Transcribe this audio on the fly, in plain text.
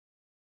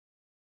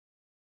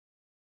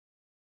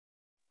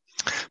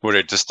We're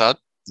ready to start.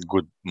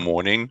 Good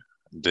morning,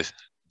 the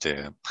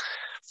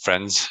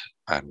friends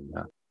and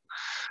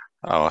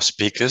our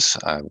speakers.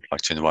 I would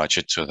like to invite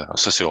you to the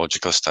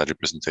sociological study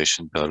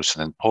presentation,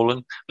 Belarusian and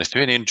Poland,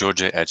 Lithuania and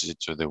Georgia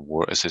attitude to the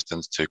war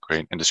assistance to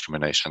Ukraine and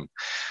discrimination.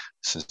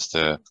 Since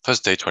the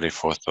first day,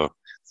 24th of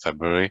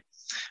February,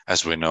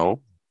 as we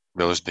know,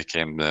 Belarus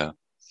became the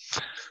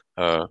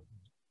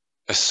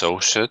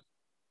associate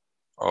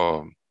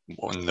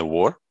in the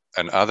war,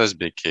 and others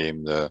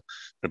became the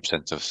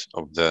representatives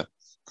of the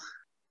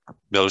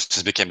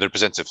Belarusians became the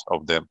representatives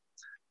of the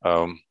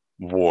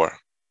war,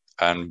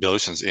 and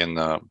Belarusians in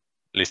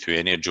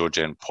Lithuania,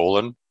 Georgia, and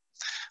Poland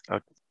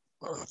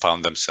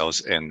found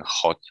themselves in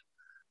hot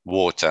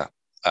water.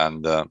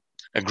 And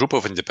a group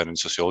of independent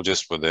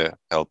sociologists, with the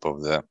help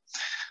of the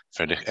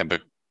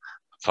Friedrich-Ebert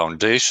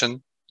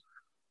Foundation,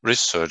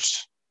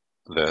 researched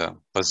the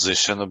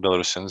position of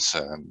Belarusians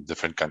in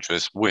different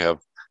countries. We have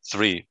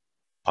three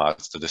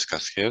parts to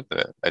discuss here: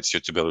 the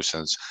attitude to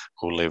Belarusians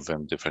who live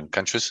in different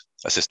countries,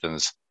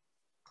 assistance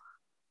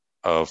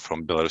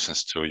from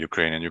Belarusians to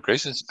Ukraine and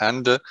Ukrainians,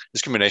 and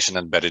discrimination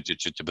and bad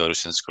attitude to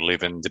Belarusians who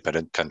live in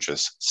independent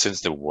countries since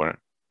the war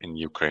in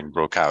Ukraine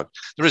broke out.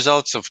 The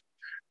results of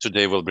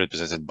today will be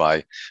presented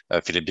by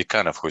Philipp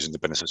Bikanau, who is an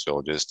independent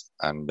sociologist,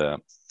 and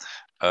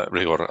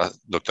Ryhor,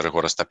 Dr.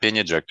 Ryhor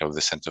Astapenia, director of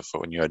the Center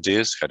for New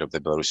Ideas, head of the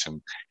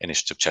Belarusian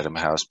initiative Chatham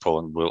House,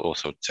 Poland, will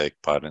also take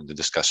part in the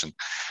discussion.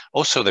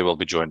 Also, they will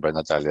be joined by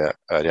Natalya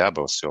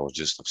Ryabova,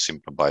 sociologist of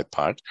SYMPA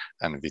BIPART,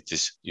 and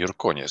Vytis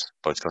Jurkonis,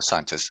 political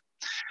scientist.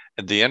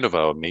 At the end of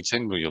our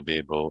meeting, we will be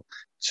able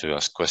to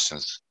ask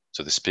questions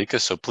to the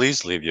speakers, so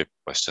please leave your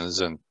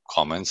questions and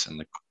comments in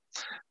the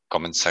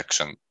comment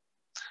section.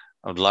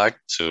 I would like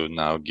to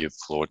now give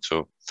floor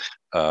to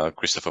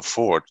Christopher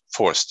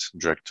Forst,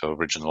 Director of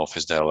Regional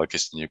Office Dialogue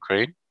Eastern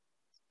Ukraine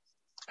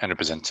and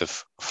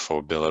representative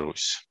for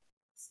Belarus.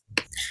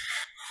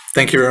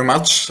 Thank you very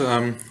much.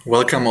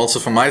 Welcome also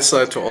from my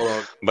side to all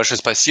our... Большое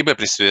спасибо.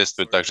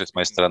 Приветствую также с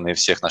моей стороны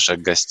всех наших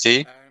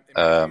гостей.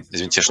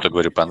 Извините, что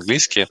говорю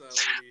по-английски.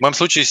 В моем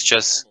случае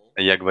сейчас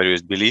я говорю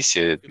из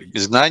Тбилиси.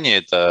 Изгнание –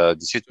 это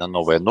действительно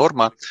новая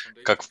норма,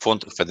 как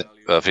фонд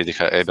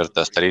Фридриха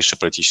Эберта, старейший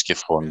политический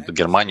фонд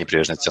Германии,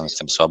 приверженный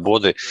ценностям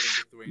свободы,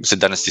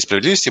 солидарности и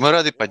справедливости. Мы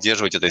рады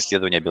поддерживать это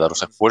исследование о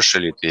белорусах Польши,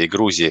 Литве и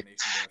Грузии.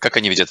 Как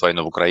они видят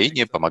войну в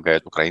Украине,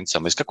 помогают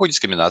украинцам, и с какой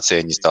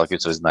дискриминацией они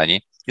сталкиваются в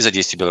изгнании из-за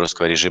действий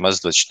белорусского режима с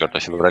 24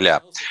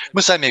 февраля.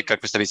 Мы сами, как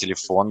представители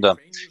фонда,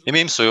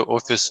 имеем свой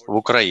офис в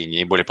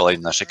Украине, и более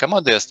половины нашей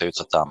команды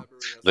остаются там.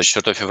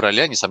 24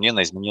 февраля,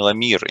 несомненно, изменила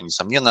мир, и,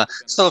 несомненно,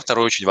 стала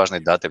второй очень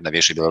важной датой в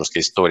новейшей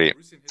белорусской истории.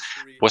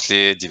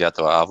 После 9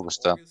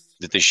 августа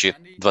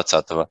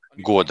 2020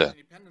 года.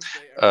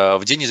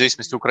 В День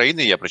независимости Украины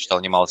я прочитал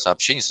немало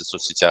сообщений в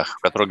соцсетях,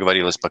 в которых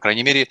говорилось, по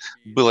крайней мере,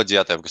 было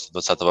 9 августа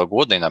 2020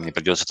 года, и нам не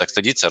придется так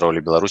стыдиться роли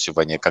Беларуси в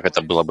войне, как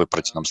это было бы в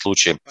противном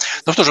случае.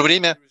 Но в то же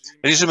время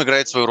режим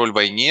играет свою роль в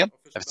войне.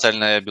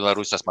 Официальная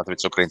Беларусь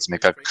рассматривается украинцами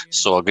как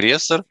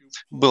соагрессор.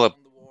 Было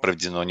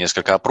проведено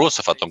несколько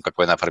опросов о том, как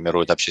война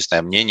формирует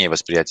общественное мнение и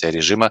восприятие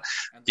режима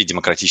и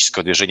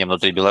демократического движения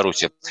внутри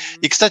Беларуси.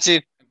 И,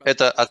 кстати,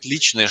 это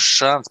отличный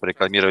шанс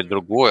прорекламировать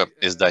другое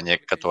издание,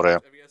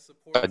 которое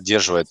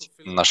поддерживает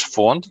наш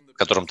фонд, в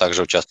котором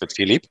также участвует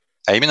Филипп,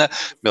 а именно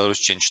Belarus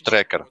Change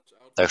Tracker.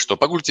 Так что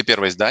погуглите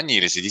первое издание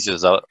или следите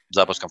за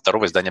запуском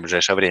второго издания в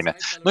ближайшее время.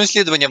 Но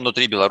исследования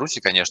внутри Беларуси,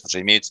 конечно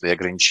же, имеют свои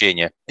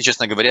ограничения. И,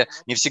 честно говоря,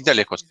 не всегда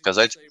легко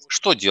сказать,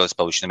 что делать с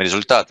полученными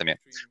результатами,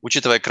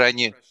 учитывая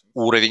крайний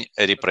уровень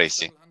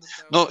репрессий.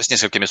 Но с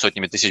несколькими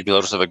сотнями тысяч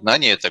белорусов в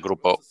изгнании эта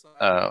группа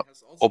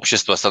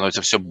общества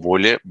становится все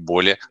более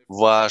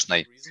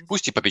важной,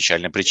 пусть и по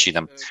печальным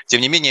причинам.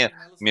 Тем не менее,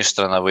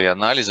 межстрановые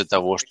анализы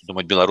того, что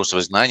думают белорусы в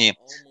изгнании,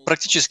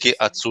 практически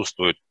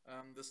отсутствуют.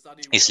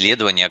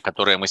 Исследования,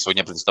 которые мы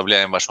сегодня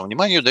предоставляем вашему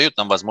вниманию, дают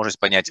нам возможность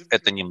понять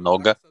это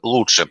немного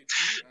лучше.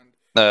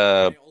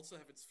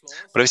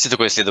 Провести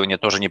такое исследование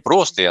тоже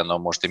непросто, и оно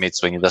может иметь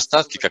свои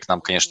недостатки, как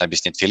нам, конечно,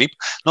 объяснит Филипп,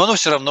 но оно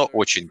все равно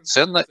очень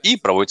ценно и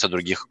проводится в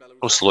других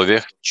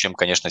условиях, чем,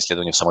 конечно,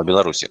 исследование в самой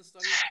Беларуси.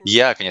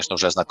 Я, конечно,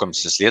 уже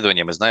ознакомился с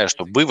исследованием и знаю,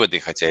 что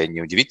выводы, хотя и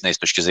неудивительные с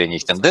точки зрения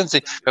их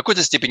тенденций, в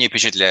какой-то степени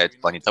впечатляют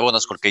в плане того,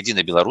 насколько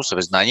едины белорусы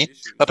в знании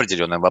по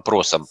определенным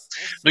вопросам.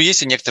 Но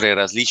есть и некоторые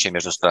различия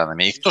между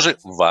странами, их тоже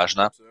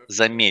важно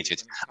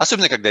заметить,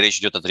 особенно когда речь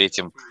идет о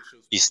третьем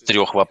из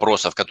трех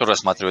вопросов, которые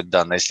рассматривает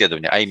данное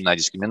исследование, а именно о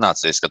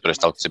дискриминации, с которой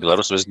сталкиваются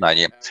белорусы в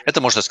изгнании.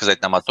 Это может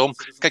сказать нам о том,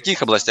 в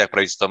каких областях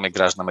правительством и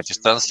гражданам этих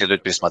стран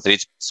следует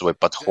пересмотреть свой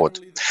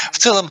подход. В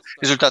целом,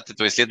 результаты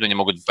этого исследования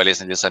могут быть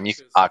полезны для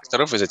самих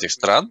акторов из этих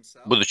стран.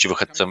 Будучи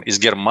выходцем из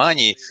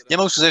Германии, я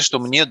могу сказать, что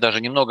мне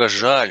даже немного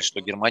жаль, что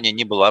Германия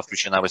не была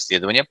включена в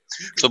исследование,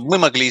 чтобы мы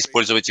могли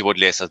использовать его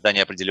для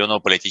создания определенного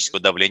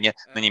политического давления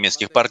на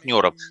немецких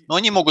партнеров. Но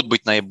они могут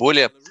быть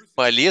наиболее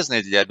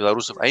полезны для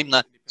белорусов, а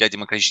именно для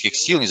демократических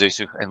сил,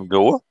 независимых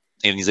НГО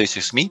или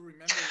независимых СМИ.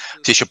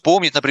 Все еще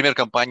помнят, например,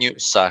 кампанию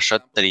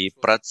 «Саша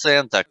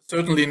 3%».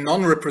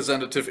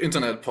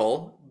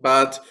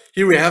 But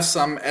here we have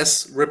some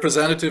as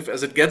representative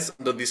as it gets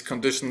under these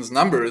conditions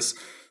numbers,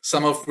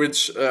 some of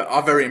which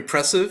are very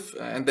impressive,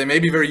 and they may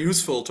be very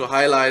useful to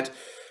highlight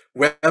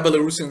where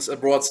Belarusians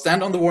abroad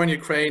stand on the war in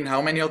Ukraine,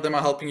 how many of them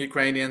are helping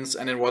Ukrainians,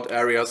 and in what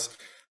areas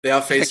they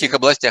are В каких facing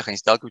областях они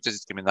сталкиваются с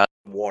дискриминацией?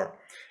 war.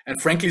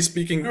 And frankly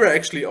speaking, we were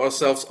actually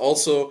ourselves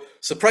also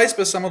surprised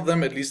by some of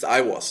them, at least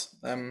I was.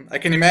 I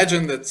can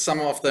imagine that some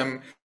of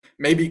them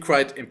may be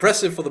quite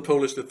impressive for the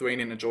Polish,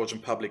 Lithuanian, and Georgian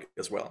public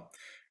as well.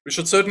 We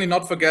should certainly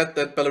not forget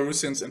that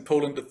Belarusians in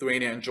Poland,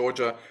 Lithuania, and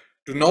Georgia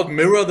do not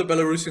mirror the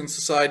Belarusian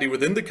society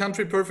within the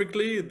country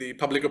perfectly. The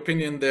public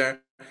opinion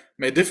there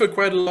may differ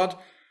quite a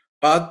lot,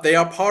 but they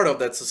are part of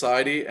that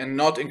society and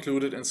not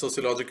included in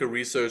sociological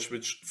research,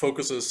 which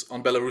focuses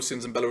on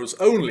Belarusians in Belarus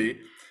only.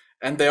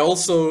 And they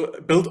also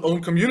build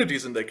own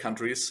communities in their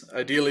countries,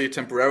 ideally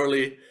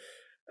temporarily,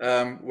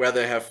 where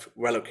they have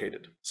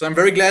relocated. So I'm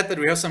very glad that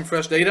we have some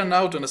fresh data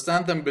now to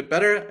understand them a bit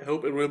better. I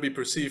hope it will be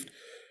perceived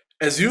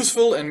as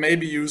useful and may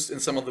be used in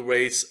some of the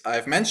ways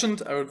I've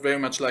mentioned. I would very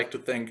much like to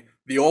thank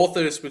the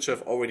authors, which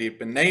have already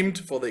been named,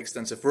 for the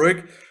extensive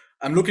work.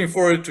 I'm looking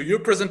forward to your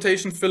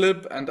presentation,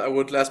 Philipp, and I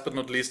would last but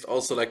not least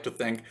also like to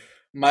thank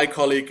my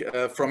colleague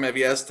from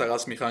AVS,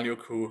 Taras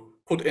Michalniuk, who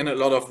put in a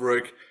lot of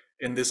work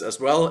in this as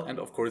well, and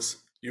of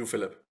course you,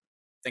 Philipp.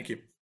 Thank you.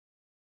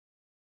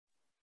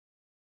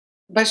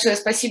 Большое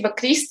спасибо,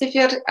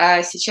 Кристофер.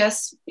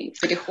 Сейчас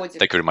переходим.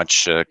 Thank you very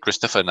much,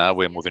 Christopher. Now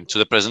we're moving to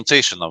the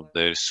presentation of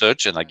the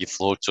research, and I give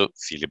floor to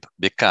Philipp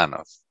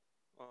Bikanau.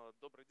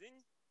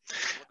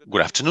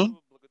 Good afternoon.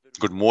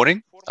 Good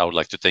morning. I would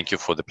like to thank you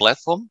for the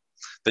platform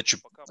that you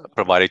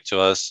provided to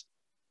us.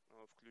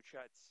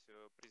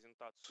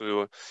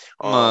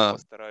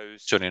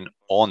 Turning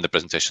on the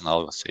presentation,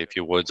 I'll say a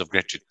few words of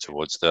gratitude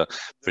towards the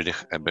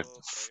Friedrich-Ebert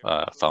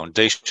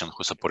Foundation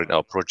who supported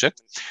our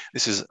project.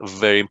 This is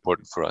very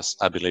important for us.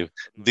 I believe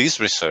this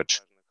research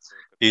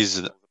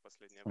is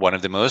one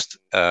of the most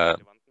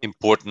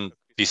important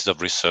pieces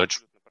of research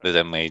that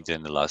I made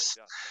in the last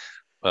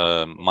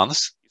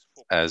months.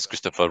 As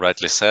Christopher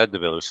rightly said, the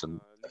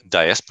Belarusian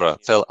diaspora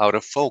fell out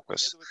of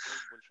focus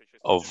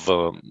of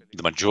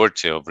the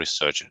majority of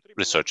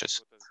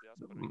researchers.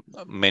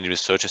 Many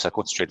researchers are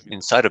concentrated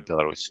inside of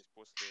Belarus,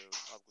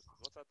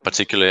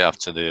 particularly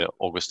after the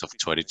August of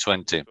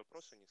 2020.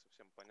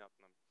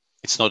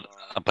 It's not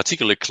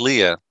particularly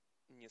clear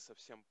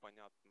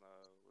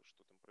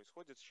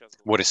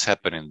what is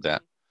happening there.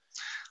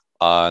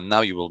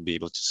 Now you will be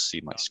able to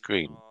see my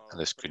screen,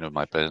 the screen of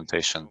my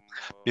presentation.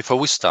 Before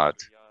we start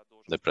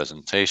the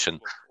presentation,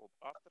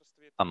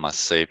 I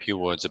must say a few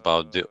words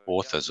about the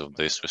authors of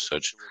this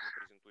research.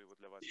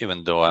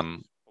 Even though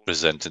I'm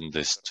presenting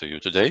this to you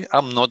today,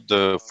 I'm not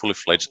the fully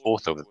fledged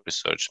author of the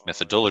research.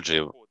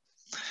 Methodology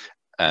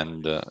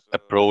and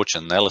approach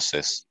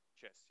analysis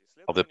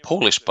of the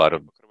Polish part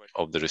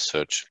of the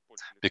research,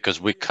 because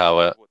we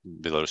cover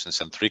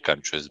Belarusians in 3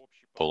 countries,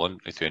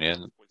 Poland, Lithuania,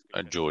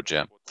 and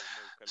Georgia.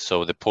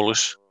 So the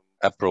Polish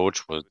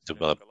approach was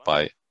developed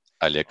by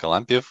Oleg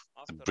Alampiev,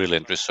 a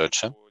brilliant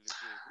researcher.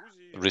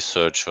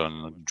 Research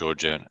on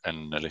Georgia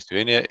and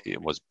Lithuania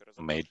was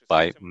made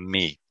by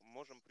me.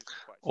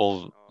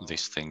 All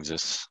these things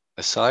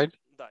aside,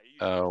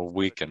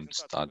 we can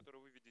start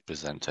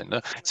presenting.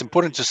 It's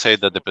important to say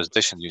that the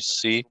presentation you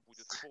see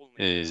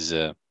is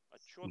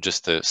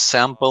just a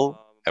sample.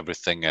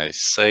 Everything I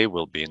say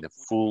will be in the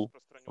full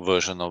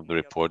version of the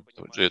report,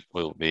 which it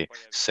will be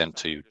sent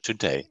to you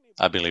today.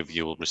 I believe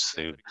you will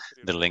receive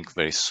the link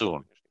very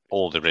soon.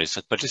 All the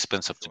registered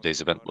participants of today's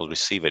event will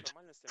receive it.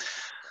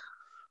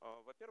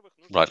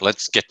 Right,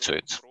 let's get to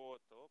it.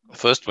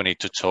 First, we need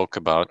to talk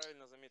about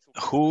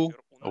who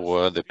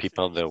were the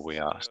people that we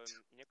asked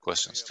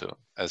questions to.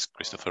 As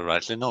Christopher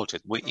rightly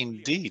noted, we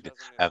indeed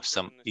have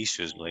some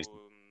issues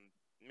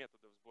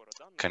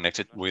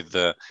connected with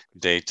the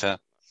data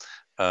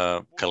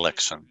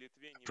collection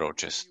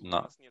approaches.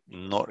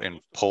 Not in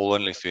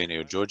Poland,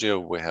 Lithuania, or Georgia,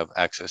 we have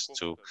access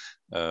to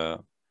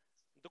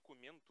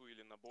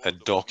a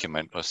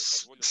document or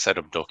set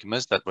of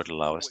documents that would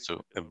allow us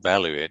to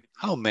evaluate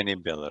how many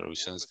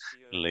Belarusians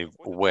live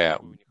where,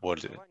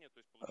 what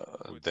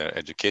their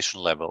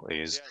education level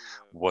is,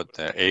 what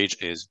their age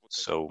is.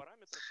 So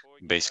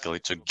basically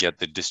to get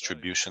the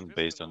distribution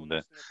based on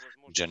the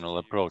general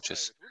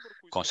approaches.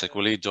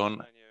 Consequently,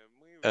 don't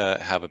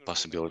have a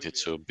possibility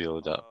to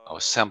build our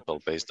sample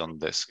based on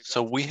this.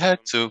 So we had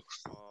to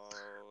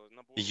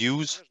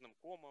use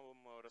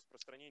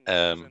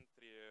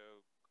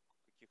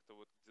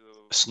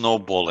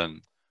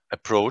snowballing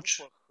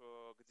approach.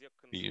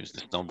 Use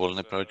the snowballing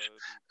approach,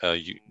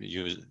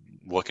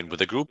 working with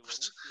the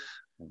groups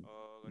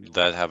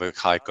that have a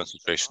high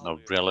concentration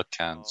of Braille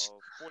accounts,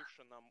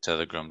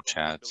 Telegram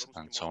chats,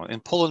 and so on. In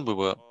Poland, we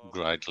were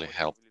greatly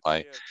helped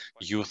by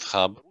Youth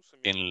Hub.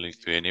 In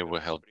Lithuania, we were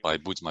helped by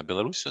Budzma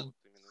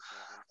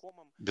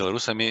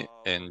Belarusami.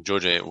 In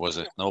Georgia, it was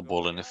a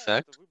snowballing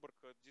effect.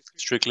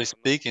 Strictly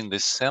speaking,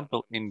 this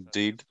sample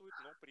indeed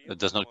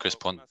does not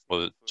correspond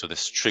to the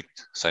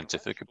strict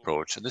scientific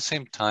approach. At the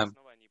same time,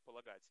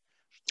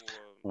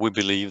 we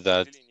believe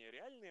that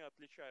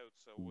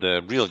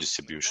the real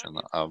distribution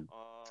are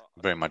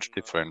very much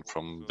different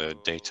from the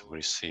data we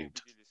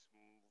received.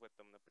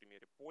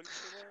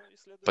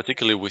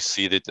 Particularly, we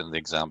see it in the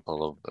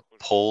example of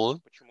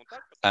Poland,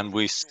 and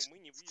we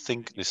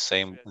think the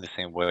same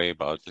way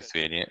about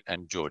Lithuania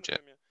and Georgia.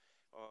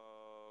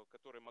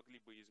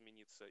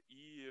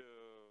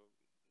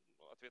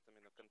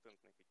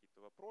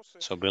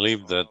 So I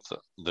believe that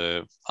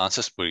the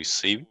answers we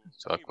received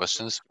to our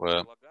questions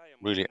were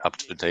really up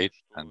to date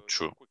and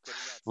true.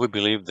 We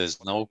believe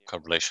there's no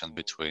correlation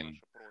between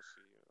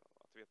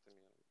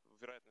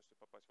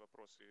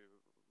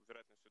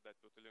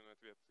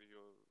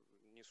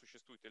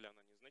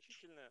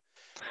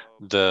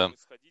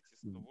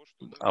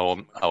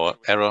our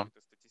error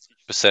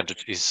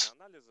percentage is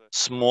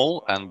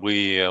small, and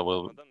we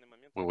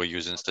were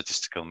using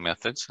statistical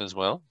methods as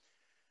well.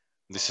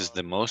 This is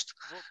the most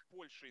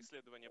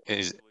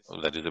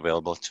that is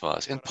available to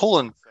us. In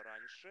Poland,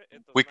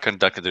 we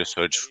conducted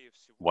research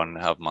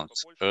 1.5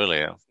 months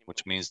earlier,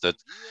 which means that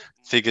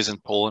figures in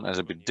Poland are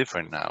a bit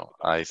different now.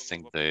 I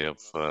think they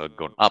have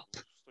gone up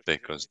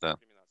because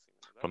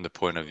from the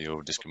point of view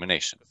of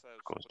discrimination,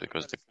 of course,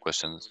 because the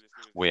questions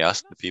we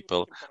asked the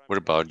people were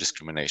about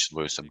discrimination,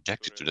 were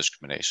subjected to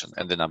discrimination,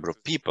 and the number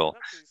of people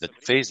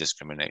that face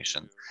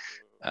discrimination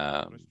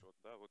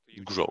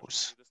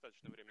grows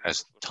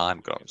as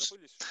time goes.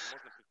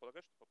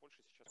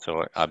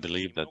 So I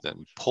believe that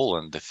in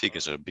Poland, the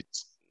figures are a bit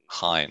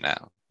higher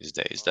now these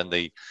days than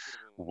they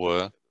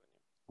were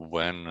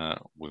when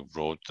we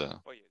wrote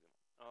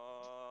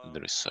the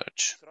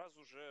research.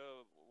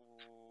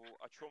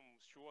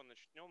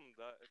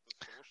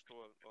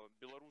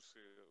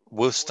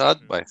 We'll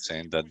start by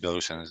saying that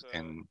Belarusians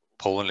in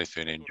Poland,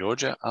 Lithuania, and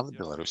Georgia are the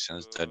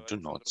Belarusians that do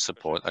not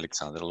support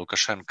Alexander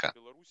Lukashenko,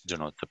 do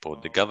not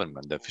support the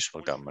government, the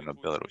official government of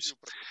Belarus.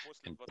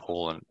 In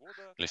Poland,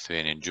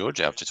 Lithuania, and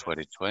Georgia after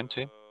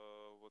 2020,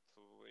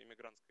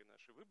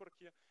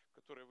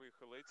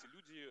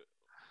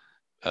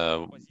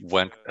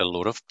 went a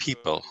lot of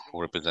people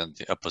who represent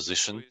the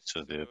opposition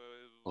to the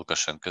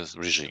Lukashenko's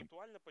regime.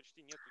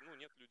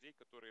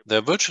 There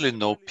are virtually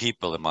no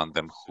people among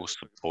them who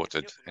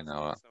supported in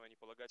our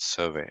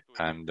survey,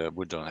 and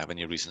we don't have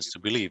any reasons to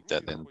believe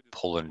that in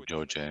Poland,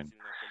 Georgia, and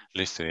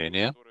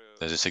Lithuania,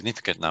 there's a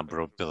significant number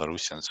of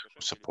Belarusians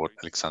who support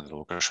Alexander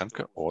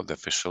Lukashenko or the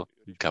official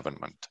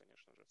government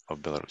of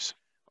Belarus.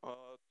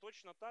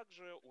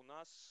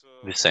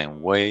 The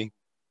same way,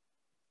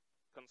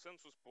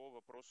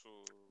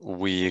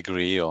 we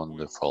agree on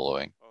the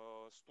following,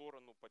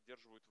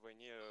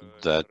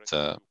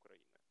 that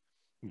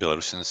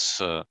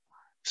Belarusians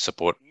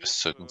support a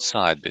certain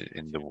side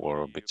in the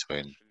war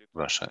between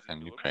Russia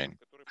and Ukraine.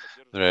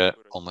 There are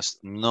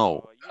almost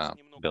no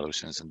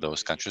Belarusians in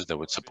those countries that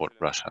would support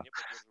Russia.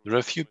 There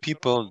are a few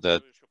people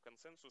that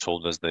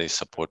told us they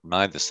support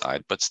neither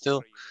side, but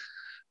still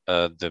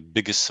the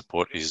biggest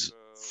support is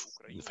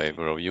in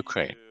favor of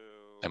Ukraine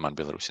among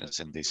Belarusians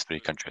in these three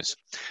countries.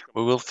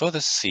 We will further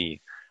see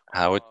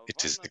how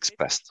it is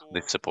expressed,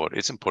 this support.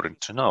 It's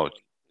important to note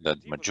that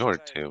the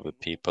majority of the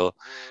people,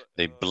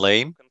 they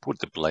put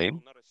the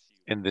blame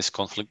in this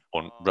conflict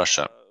on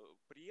Russia.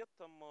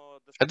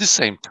 At the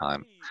same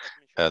time,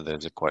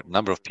 there's a quite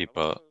number of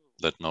people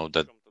that know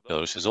that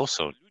Belarus is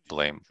also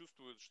blamed.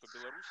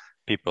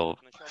 People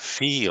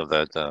feel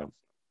that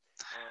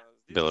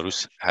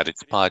Belarus had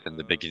its part in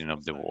the beginning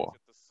of the war.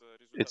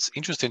 It's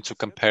interesting to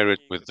compare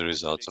it with the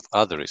results of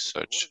other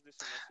research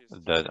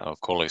that our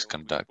colleagues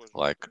conduct,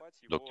 like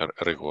Dr.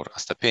 Ryhor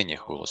Astapenia,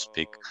 who will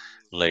speak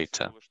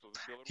later.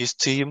 His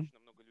team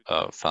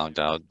found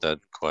out that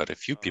quite a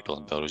few people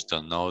in Belarus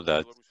don't know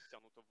that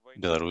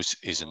Belarus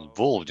is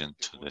involved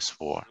into this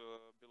war.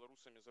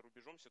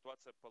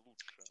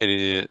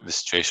 The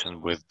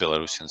situation with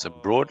Belarusians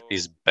abroad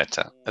is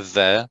better.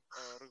 There,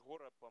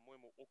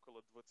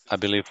 I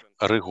believe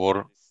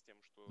Ryhor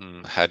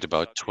had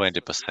about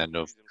 20%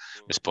 of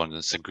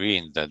respondents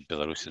agreeing that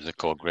Belarus is a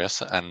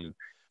co-aggressor, and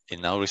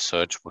in our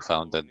research we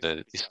found that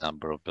this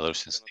number of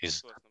Belarusians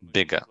is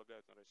bigger.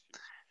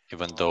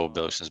 Even though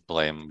Belarusians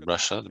blame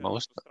Russia the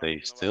most, they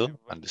still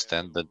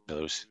understand that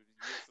Belarus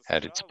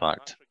had its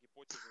part.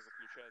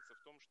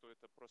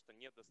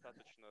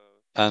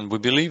 And we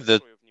believe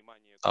that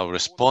our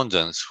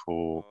respondents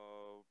who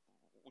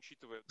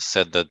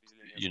said that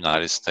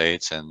United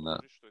States and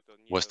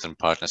Western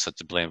partners are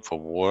to blame for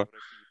war,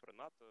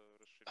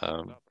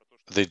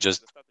 they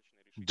just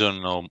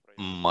don't know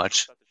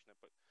much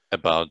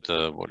about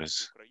what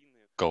is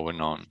going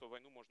on.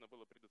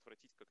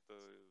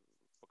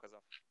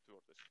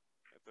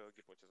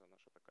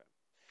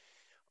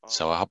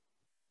 So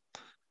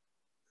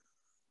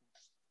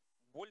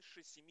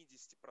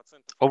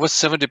over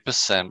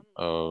 70%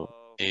 of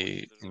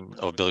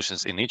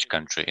Belarusians in each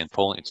country, in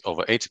Poland it's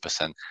over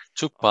 80%,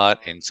 took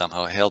part in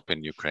somehow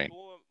helping Ukraine.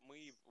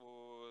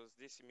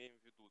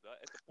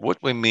 What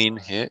we mean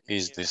here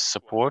is this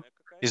support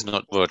is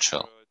not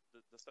virtual,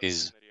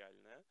 is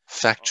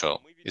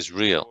factual, is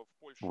real.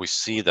 We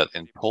see that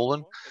in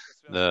Poland,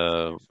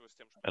 the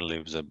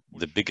lives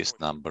the biggest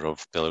number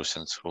of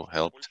Belarusians who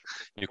helped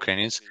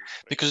Ukrainians,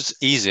 because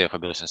it's easier for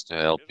Belarusians to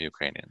help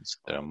Ukrainians.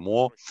 There are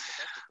more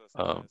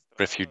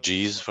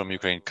refugees from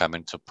Ukraine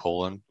coming to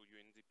Poland.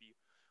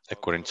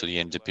 According to the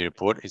UNDP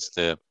report, it's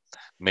the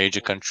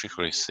major country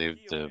who received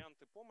the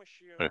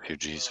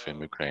refugees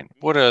from Ukraine.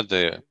 What are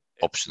the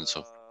options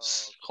of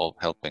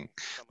helping?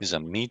 These are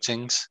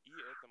meetings,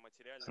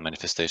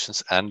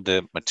 manifestations, and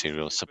the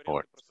material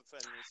support.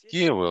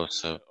 Here we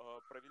also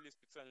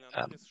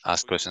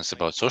ask questions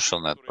about social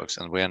networks,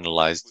 and we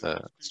analyzed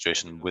the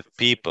situation with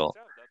people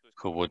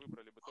who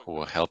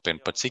were helping,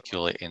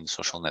 particularly in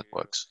social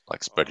networks,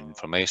 like spreading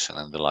information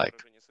and the like,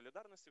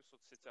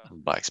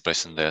 by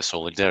expressing their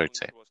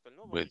solidarity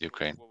with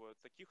Ukraine,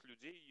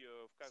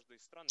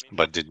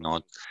 but did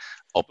not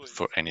opt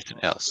for anything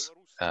else.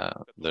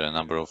 There are a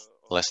number of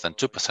less than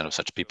 2% of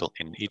such people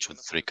in each of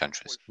the three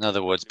countries. In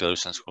other words,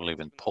 Belarusians who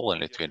live in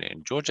Poland, Lithuania,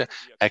 and Georgia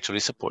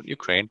actually support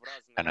Ukraine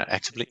and are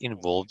actively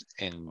involved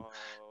in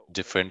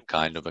different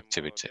kind of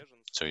activity.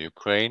 So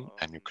Ukraine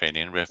and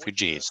Ukrainian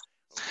refugees.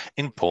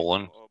 In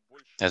Poland,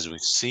 as we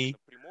see,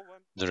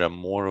 there are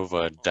more of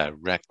a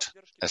direct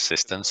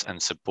assistance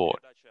and support,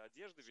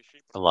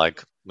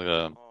 like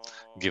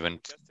given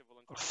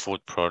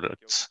food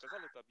products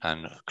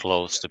and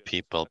close to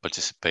people,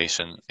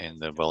 participation in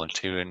the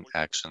volunteering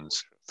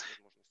actions.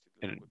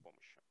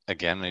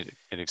 Again, it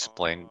is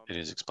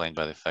explained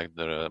by the fact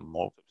there are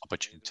more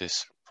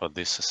opportunities for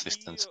this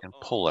assistance in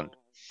Poland.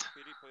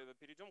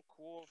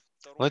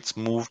 Let's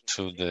move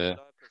to the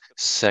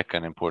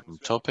second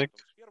important topic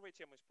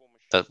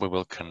that we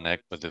will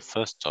connect with the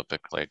first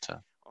topic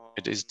later.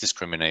 It is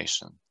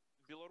discrimination.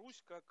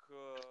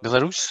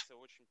 Belarus,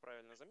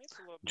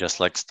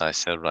 just like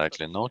Stasia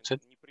rightly noted,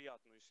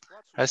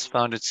 has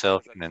found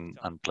itself in an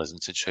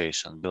unpleasant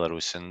situation.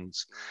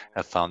 Belarusians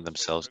have found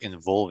themselves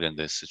involved in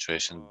this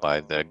situation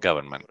by their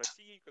government,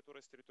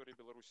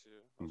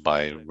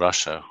 by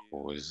Russia,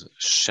 who is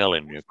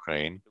shelling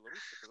Ukraine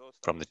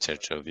from the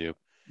territory of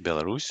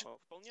Belarus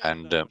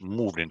and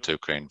moved into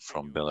Ukraine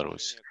from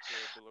Belarus.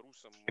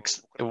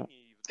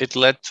 It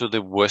led to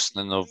the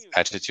worsening of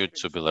attitude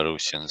to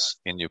Belarusians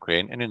in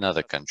Ukraine and in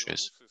other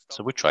countries.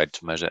 So we tried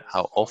to measure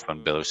how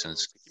often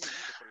Belarusians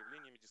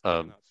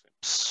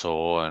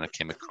saw and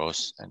came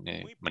across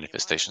any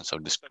manifestations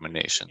of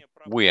discrimination.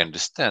 We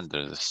understand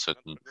there is a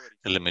certain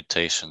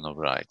limitation of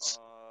rights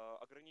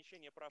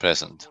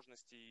present,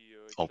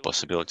 or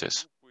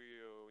possibilities.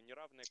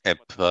 A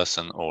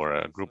person or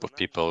a group of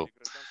people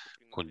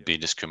could be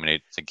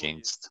discriminated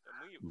against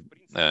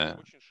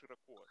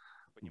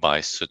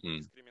by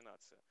certain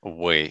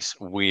ways.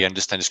 We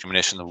understand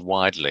discrimination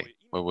widely.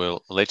 We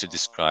will later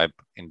describe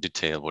in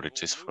detail what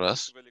it is for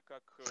us,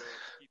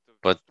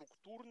 but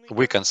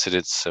we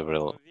considered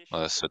several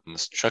certain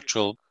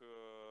structural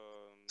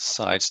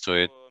sides to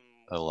it,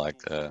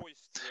 like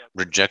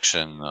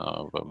rejection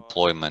of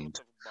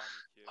employment,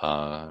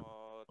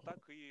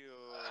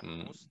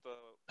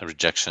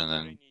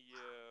 rejection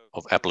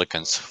of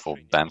applicants for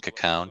bank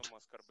account,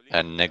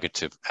 and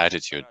negative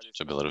attitude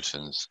to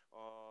Belarusians.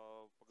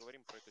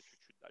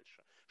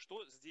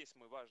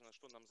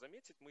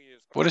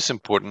 What is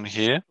important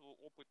here?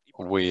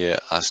 We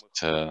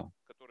asked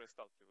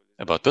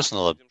about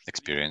personal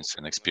experience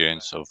and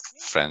experience of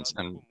friends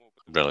and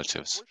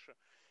relatives.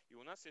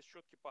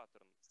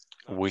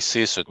 We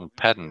see a certain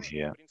pattern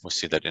here. We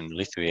see that in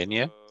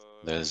Lithuania,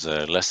 there's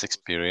less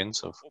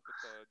experience of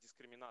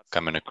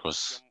coming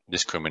across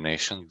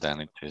discrimination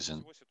than it is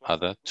in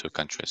other two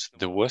countries.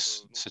 The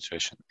worst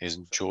situation is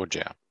in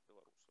Georgia,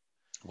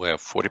 where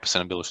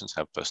 40% of Belarusians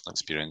have personal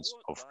experience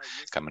of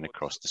coming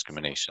across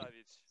discrimination,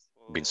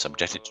 being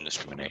subjected to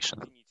discrimination.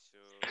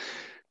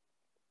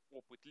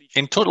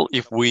 In total,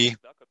 if we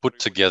put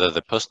together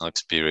the personal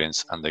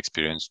experience and the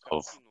experience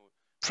of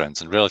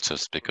friends and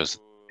relatives, because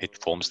it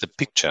forms the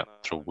picture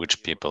through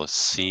which people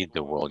see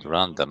the world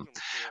around them,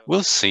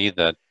 we'll see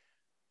that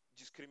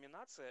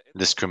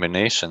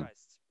discrimination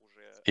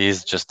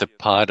is just a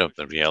part of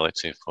the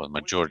reality for the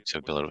majority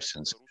of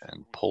Belarusians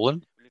in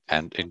Poland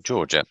and in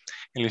Georgia.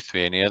 In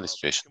Lithuania, the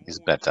situation is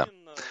better.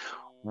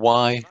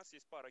 Why?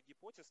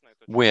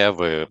 We have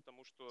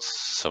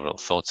several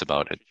thoughts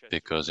about it,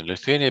 because in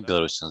Lithuania,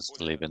 Belarusians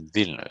live in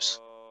Vilnius,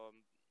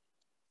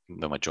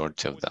 the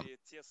majority of them.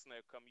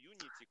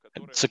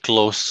 It's a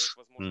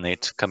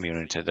close-knit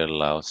community that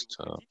allows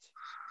to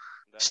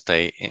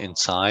stay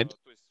inside,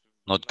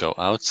 not go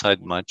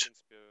outside much.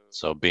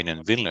 So being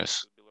in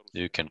Vilnius,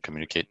 you can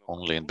communicate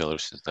only in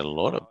Belarusian. There are a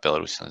lot of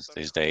Belarusians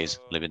these days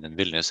living in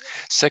Vilnius.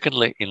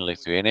 Secondly, in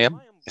Lithuania,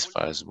 as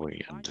far as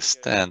we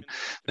understand,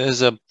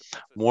 there's a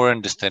more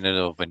understanding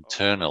of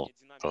internal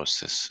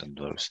process in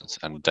Belarusians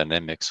and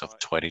dynamics of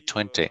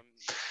 2020.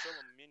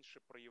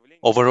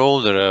 Overall,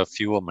 there are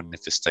fewer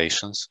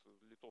manifestations,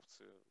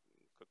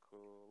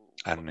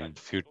 and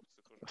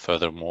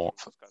further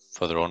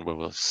on, we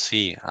will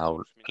see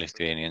how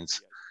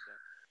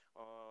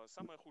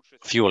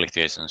fewer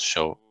Lithuanians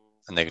show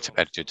a negative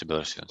attitude to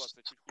Belarusians.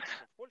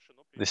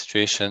 The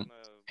situation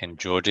in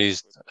Georgia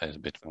is a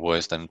bit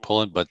worse than in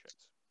Poland, but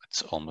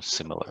it's almost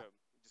similar.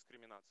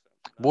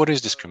 What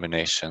is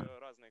discrimination?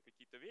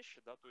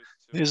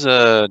 These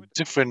are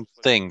different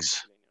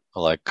things,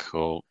 like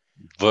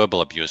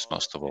verbal abuse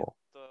most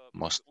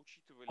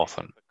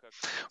often.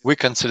 We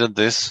consider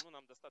this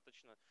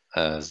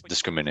as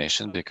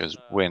discrimination because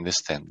we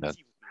understand that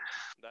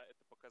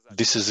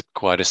this is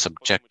quite a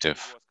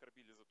subjective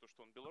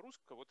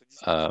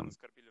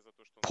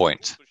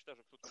point.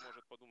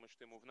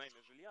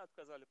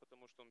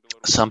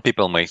 Some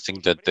people may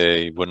think that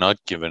they were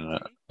not given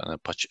an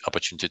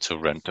opportunity to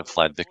rent a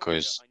flat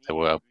because they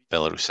were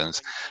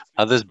Belarusians.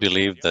 Others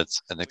believe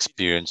that's an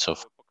experience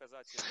of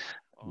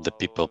the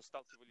people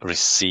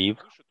receive.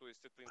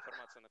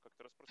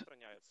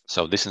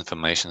 So this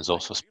information is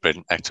also spread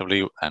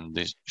actively and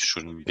this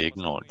shouldn't be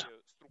ignored.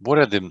 What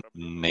are the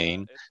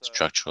main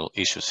structural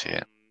issues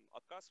here?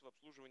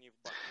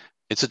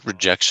 It's a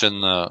rejection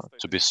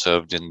to be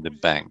served in the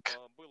bank.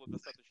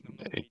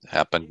 It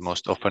happened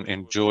most often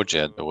in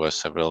Georgia. There were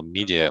several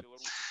media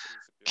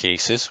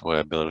cases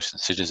where Belarusian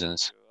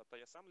citizens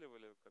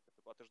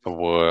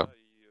were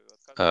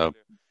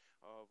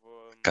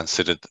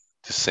considered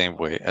the same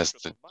way as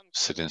the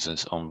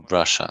citizens of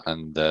Russia,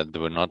 and they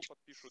were not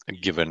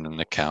given an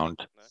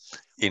account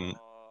in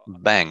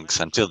banks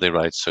until they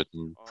write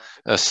certain,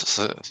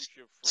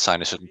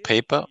 sign a certain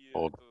paper,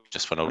 or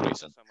just for no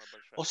reason.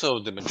 Also,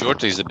 the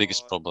majority is the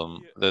biggest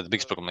problem. The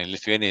biggest problem in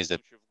Lithuania is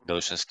that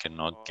Belarusians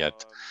cannot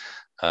get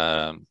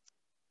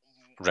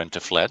rent a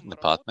flat, an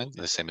apartment.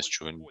 The same is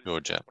true in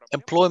Georgia.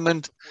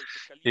 Employment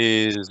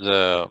is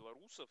the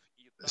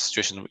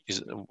situation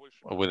is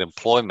with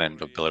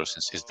employment of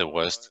Belarusians is the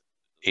worst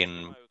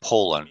in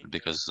Poland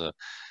because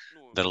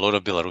there are a lot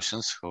of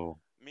Belarusians who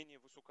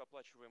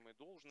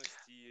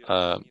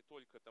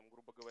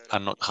are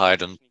not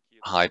hired on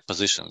high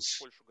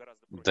positions.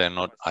 They're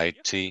not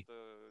IT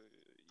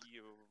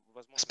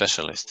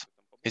specialists.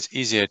 It's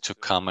easier to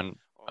come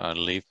and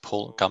leave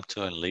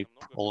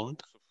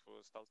Poland,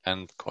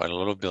 and quite a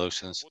lot of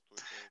Belarusians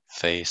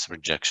face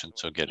rejection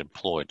to get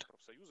employed.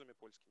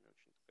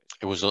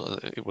 It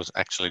was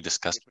actually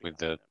discussed with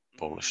the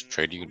Polish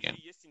trade union.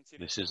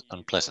 This is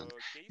unpleasant.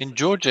 In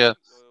Georgia,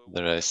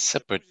 there are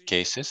separate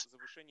cases,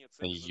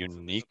 a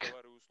unique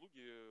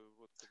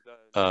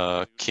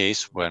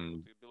case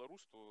when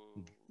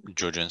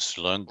Georgians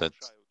learned that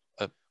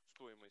a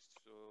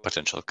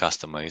potential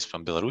customer is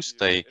from Belarus,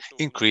 they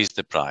increase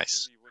the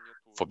price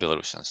for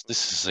Belarusians.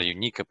 This is a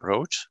unique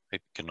approach.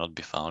 It cannot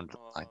be found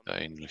either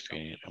in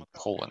Lithuania and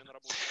Poland.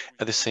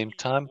 At the same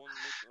time,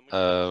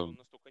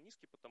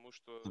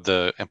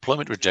 the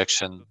employment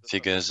rejection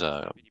figures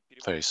are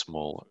very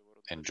small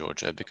in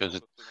Georgia because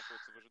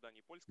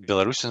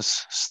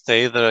Belarusians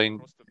stay there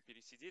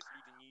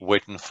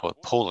waiting for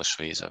a Polish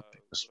visa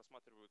because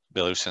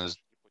Belarusians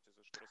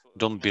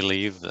don't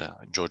believe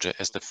Georgia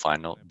as the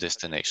final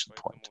destination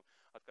point.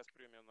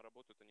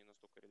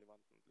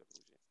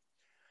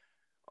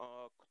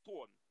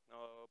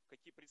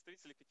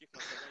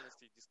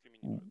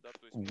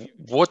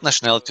 What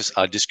nationalities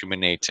are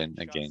discriminating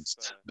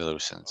against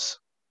Belarusians?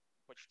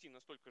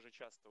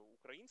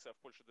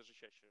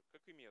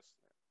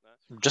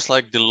 Just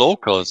like the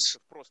locals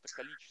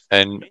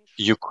and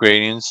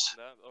Ukrainians,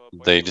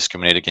 they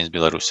discriminate against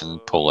Belarusians in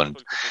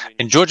Poland.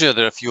 In Georgia,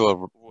 there are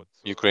fewer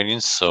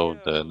Ukrainians, so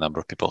the number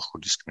of people who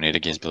discriminate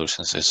against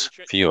Belarusians is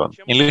fewer.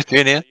 In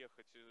Lithuania,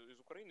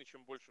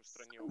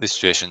 the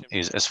situation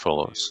is as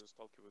follows.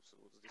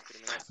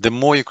 The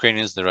more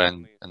Ukrainians there are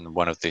in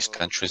one of these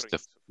countries,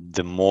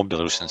 the more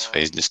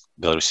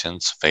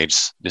Belarusians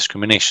face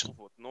discrimination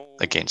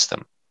against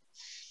them.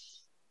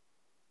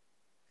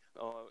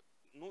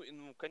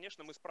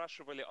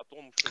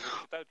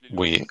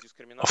 We,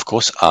 of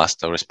course,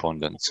 asked our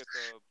respondents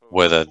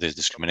whether this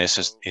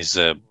discrimination is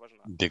a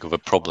big of a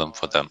problem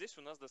for them.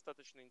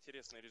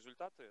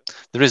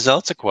 The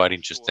results are quite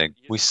interesting.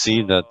 We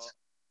see that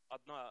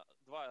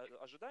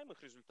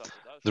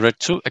there are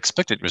two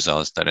expected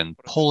results, that in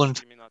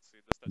Poland,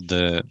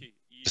 the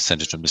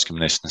percentage of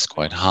discrimination is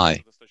quite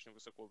high,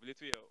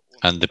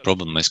 and the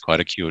problem is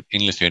quite acute.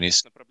 In Lithuania,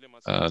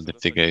 the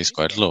figure is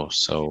quite low,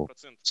 so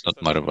it's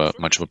not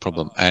much of a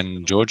problem. And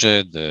in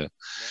Georgia,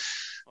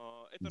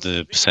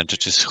 the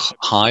percentage is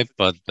high,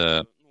 but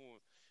the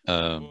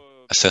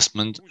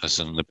assessment is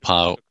on the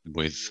par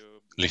with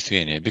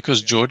Lithuania,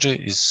 because Georgia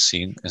is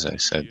seen, as I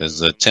said,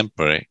 as a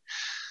temporary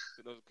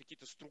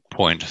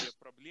point.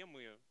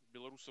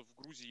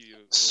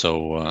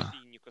 So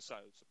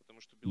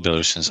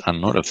Belarusians are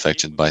not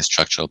affected by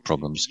structural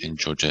problems in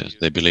Georgia.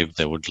 They believe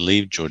they would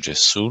leave Georgia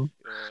soon,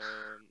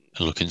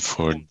 looking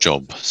for a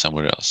job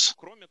somewhere else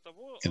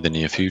in the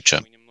near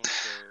future.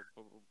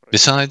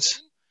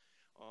 Besides,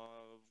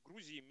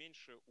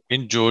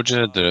 in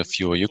Georgia, there are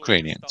fewer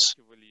Ukrainians,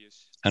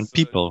 and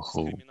people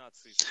who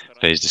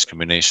face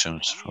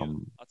discrimination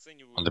on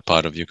the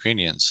part of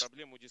Ukrainians,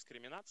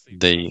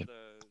 they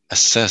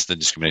assess the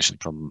discrimination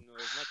problem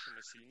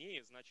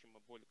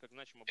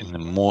in a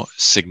more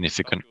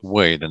significant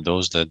way than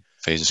those that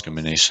face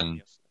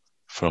discrimination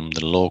from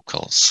the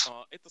locals.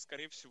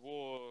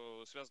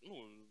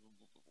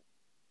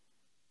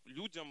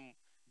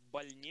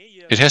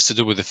 It has to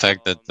do with the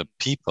fact that the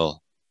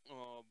people,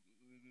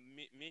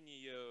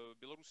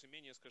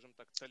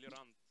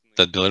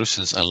 that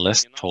Belarusians are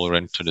less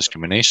tolerant to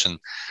discrimination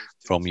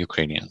from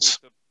Ukrainians,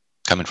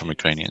 coming from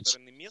Ukrainians.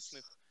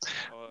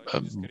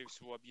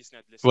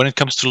 When it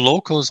comes to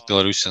locals,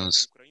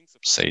 Belarusians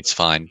say it's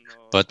fine,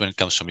 but when it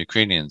comes from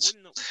Ukrainians,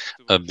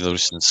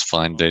 Belarusians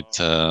find it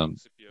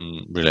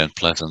really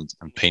unpleasant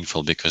and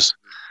painful because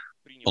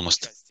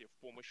almost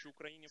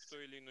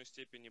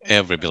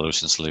every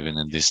Belarusians living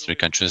in these three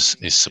countries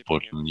is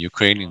supporting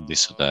Ukraine in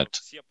this or that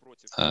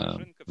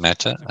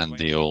matter, and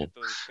they all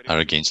are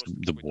against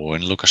the war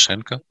in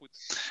Lukashenko.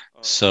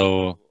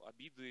 So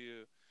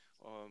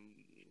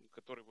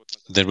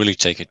they really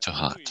take it to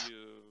heart.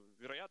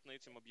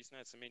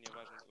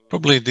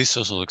 Probably this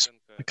also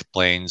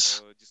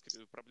explains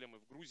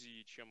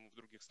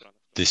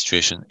the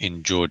situation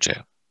in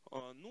Georgia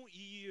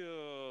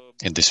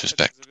in this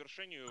respect.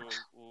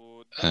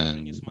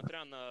 And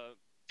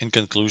in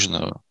conclusion,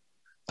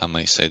 I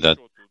may say that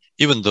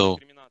even though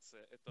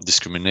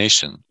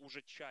discrimination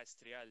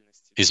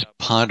is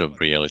part of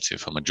reality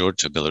for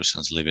majority of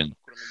Belarusians living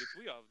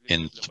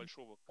in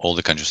all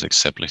the countries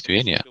except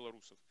Lithuania,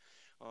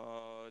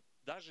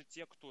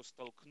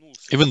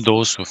 even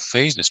those who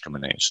face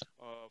discrimination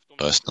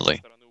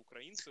personally,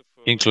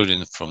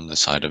 including from the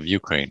side of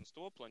Ukraine,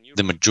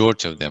 the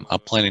majority of them are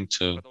planning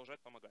to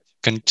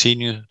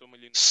continue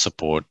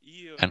support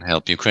and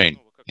help Ukraine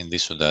in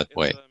this or that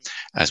way.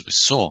 As we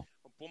saw,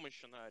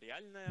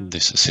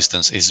 this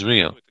assistance is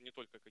real.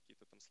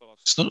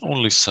 It's not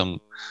only some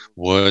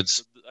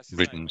words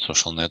written in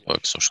social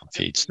networks, social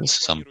feeds, there's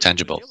some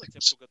tangible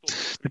things.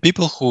 The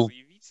people who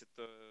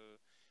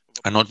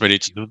are not ready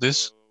to do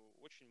this,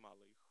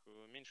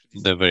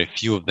 there are very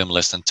few of them,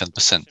 less than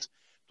 10%.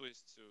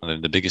 And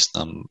then the biggest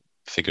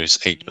figure is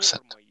 8%.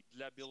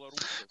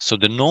 So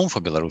the norm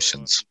for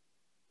Belarusians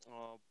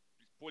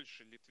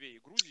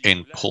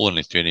in Poland,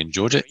 Lithuania, and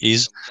Georgia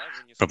is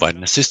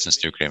providing assistance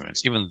to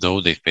Ukrainians, even though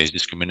they face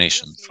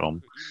discrimination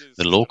from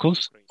the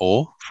locals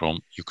or from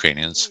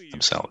Ukrainians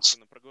themselves.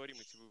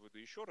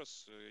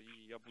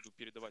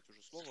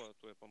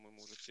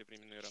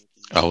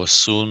 I will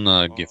soon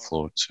give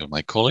floor to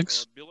my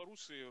colleagues.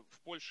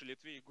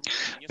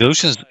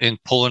 Belarusians in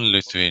Poland,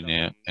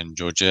 Lithuania, and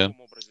Georgia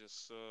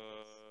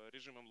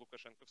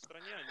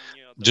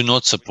do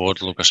not support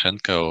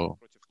Lukashenko or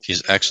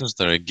his actions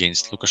that are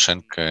against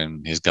Lukashenko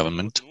and his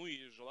government.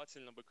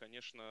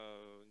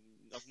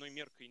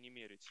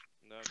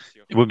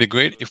 It would be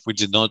great if we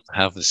did not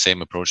have the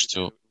same approach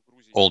to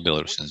all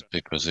Belarusians,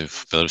 because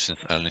if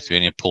Belarusians are in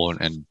Lithuania,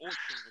 Poland, and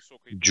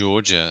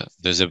Georgia,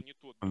 there's a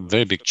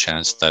very big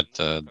chance that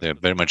they're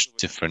very much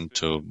different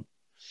to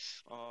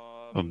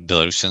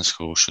Belarusians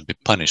who should be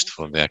punished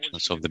for the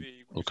actions of the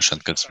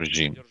Lukashenko's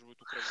regime.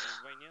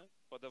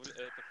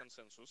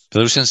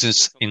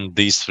 Belarusians in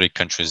these three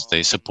countries,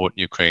 they support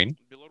Ukraine.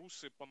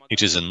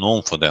 It is a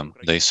norm for them.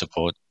 They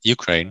support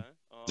Ukraine.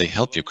 They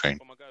help Ukraine.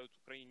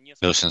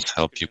 Belarusians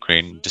help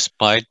Ukraine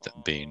despite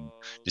being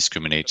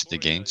discriminated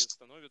against.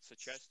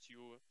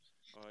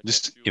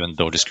 Even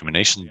though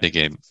discrimination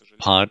became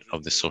part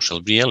of the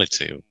social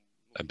reality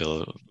of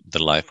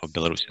the life of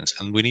Belarusians,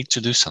 and we need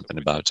to do something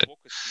about it.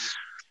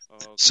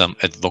 Some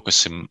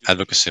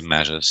advocacy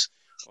measures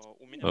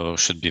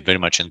should be very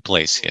much in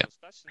place here.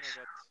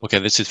 Okay,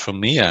 that's it from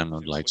me, and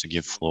I'd like to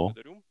give floor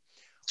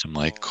to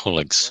my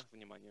colleagues.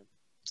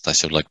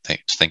 Stasya would like to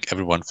thank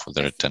everyone for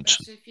their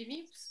attention.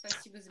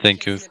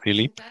 Thank you,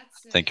 Philipp.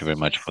 Thank you very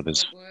much for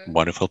this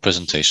wonderful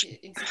presentation.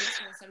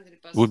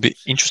 It would be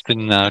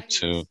interesting now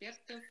to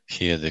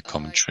hear the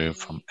commentary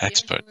from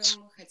experts.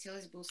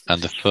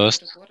 And the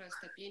first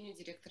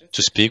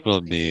to speak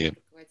will be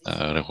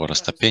Ryhor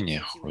Astapenia,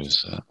 who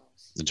is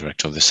the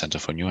director of the Center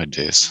for New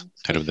Ideas,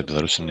 head of the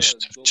Belarusian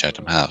Initiative,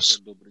 Chatham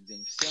House.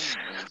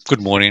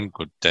 Good morning,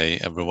 good day,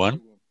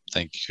 everyone.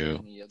 Thank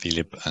you,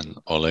 Philipp and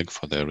Oleg,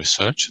 for their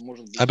research.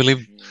 I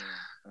believe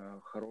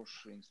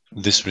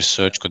this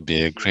research could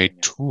be a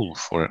great tool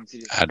for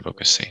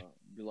advocacy,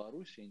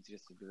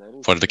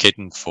 for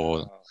advocating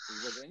for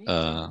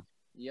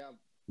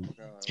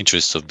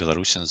interests of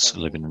Belarusians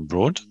living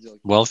abroad.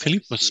 While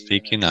Philipp was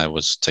speaking, I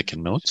was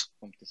taking notes,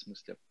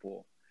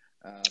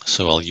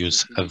 so I'll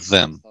use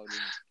them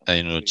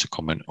in order to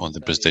comment on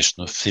the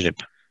presentation of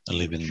Philipp,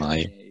 leaving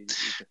my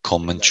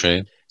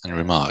commentary and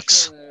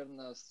remarks.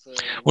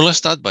 Well, I'll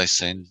start by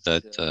saying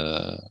that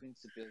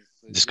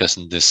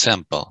discussing the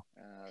sample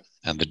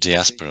and the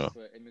diaspora,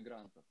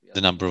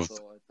 the number of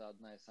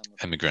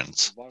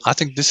immigrants. I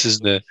think this is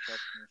the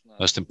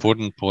most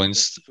important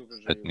points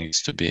that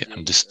needs to be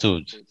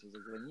understood.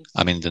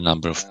 I mean, the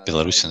number of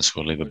Belarusians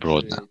who live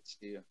abroad now.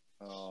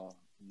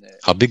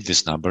 How big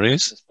this number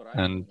is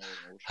and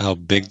how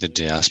big the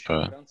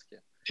diaspora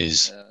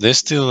is. They're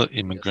still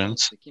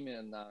immigrants,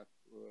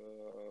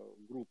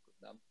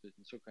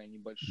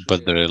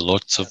 but there are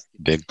lots of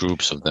big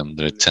groups of them.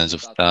 There are tens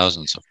of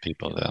thousands of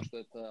people there,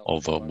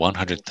 over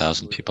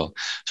 100,000 people.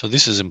 So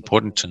this is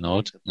important to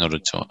note in order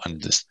to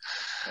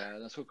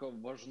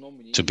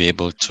be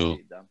able to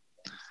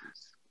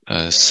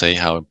say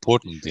how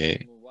important the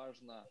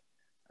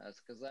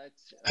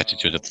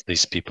attitude of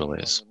these people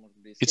is.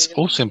 It's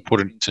also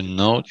important to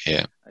note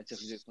here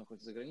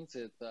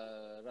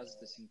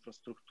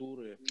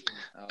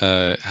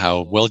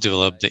how well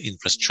developed the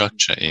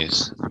infrastructure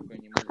is,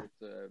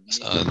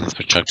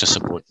 infrastructure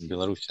supporting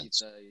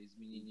Belarusians.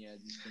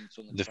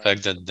 The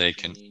fact that they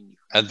can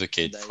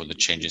advocate for the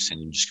changes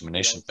in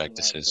discrimination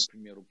practices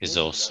is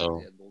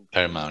also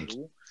paramount.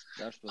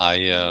 I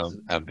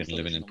have been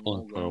living in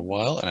Poland for a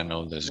while, and I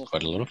know there's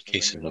quite a lot of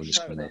cases of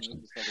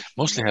discrimination,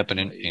 mostly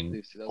happening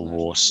in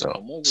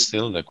Warsaw.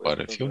 Still, there are quite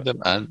a few of them,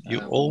 and you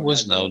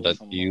always know that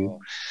you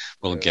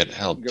will get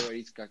help,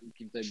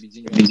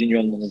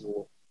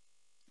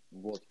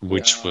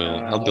 which will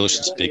help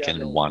Belarusians speak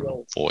in one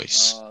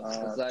voice.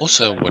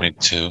 Also, I wanted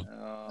to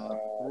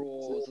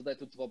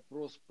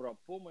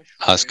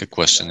ask a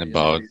question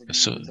about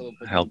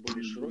help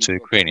to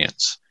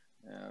Ukrainians.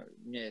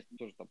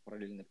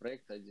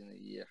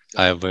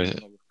 I have a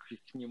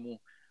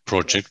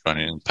project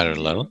running in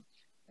parallel,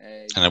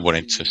 and I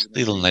wanted to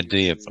steal an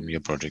idea from your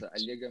project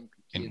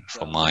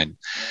for mine.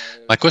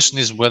 My question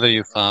is whether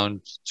you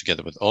found,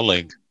 together with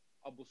Oleg,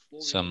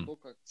 some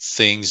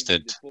things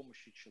that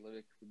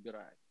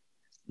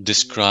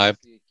describe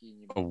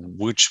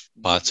which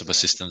parts of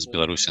assistance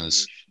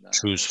Belarusians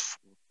choose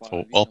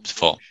or opt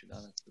for.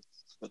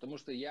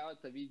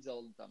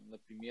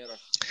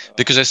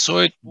 Because I saw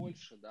it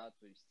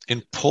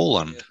in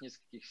Poland.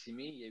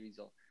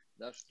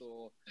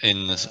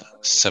 In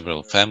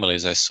several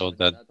families, I saw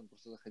that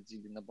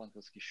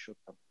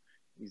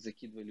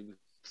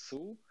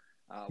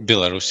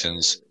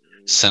Belarusians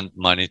sent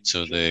money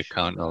to the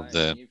account of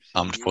the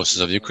armed forces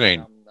of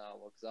Ukraine,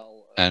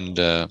 and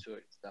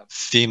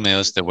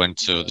females that went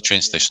to the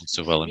train stations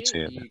to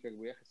volunteer.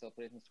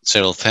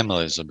 Several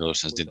families of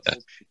Belarusians did that.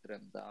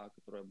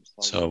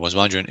 So I was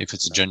wondering if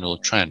it's a general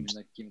trend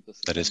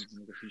that is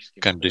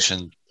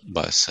conditioned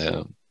by,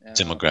 say,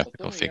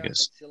 demographical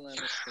figures.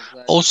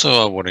 Also,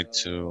 I wanted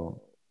to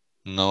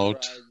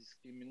note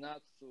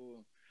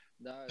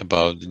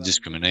about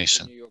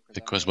discrimination,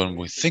 because when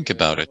we think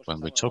about it,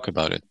 when we talk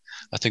about it,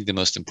 I think the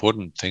most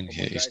important thing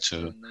here is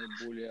to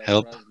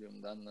help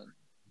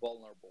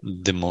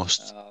the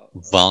most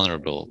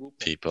vulnerable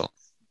people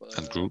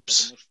and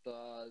groups.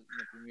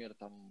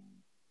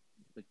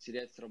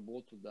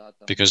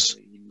 Because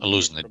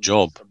losing a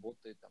job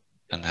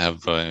and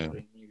have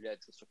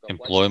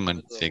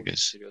employment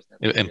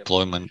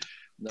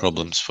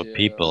problems for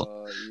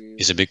people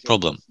is a big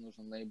problem.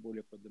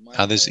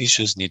 How these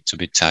issues need to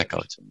be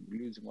tackled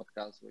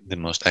the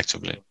most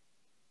actively.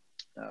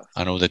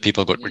 I know that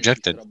people got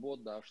rejected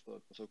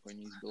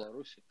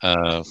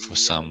for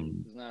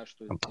some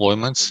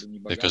employments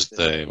because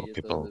they were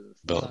people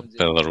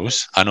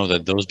Belarus. I know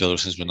that those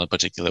Belarusians were not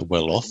particularly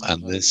well off,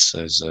 and this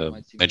is a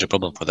major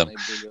problem for them.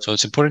 So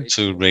it's important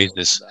to raise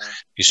this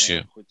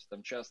issue,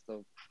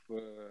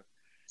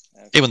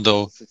 even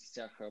though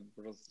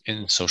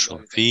in social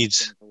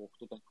feeds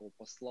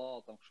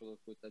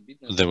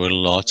there were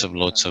lots of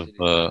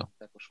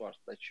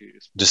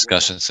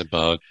discussions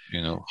about,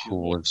 who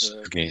was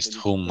against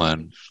whom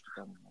and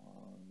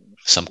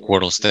some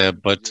quarrels there,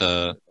 but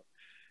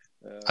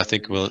I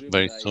think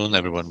very soon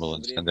everyone will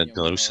understand that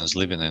Belarusians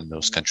living in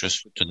those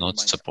countries do not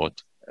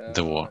support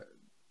the war.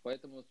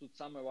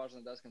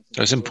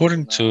 So it's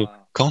important to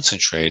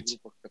concentrate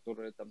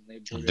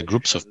on the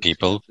groups of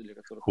people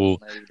who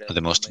are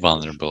the most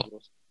vulnerable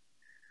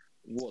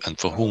and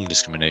for whom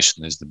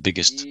discrimination is the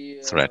biggest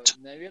threat.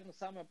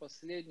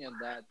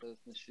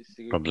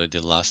 Probably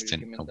the last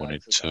thing I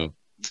wanted to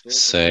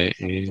say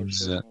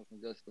is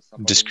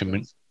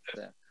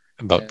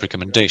about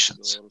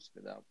recommendations.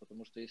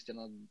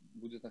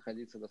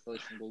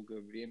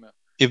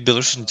 If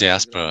Belarusian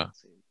diaspora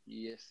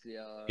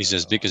is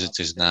as big as it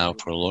is now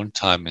for a long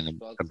time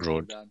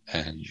abroad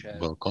and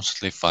will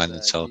constantly find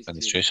itself in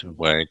a situation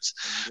where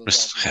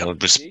it's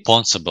held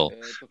responsible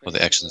for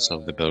the actions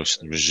of the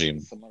Belarusian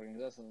regime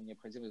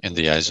in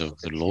the eyes of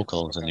the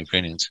locals and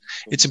Ukrainians,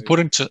 it's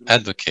important to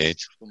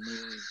advocate,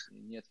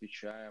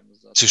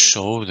 to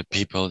show the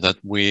people that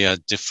we are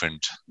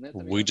different.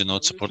 We do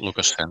not support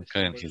Lukashenko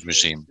and his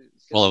regime.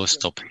 Well, I will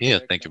stop here.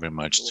 Thank you very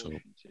much to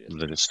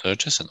the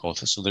researchers and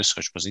authors of the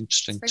research. It was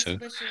interesting to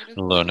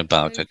learn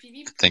about it.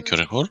 Thank you,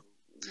 Ryhor.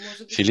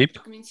 Philipp,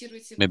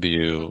 maybe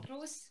you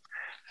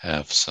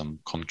have some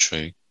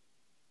commentary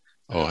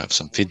or have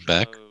some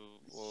feedback.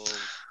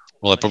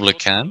 Well, I probably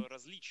can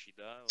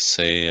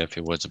say a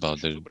few words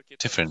about the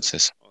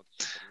differences.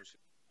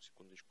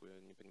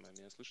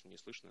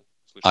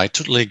 I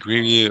totally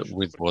agree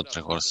with what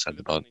Ryhor said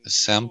about the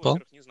sample.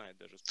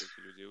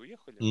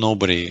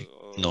 Nobody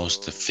knows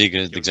the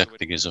exact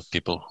figures of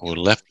people who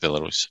left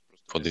Belarus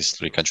for these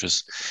three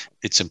countries.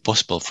 It's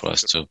impossible for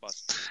us to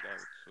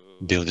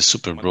build a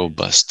super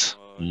robust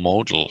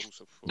model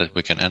that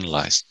we can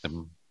analyze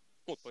them.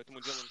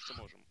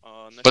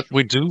 But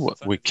we do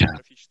what we can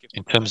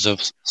in terms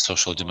of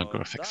social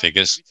demographic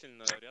figures.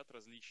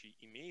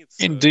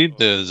 Indeed,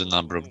 there's a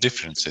number of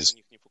differences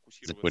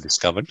that we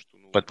discovered,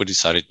 but we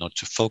decided not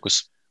to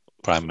focus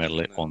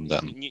primarily on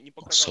them,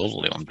 or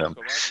solely on them,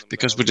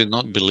 because we did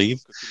not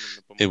believe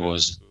it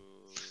was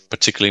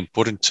particularly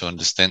important to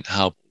understand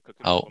how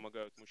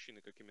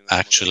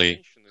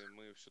actually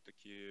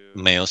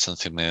males and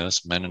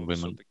females, men and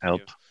women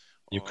help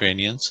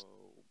Ukrainians,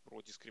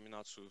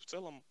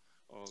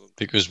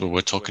 because we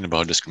were talking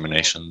about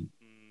discrimination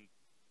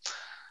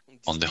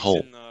on the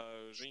whole.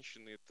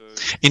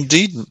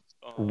 Indeed,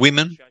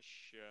 women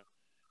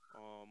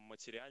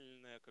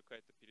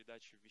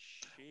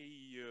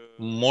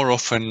more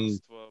often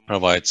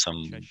provide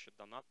some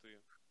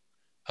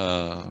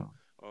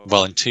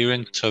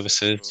volunteering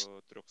services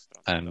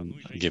and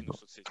give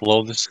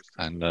clothes,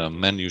 and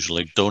men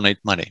usually donate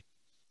money.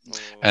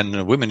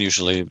 And women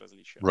usually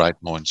write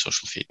more in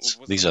social feeds.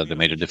 These are the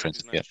major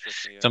differences here.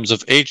 In terms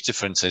of age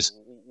differences,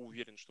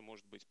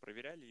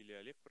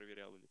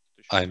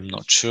 I'm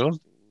not sure,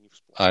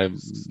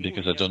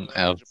 because I don't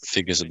have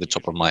figures at the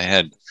top of my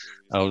head.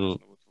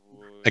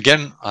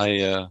 Again,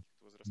 I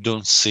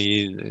don't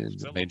see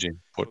the major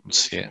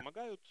importance here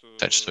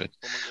attached to it.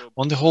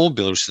 On the whole,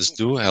 Belarusians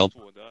do help.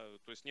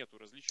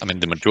 I mean,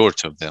 the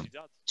majority of them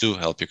do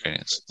help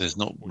Ukrainians. There's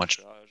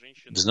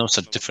no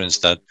such difference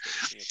that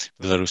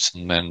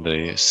Belarusian men,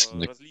 they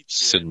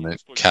sit on the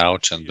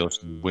couch and those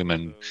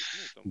women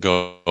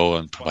go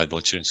and provide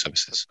volunteering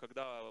services.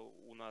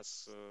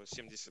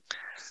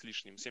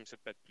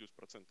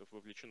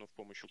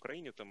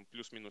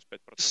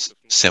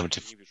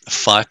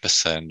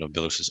 75% of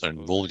Belarusians are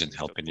involved in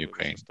helping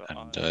Ukraine,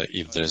 and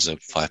if there's a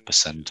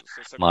 5%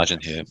 margin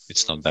here,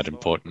 it's not that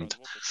important.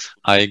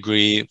 I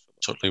agree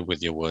totally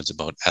with your words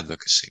about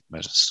advocacy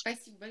measures.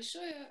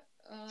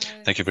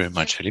 Thank you very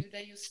much, Philipp.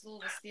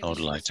 I would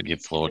like to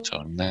give floor to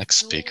our next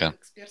speaker,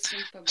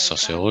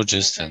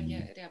 sociologist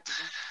and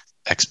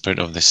expert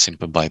of the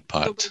SYMPA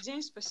BIPART,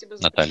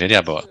 Natalya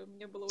Ryabova.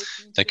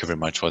 Thank you very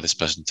much for this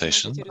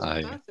presentation.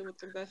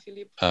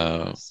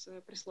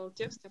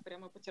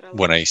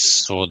 When I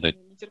saw the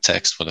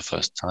text for the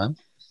first time,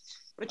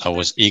 I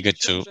was eager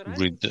to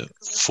read the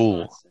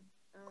full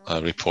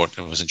report.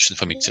 It was interesting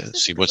for me to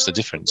see what's the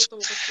difference.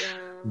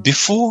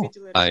 Before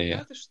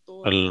I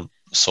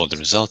saw the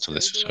results of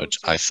this research,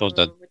 I thought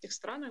that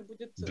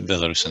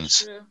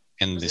Belarusians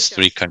in these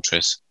three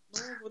countries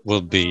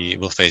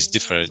will face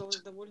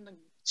different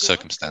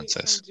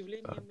circumstances.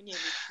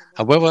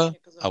 However,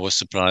 I was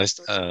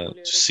surprised to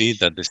see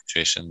that the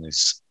situation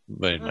is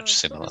very much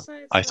similar.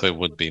 I thought it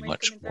would be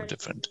much more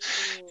different.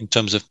 In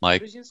terms of my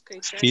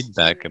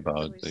feedback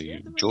about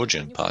the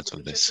Georgian part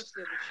of this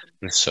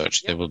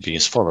research, they will be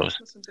as follows.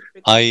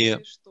 I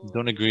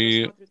don't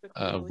agree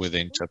with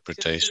the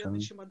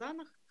interpretation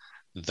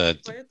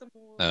that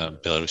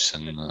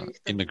Belarusian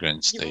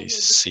immigrants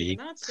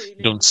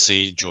don't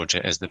see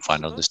Georgia as the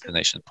final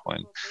destination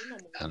point,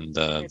 and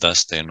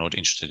thus they are not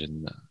interested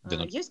in, they're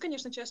not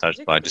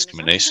touched by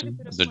discrimination,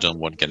 they don't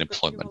want to get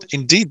employment.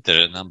 Indeed,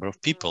 there are a number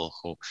of people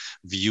who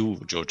view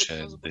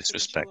Georgia in this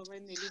respect,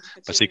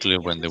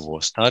 particularly when the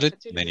war started.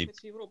 Many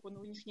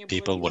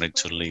people wanted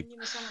to leave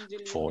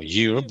for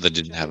Europe. They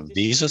didn't have a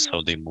visa,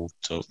 so they moved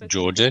to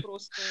Georgia,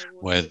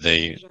 where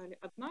they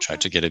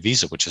tried to get a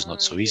visa, which is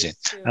not so easy,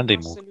 and they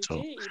moved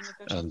to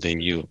the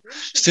EU.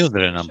 Still,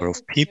 there are a number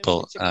of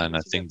people, and I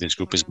think this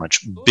group is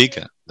much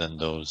bigger than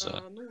those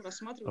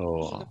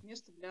who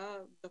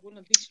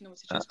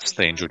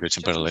stay in Georgia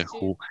temporarily,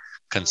 who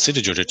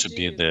consider Georgia to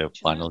be their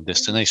final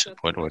destination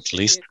point, or at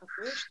least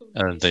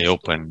they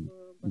open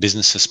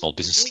businesses, small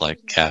businesses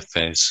like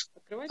cafes,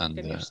 and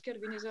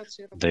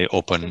they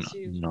open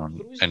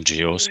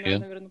NGOs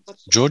here.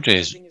 Georgia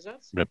is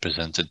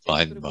represented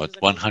by about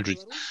 100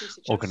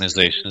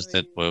 organizations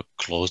that were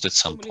closed at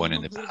some point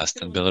in the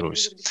past in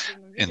Belarus.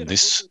 In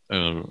this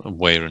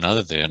way or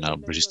another, they are now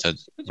registered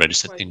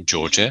in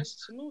Georgia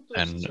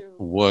and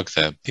work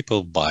there.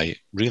 People buy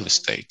real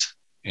estate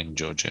in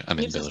Georgia, I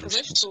mean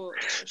Belarusians.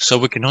 So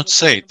we cannot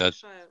say that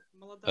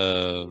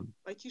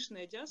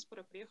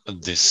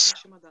this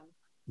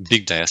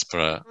big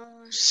diaspora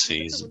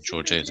sees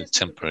Georgia as a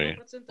temporary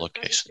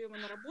location.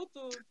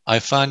 I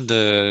find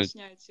the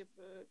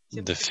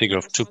figure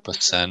of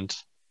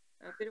 2%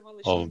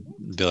 of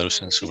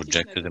Belarusians who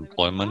rejected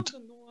employment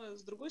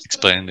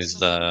explained is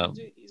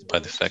by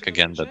the fact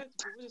again that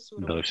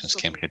Belarusians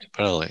came here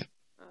temporarily.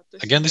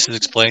 Again, this is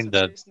explained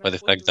by the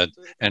fact that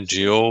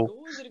NGO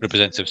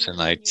representatives in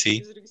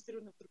IT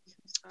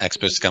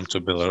experts come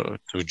to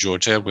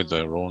Georgia with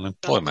their own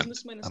employment.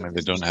 I mean,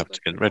 they don't have to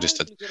get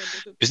registered.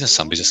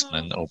 Some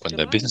businessmen open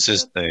their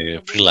businesses, they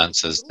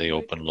freelancers, they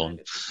open long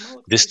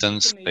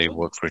distance, they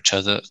work for each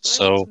other.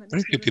 So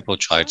very few people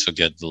try to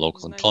get the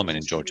local employment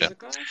in Georgia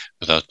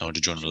without knowing the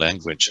Georgian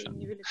language.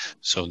 And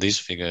so this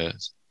figure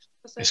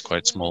is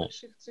quite small,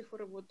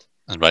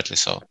 and rightly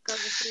so.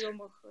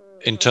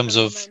 In terms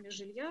of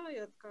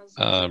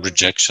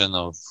rejection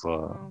of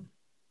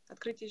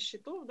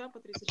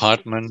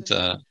apartment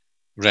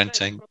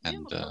renting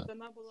and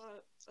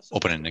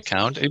opening an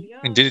account,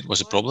 indeed it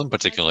was a problem,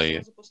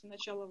 particularly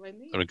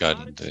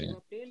regarding the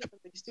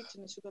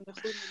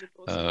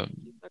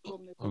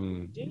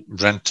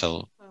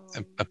rental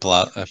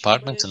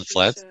apartments and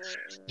flats.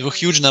 There were a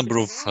huge number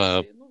of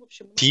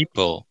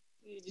people,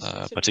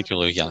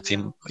 particularly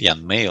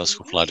young males,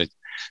 who flooded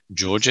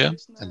Georgia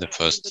in the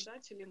first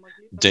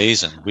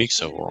days and weeks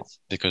of war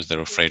because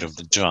they're afraid of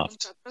the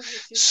draft.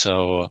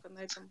 So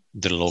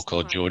the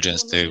local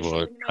Georgians, they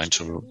were trying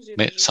to,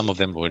 some of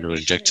them were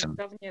rejecting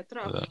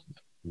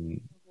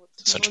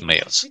such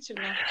males.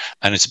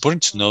 And it's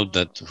important to note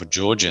that for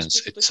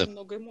Georgians, it's a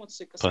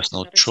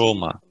personal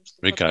trauma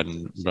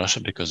regarding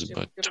Russia because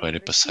about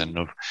 20%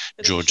 of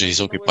Georgia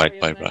is occupied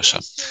by Russia.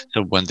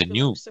 So when the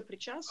new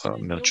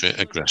military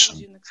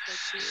aggression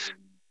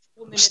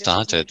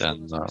started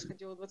and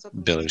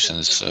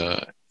Belarusians,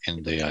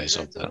 in the eyes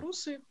of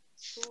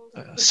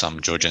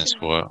some Georgians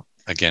were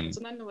again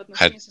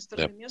had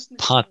their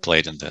part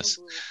played in this,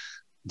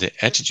 the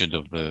attitude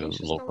of the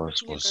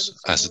locals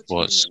was as it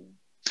was.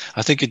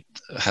 I think it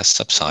has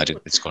subsided,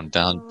 it's gone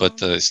down,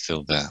 but it's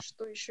still there.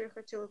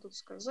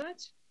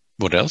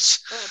 What else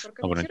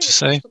I wanted to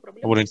say?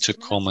 I wanted to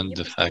comment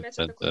the fact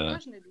that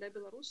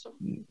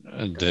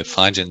the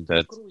finding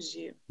that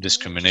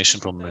discrimination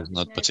problem is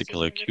not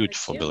particularly acute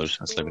for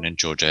Belarusians living in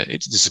Georgia.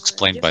 It is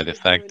explained by the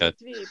fact that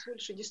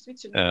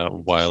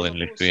while in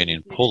Lithuania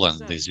and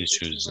Poland, these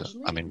issues,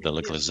 I mean, the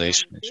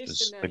legalization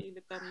issues,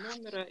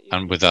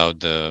 and without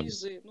the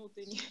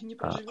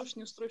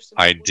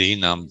ID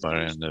number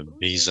and the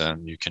visa,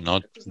 you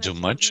cannot do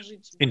much.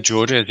 In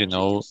Georgia, as you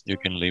know, you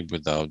can live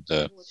without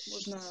the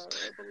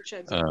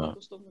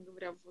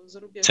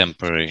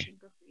temporary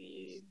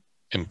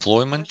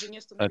employment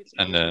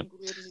and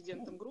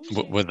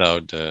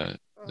without the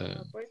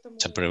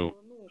temporary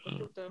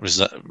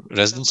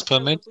residence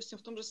permit.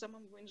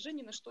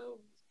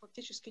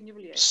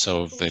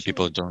 So if the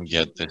people don't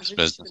get this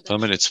residence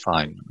permit, it's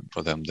fine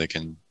for them. They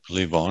can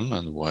live on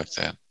and work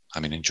there. I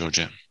mean, in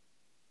Georgia.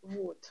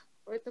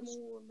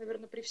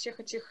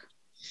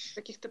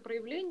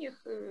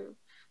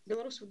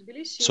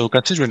 So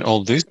considering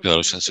all these,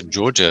 Belarusians in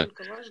Georgia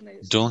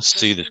don't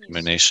see the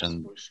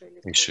discrimination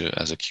issue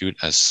as acute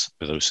as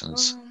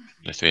Belarusians,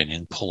 Lithuania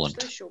and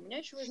Poland.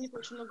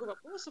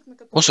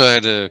 Also, I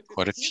had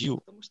quite a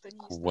few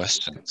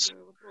questions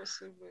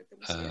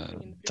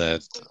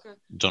that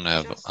don't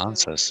have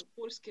answers.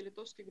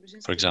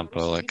 For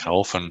example, like how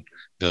often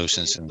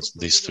Belarusians in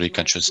these three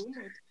countries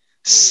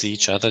see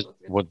each other,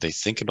 what they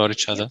think about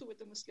each other.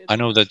 I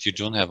know that you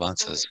don't have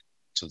answers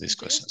to these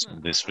questions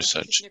in this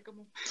research,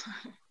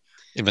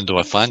 even though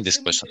I find this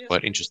question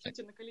quite interesting.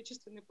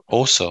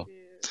 Also,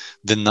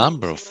 the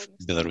number of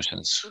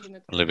Belarusians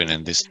living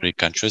in these three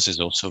countries is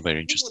also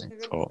very interesting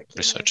for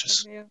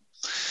researchers.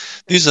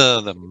 These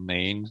are the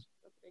main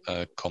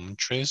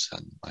commentaries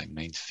and my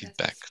main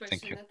feedback.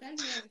 Thank you.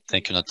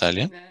 Thank you,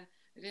 Natalya.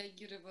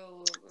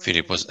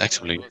 Philipp was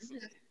actually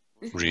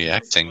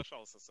reacting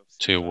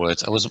to your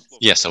words. I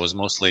was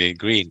mostly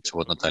agreeing to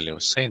what Natalya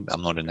was saying.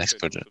 I'm not an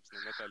expert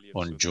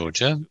on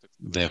Georgia,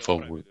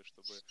 therefore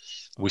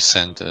we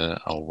sent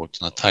our work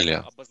to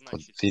Natalya for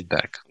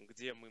feedback,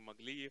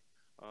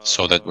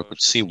 so that we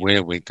could see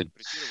where we could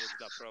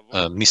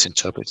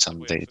misinterpret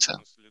some data.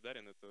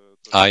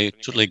 I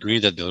totally agree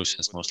that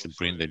Belarusians mostly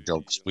bring their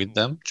jobs with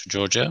them to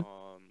Georgia.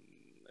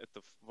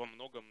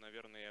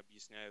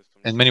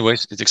 In many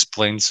ways, it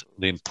explains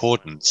the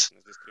importance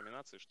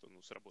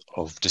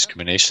of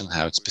discrimination,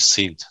 how it's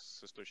perceived.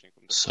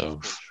 So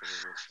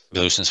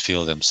Belarusians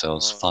feel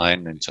themselves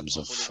fine in terms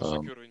of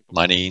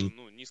money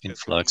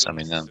influx. I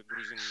mean,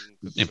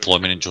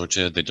 employment in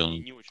Georgia, they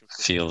don't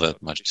feel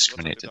that much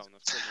discriminated.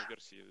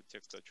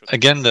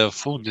 Again, the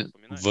full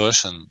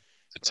version,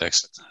 the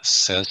text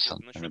says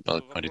something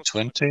about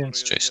 2020 and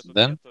situation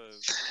then,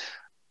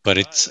 but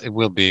it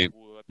will be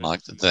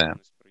marked there.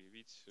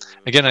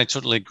 Again, I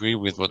totally agree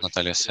with what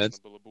Natalya said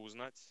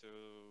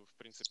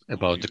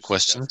about the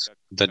questions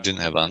that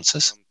didn't have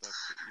answers.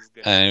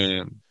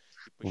 And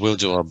we'll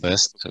do our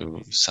best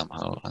to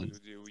somehow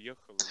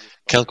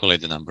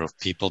calculate the number of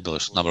people,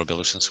 number of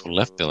Belarusians who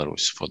left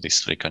Belarus for these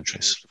three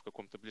countries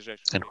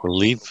and who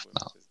live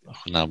now,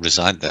 who now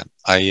reside there.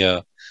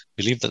 I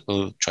believe that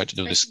we'll try to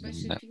do this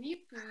in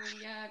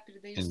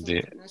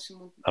the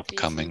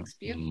upcoming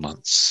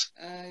months.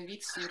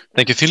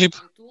 Thank you, Philipp.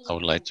 I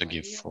would like to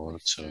give floor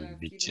to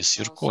Vytis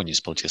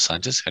Jurkonis, political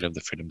scientist, head of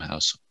the Freedom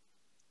House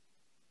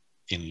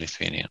in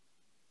Lithuania.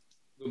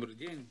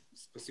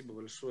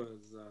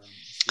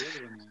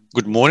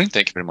 Good morning.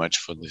 Thank you very much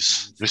for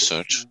this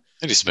research.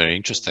 It is very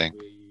interesting.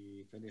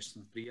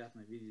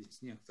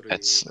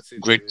 It's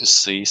great to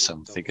see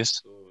some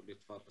figures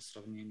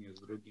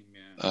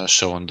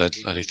showing that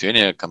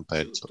Lithuania,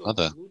 compared to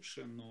other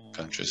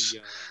countries,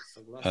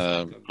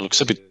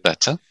 looks a bit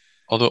better.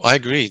 Although I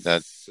agree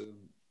that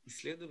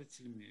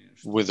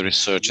with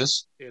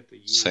researchers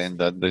saying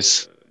that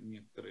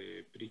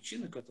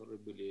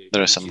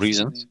there are some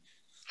reasons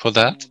for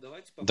that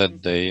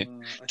they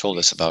told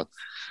us about.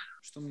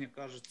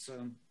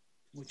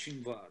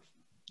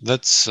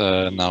 Let's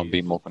now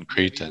be more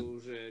concrete and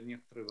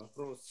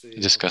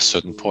discuss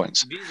certain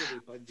points.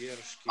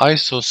 I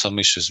saw some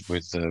issues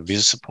with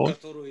visa support.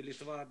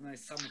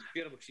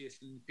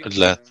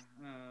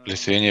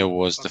 Lithuania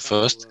was the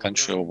first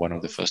country, or one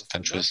of the first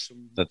countries,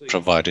 that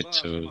provided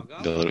to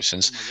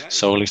Belarusians.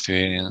 So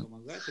Lithuania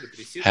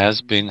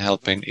has been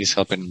helping, is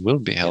helping, will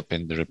be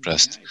helping the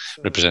repressed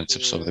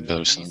representatives of the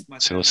Belarusian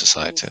civil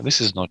society.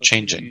 This is not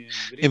changing,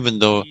 even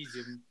though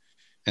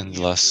in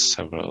the last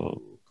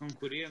several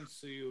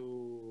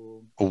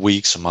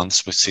weeks or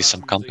months we see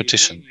some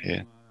competition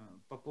here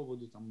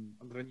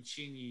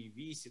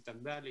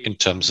in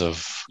terms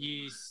of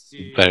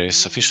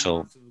various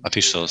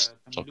officials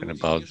talking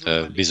about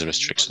the visa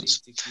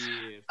restrictions.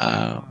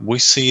 We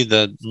see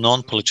that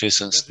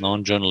non-politicians,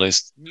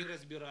 non-journalists,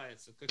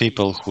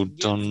 people who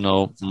don't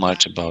know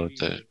much about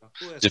the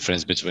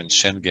difference between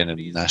Schengen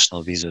and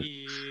national visas,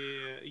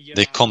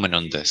 they comment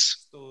on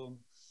this.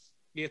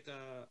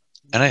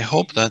 And I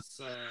hope that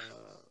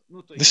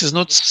this is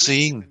not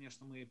seen,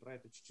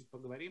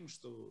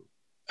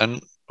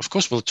 and of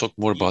course we'll talk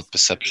more about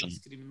perception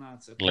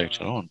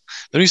later on.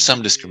 There is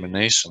some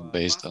discrimination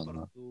based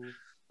on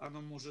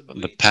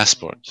the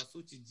passport,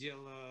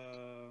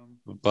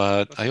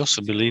 but I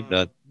also believe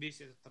that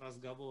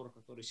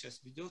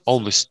all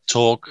this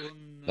talk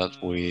that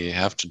we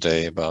have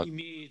today about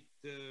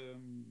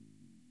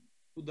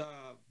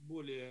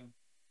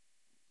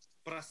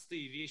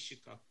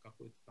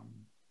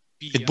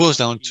it boils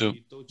down to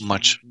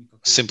much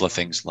simpler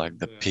things like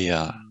the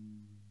PR.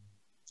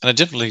 And I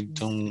definitely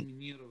don't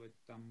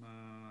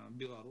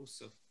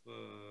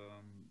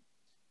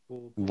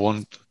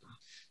want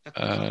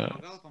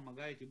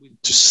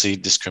to see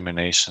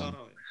discrimination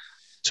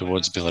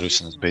towards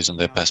Belarusians based on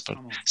their passport.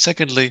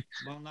 Secondly,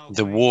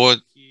 the war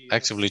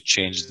actively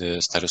changed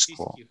the status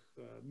quo.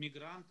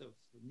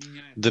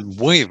 The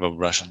wave of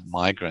Russian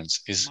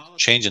migrants is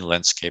changing the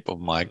landscape of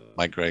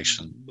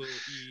migration.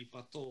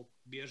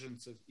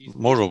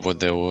 Moreover,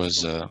 there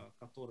was an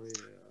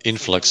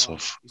influx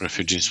of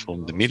refugees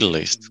from the Middle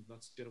East,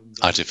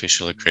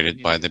 artificially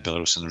created by the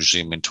Belarusian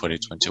regime in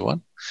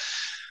 2021.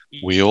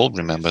 We all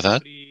remember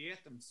that,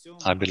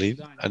 I believe.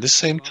 At the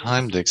same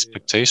time, the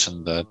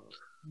expectation that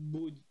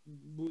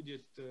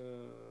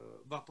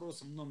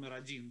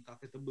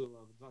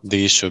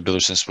the issue of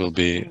Belarusians will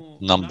be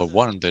number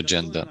one on the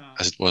agenda,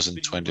 as it was in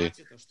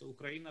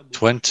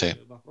 2020,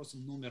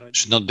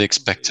 should not be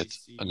expected.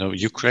 No,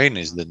 Ukraine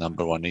is the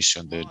number one issue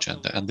on the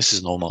agenda, and this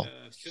is normal.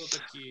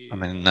 I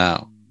mean,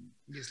 now.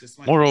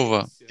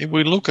 Moreover, if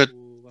we look at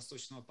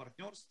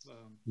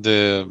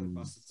the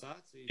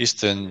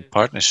Eastern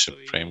Partnership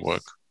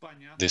framework,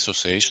 the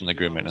association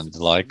agreement and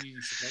the like,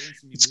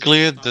 it's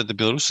clear that the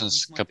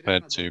Belarusians,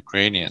 compared to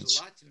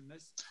Ukrainians,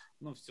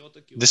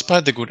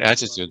 despite the good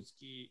attitude,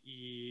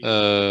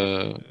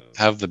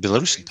 have the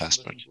Belarusian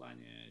passport,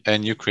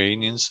 and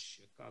Ukrainians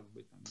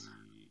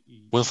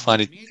will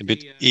find it a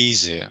bit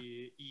easier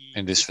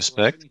in this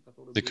respect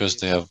because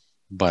they have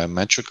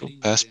biometrical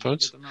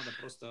passports,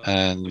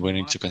 and we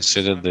need to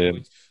consider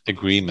the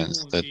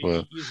agreements that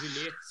were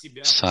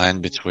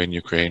signed between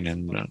Ukraine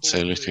and,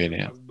 say,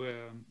 Lithuania.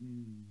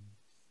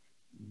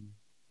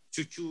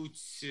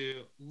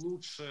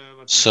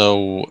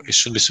 So it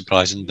shouldn't be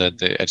surprising that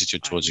the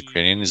attitude towards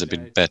Ukrainian is a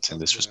bit better in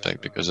this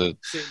respect, because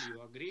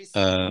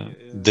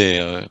they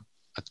are,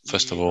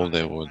 first of all,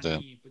 they were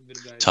the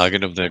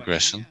target of the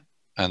aggression,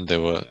 and they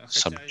were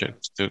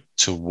subject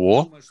to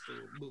war.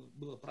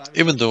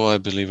 Even though I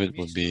believe it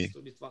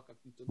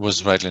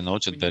was rightly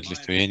noted that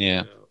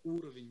Lithuania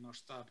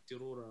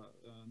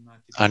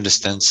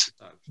understands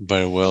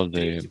very well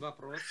the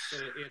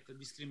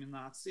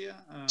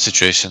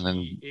situation and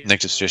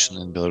negative situation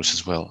in Belarus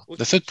as well.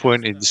 The third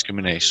point is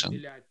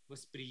discrimination,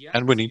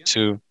 and we need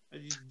to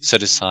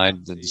set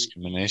aside the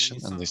discrimination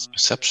and this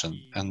perception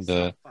and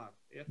the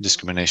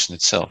discrimination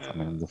itself, I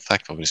mean the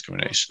fact of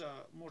discrimination.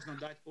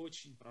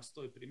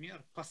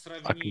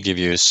 I can give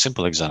you a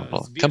simple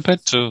example.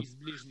 Compared to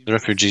the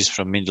refugees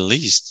from Middle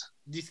East,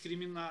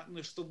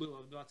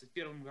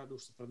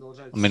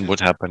 I mean, what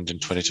happened in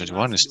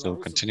 2021 is still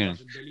continuing.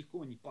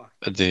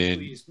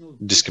 The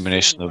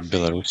discrimination of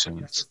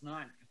Belarusians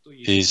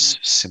is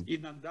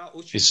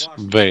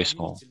very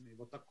small.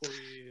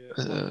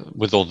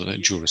 With all the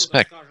due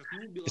respect,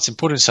 it's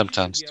important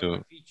sometimes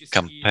to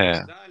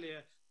compare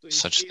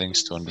such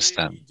things to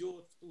understand.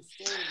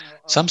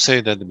 Some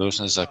say that the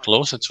Belarusians are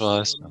closer to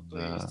us,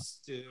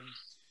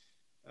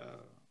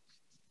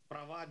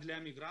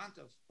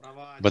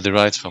 but the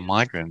rights for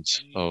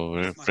migrants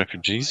or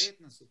refugees,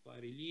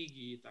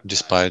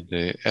 despite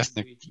the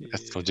ethnic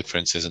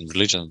differences and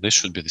religion, they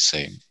should be the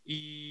same.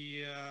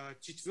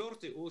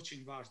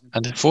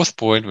 And the fourth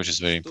point, which is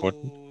very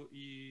important,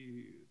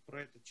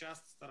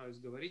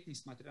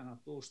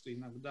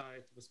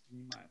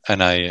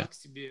 and I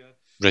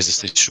raise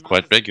this issue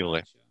quite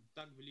regularly,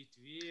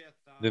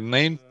 the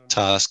main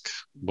task,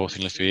 both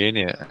in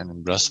Lithuania and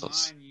in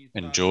Brussels,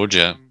 in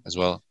Georgia as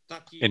well,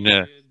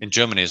 in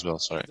Germany as well,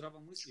 sorry,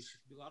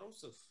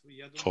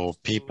 for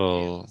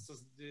people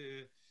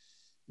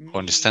who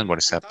understand what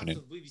is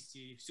happening,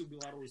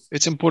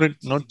 it's important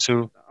not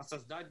to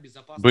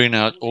bring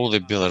out all the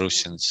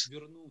Belarusians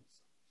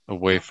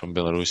away from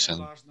Belarus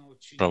and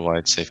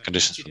provide safe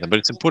conditions for them, but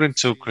it's important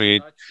to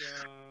create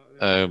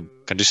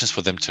conditions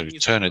for them to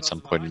return at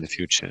some point in the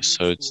future.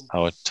 So it's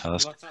our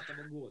task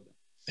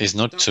is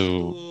not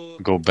to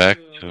go back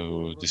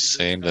to the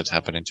same that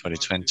happened in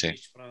 2020.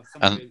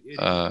 And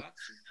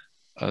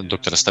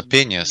Dr.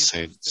 Astapenia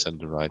said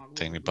the right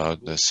thing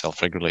about the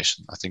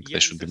self-regulation. I think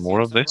there should be more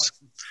of this.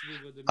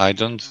 I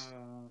don't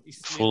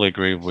fully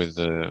agree with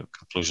the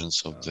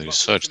conclusions of the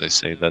research. They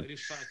say that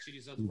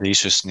the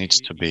issues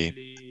needs to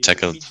be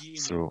tackled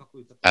through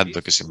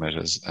advocacy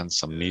measures and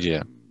some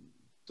media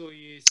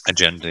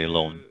agenda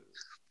alone.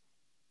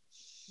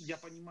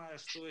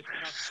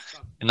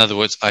 In other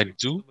words, I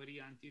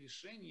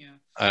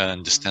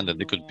understand that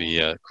there could be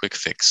a quick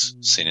fix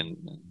seen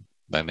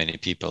by many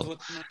people.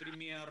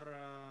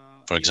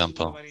 For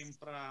example,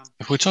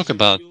 if we talk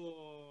about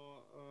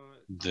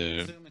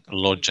the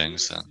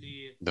lodgings and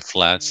the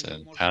flats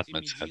and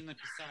apartments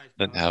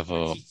that have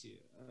a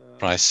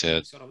price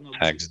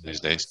tags these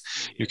days,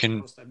 you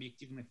can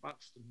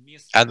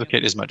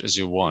advocate as much as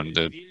you want.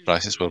 The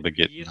prices will be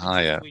getting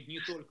higher.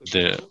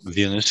 The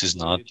Vilnius is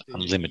not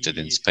unlimited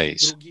in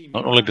space.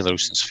 Not only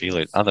Belarusians feel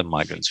it, other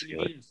migrants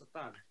feel it,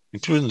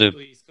 including the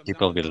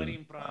people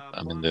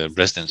the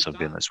residents of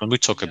Vilnius. When we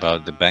talk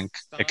about the bank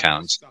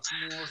accounts,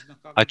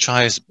 I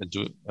try as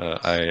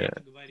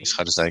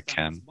hard as I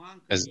can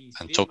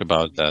and talk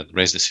about that,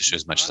 raise this issue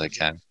as much as I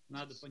can,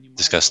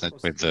 discussing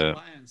it with the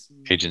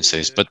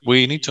agencies. But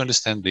we need to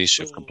understand the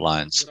issue of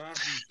compliance.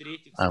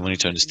 And we need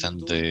to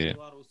understand the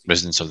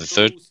residents of the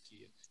third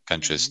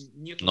countries,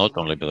 not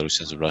only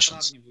Belarusians or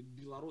Russians.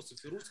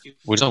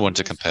 We don't want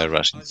to compare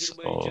Russians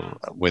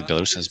with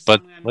Belarusians,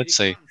 but let's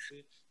say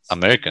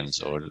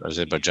Americans or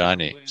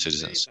Azerbaijani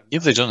citizens,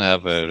 if they don't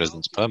have a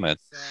residence permit,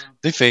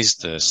 they face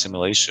the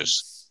similar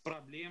issues.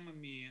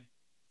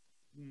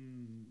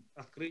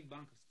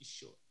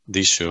 The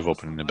issue of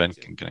opening a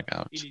banking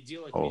account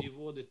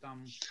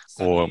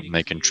or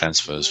making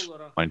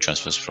money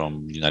transfers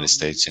from the United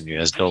States in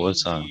US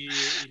dollars,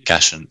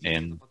 cashing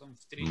in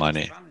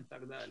money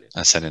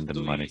and sending the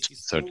money to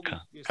third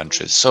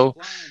countries. So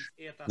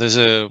there's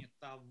a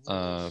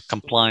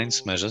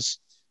compliance measures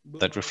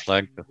that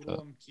reflect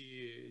the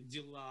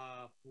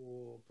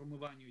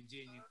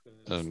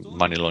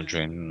money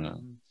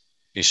laundering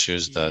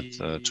issues that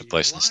took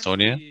place in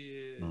Estonia,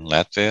 in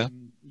Latvia,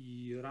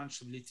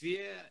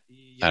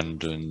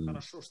 and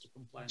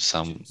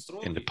some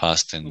in the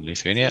past in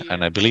Lithuania.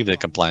 And I believe the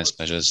compliance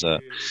measures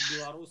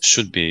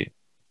should be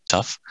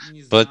tough,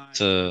 but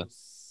I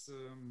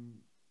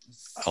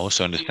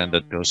also understand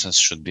that Belarusians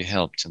should be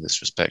helped in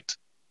this respect.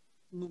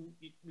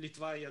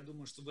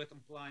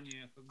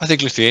 I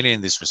think Lithuania,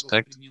 in this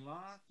respect,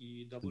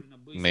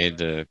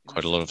 made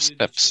quite a lot of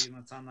steps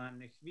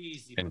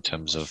in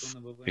terms of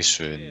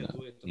issuing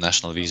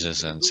national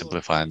visas and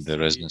simplifying the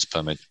residence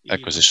permit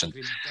acquisition,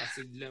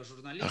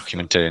 a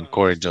humanitarian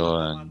corridor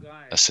and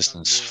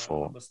assistance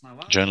for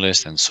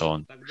journalists and so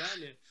on.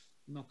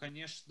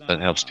 That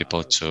helps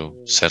people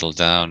to settle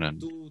down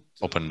and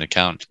open an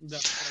account.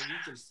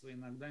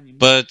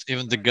 But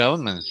even the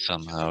government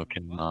somehow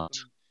cannot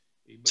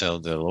tell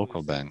the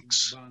local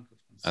banks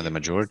and the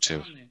majority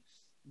of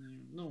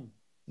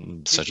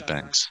such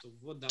banks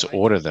to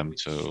order them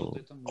to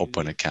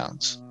open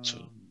accounts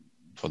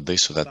for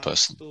this or that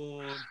person.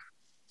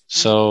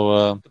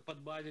 So,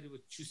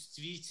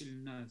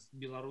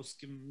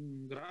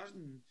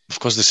 of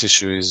course, this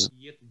issue is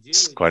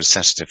quite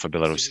sensitive for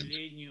Belarusians.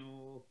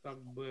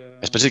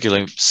 It's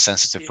particularly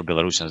sensitive for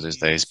Belarusians these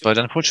days, but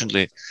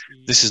unfortunately,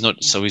 this is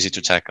not so easy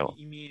to tackle.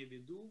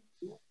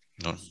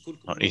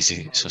 Not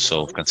easy to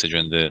solve,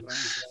 considering the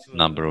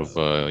number of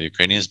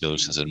Ukrainians,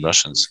 Belarusians, and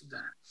Russians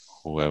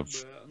who have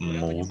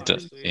moved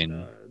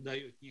in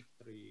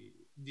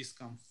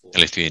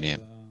Lithuania.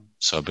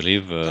 So I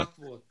believe that,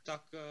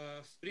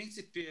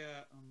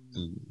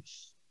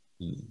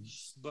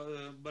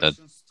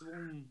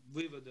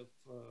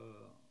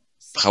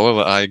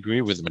 however, I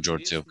agree with the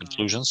majority of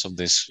conclusions of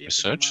this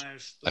research.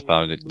 I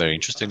found it very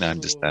interesting. I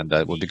understand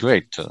that it would be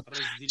great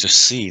to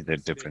see the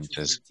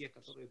differences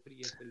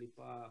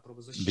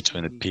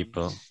between the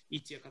people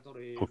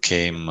who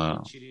came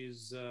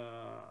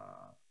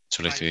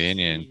to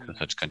Lithuania and to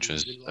such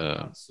countries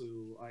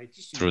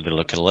through the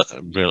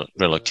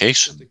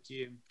relocation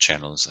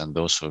channels and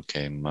those who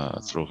came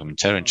through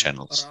humanitarian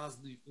channels,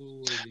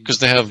 because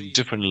they have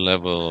different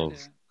level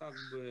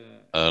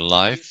of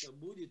life.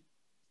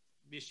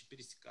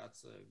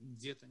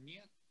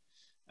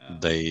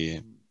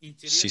 They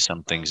see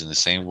some things in the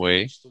same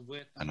way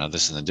and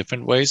others in a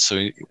different way. So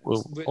it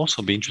will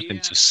also be interesting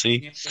to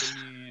see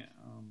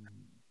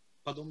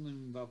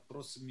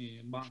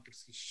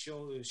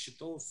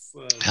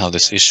how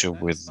this issue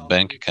with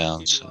bank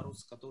accounts and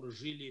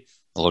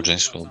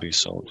lodgings will be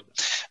solved.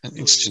 And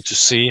interesting to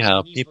see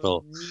how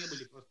people,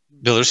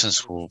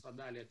 Belarusians who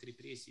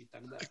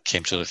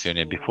came to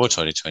Lithuania before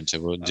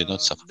 2020 did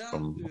not suffer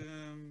from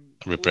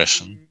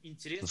repression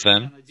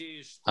then,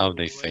 how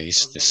they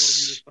face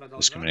this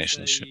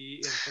discrimination issue.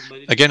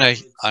 Again, I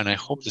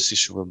hope this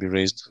issue will be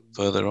raised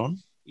further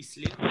on.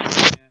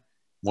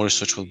 more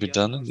research will be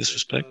done in this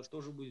respect,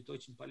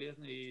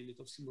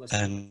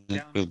 and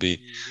it will be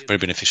very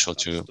beneficial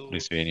to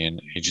Lithuanian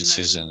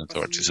agencies and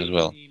authorities as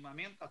well.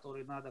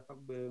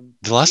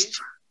 The last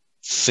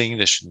thing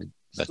that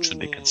should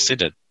be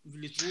considered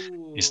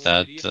is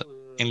that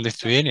in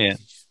Lithuania,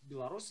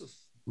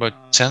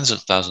 about tens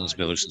of thousands of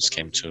Belarusians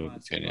came to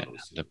Lithuania.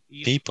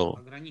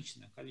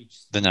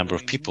 The number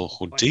of people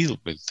who deal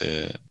with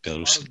the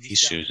Belarusian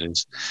issues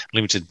is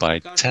limited by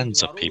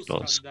tens of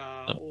people.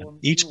 So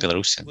each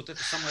Belarusian,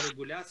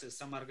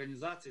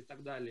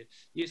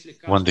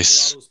 when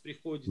this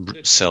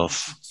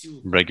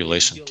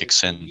self-regulation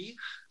kicks in,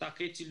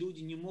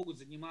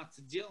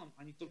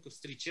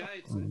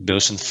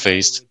 Belarusians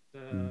faced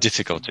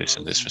difficulties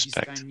in this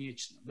respect.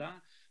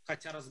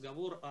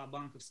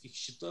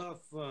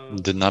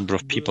 The number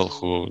of people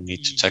who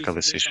need to tackle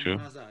this issue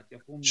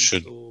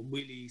should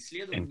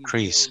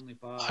increase.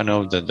 I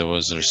know that there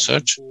was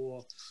research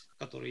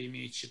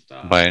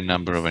by a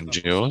number of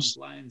NGOs,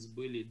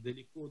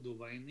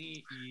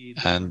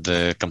 and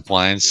the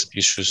compliance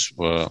issues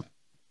were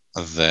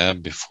there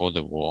before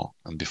the war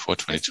and before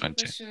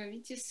 2020.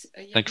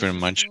 Thank you very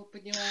much.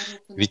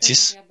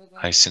 Vytis,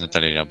 I see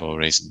Natalya Ryabova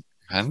raising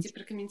her hand.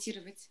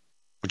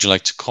 Would you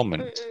like to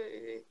comment?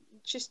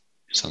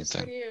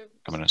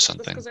 Comment on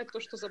something.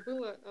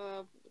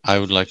 I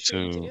would like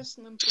to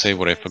say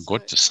what I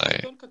forgot to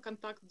say.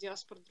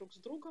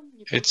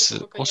 It's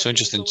also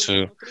interesting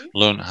to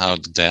learn how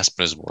the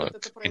diasporas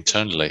work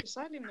internally,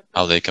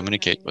 how they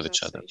communicate with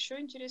each other.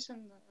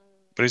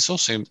 But it's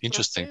also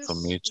interesting for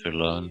me to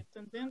learn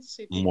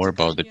more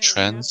about the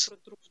trends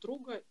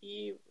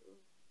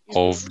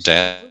of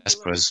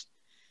diasporas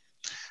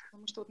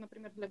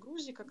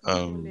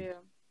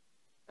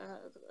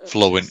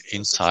flowing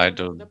inside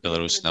of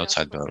Belarus and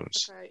outside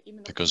Belarus.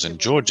 Because in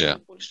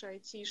Georgia,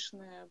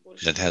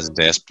 that has a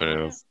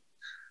diaspora of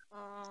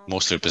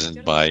mostly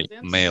represented by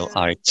male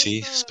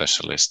IT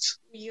specialists,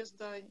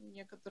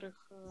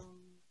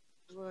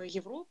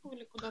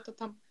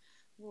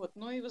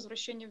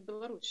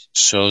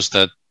 shows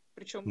that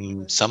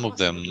some of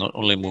them not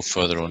only move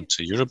further on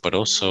to Europe, but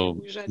also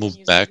move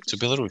back to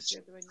Belarus.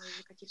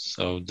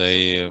 So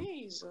they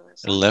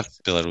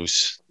left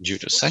Belarus due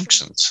to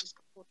sanctions,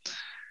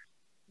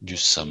 due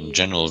to some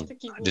general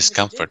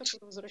discomfort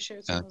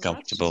and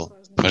uncomfortable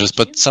measures,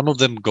 but some of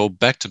them go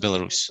back to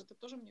Belarus.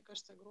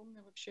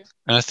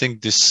 And I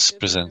think this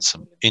presents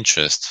some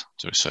interest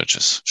to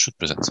researchers, should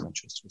present some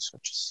interest to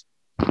researchers.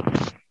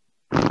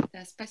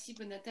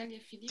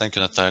 Thank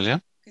you,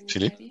 Natalia.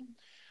 Philipp?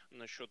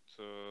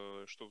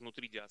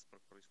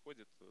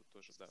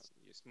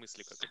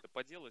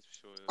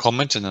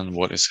 Commenting on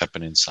what is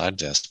happening inside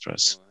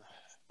diasporas,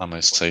 I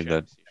must say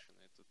that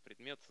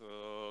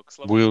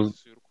we'll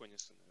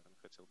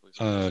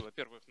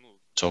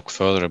talk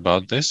further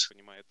about this.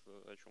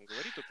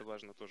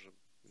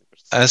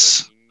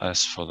 As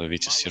for the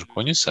Vytis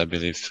Jurkonis, I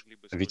believe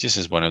Vytis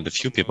is one of the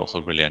few people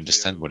who really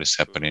understand what is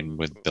happening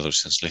with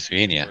Belarusians in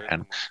Lithuania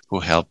and who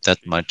help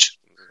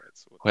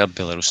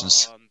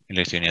Belarusians in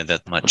Lithuania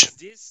that much.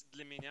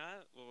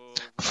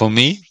 For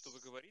me,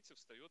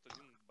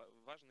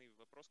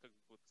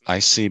 I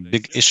see a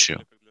big issue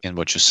in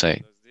what you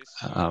say.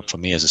 For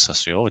me as a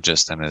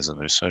sociologist and as a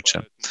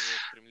researcher,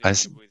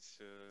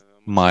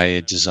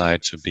 my desire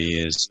to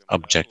be as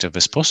objective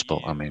as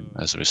possible,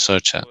 as a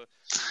researcher.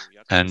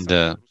 And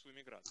the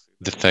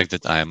fact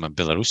that I am a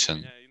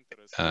Belarusian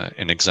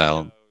in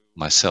exile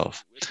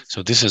myself.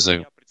 So this is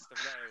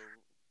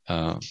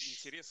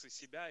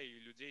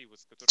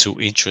two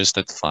interests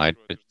that fight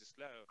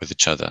with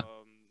each other.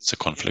 It's a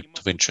conflict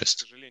of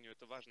interest.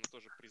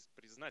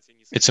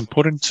 It's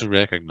important to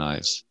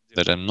recognize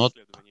that I'm not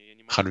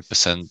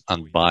 100%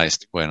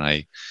 unbiased when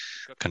I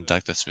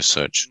conduct this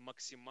research.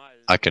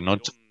 I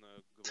cannot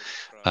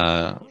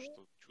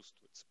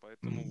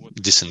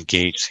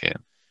disengage here.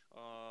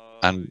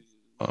 And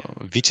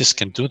Vytis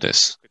can do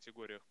this.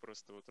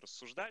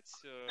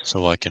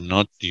 So I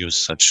cannot use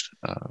such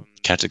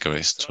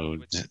categories to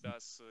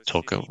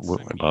talk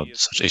about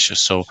such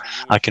issues. So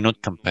I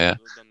cannot compare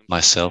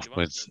myself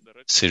with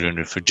Syrian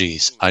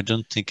refugees. I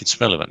don't think it's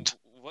relevant.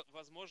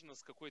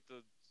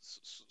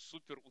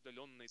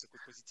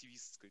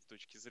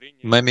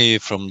 Maybe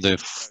from the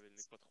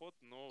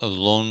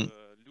long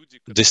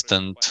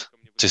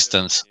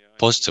distance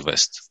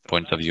positivist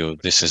point of view,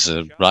 this is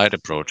a right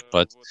approach,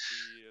 but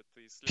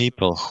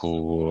people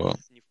whom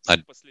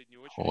I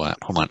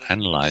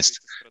analyzed,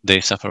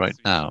 they suffer right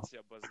now.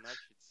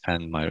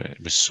 And my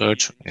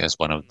research has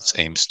one of its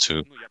aims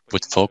to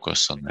put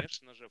focus on it,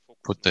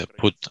 put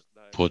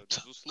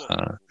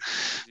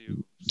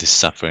this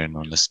suffering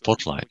on the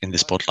spotlight, in the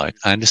spotlight.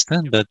 I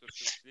understand that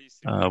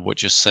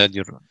what you said,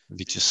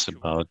 Vytis,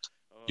 about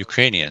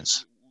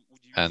Ukrainians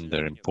and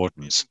their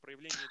importance.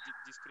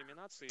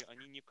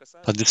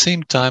 At the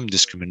same time,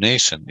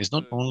 discrimination is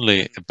not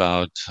only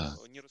about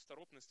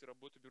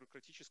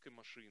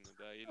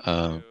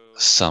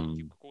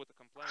some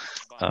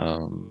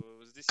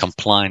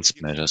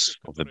compliance measures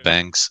of the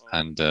banks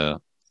and the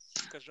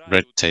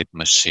red tape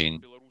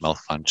machine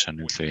malfunction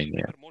in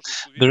Lithuania.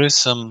 There is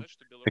some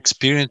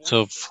experience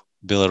of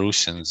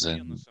Belarusians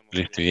in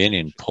Lithuania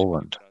and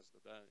Poland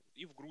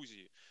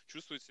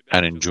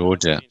and in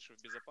Georgia.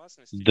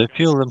 They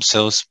feel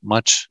themselves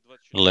much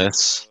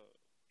less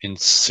in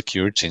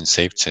security and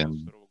safety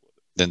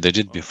than they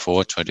did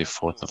before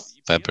 24th of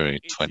February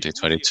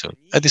 2022.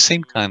 At the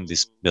same time,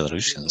 these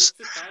Belarusians,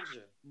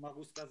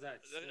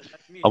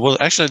 well,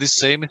 actually, the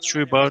same is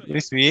true about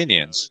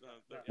Lithuanians.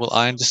 Well,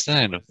 I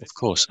understand, of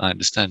course, I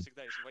understand.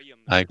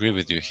 I agree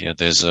with you here.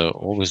 There's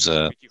always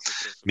a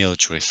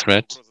military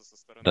threat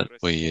that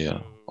we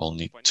all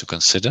need to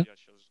consider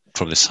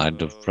from the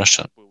side of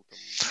Russia.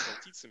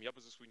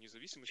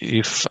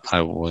 If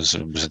I was a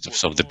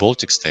representative of the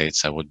Baltic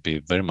states, I would be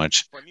very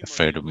much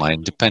afraid of my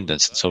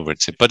independence and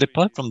sovereignty. But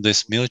apart from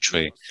this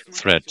military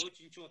threat,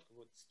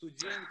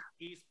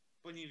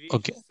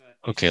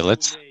 okay,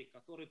 let's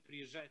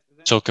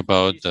talk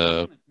about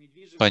the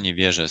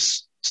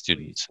Panevėžys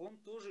students.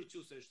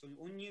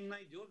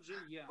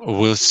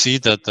 We'll see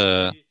that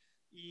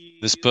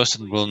this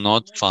person will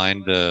not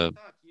find a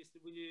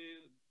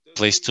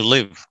place to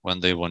live when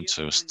they want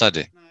to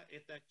study.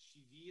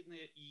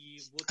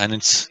 And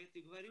it's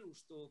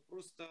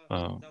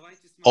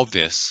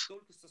obvious.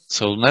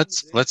 So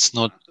let's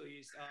not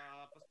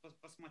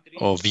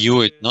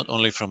view it not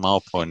only from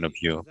our point of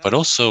view, but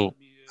also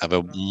have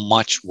a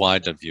much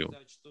wider view.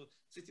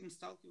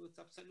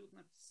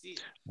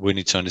 We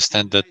need to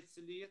understand that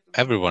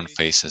everyone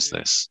faces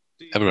this.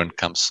 Everyone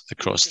comes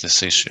across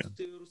this issue.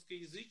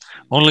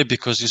 Only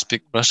because you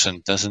speak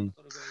Russian doesn't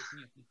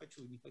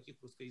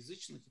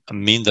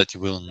mean that you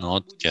will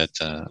not get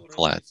a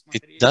flat.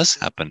 It does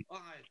happen.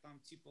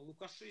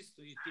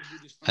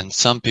 And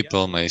some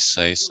people may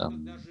say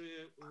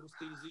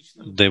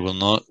they will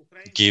not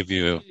give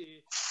you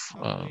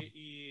a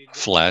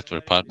flat or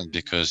apartment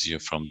because you're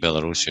from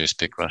Belarus or you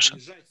speak Russian.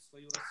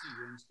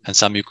 And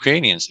some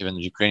Ukrainians, even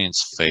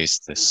Ukrainians, face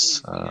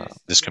this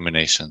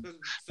discrimination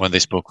when they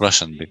spoke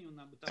Russian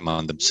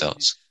among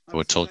themselves. They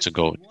were told to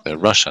go to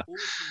Russia,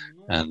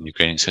 and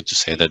Ukrainians had to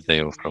say that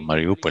they were from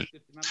Mariupol.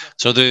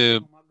 So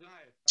the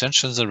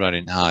tensions are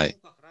running high.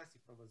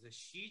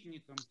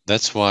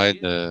 That's why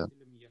the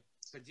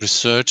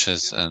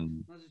researchers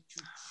and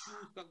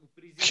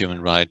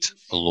human rights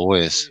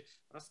lawyers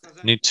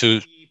need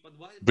to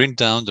bring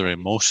down their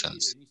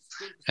emotions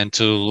and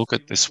to look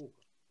at this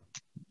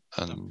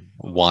from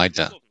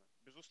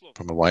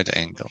a wider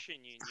angle.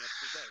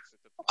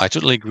 I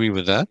totally agree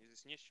with that.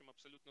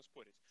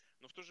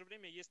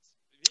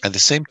 At the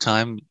same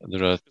time,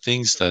 there are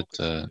things that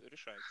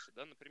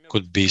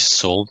could be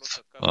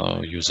solved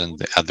using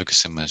the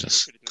advocacy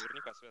measures.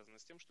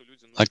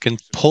 Like in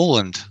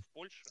Poland,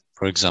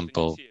 for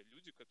example,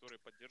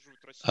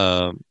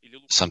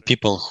 some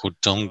people who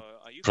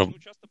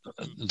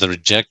they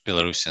reject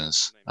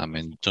Belarusians,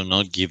 do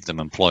not give them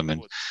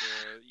employment,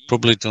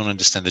 probably don't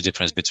understand the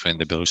difference between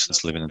the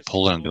Belarusians living in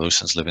Poland and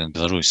Belarusians living in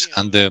Belarus.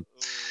 And the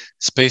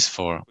space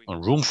or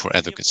room for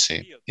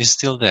advocacy is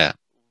still there.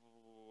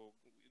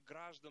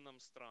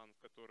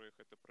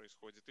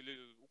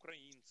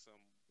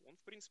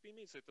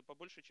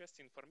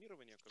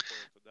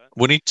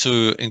 We need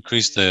to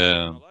increase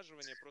the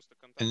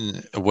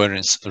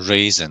awareness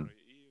raising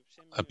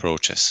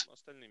approaches.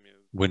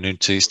 We need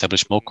to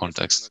establish more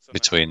contacts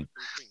between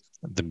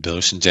the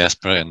Belarusian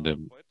diaspora and the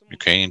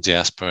Ukrainian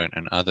diaspora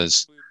and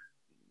others.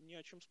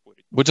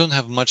 We don't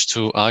have much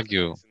to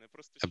argue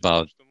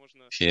about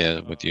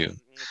here with you.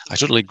 I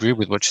totally agree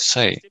with what you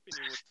say.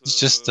 It's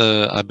just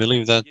I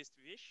believe that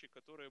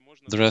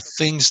there are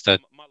things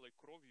that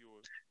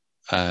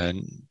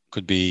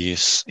could be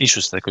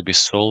issues that could be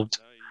solved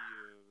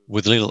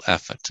with little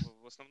effort,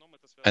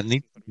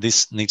 and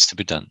this needs to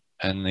be done,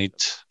 and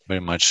it's very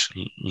much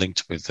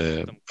linked with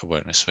the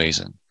awareness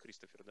raising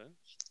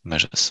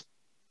measures.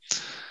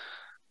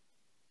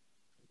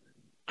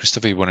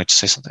 Christopher, you wanted to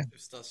say something?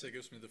 If Stasia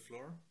gives me the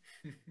floor.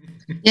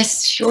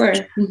 Yes, sure.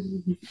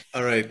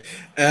 All right.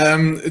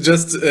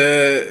 Just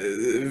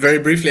very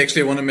briefly,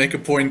 actually, I want to make a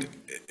point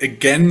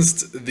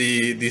against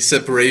the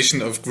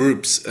separation of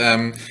groups.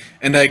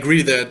 And I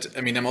agree that,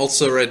 I'm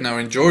also right now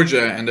in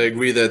Georgia, and I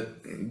agree that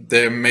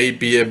there may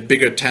be a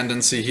bigger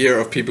tendency here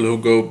of people who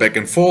go back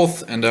and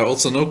forth, and I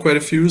also know quite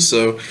a few.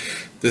 So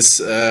this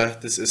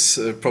is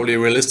probably a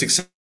realistic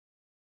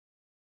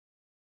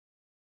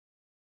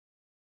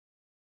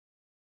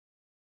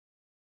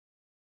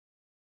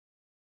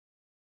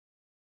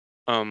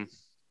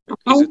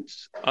Is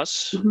it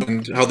us?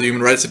 And how the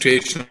human rights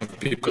situation of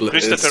people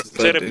Christopher, is.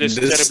 But in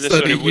this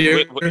study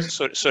here,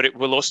 sorry,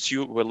 we lost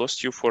you. We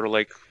lost you for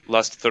like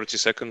last 30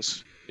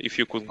 seconds. If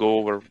you could go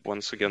over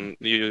once again,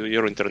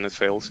 your internet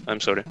failed.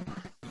 I'm sorry.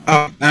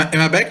 Am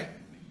I back?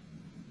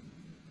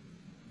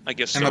 I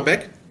guess so. Am I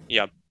back?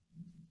 Yeah.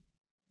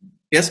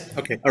 Yes?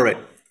 Okay, all right.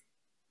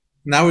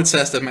 Now it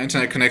says that my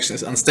internet connection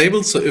is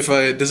unstable, so if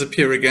I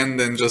disappear again,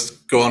 then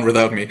just go on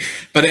without me.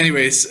 But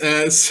anyways,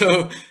 I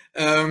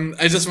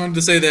just wanted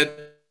to say that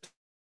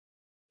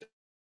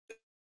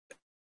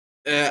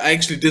I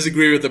actually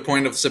disagree with the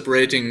point of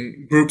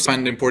separating groups. I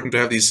find it important to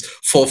have these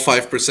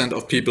 4-5%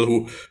 of people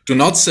who do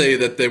not say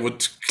that they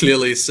would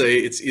clearly say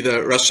it's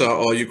either Russia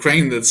or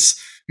Ukraine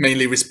that's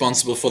mainly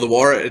responsible for the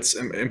war. It's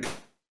important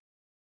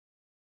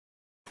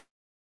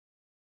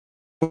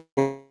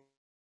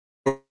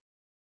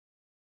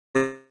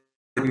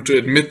to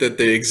admit that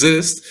they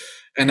exist.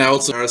 And I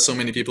also there are so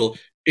many people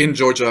in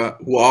Georgia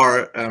who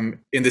are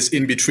in this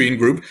in-between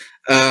group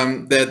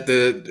that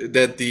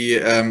the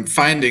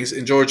findings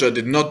in Georgia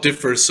did not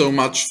differ so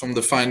much from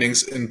the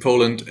findings in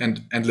Poland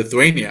and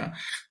Lithuania.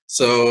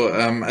 So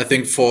I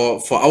think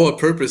for our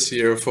purpose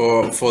here,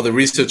 for the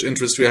research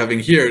interest we're having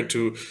here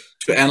to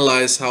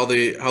analyze how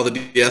the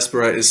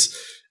diaspora is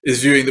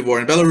viewing the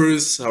war in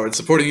Belarus, how it's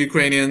supporting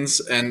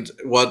Ukrainians, and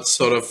what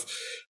sort of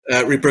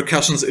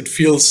repercussions it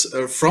feels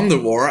from the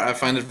war, I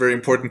find it very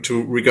important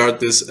to regard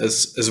this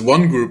as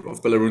one group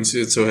of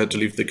Belarusians who had to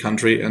leave the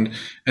country and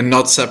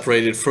not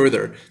separate it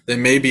further. There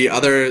may be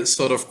other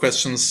sort of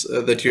questions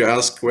that you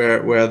ask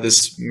where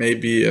this may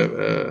be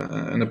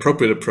an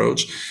appropriate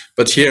approach,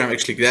 but here I'm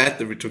actually glad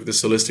that we took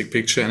this holistic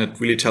picture, and it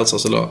really tells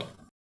us a lot.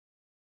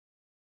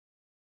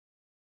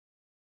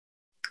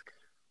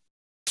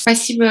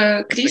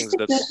 Спасибо,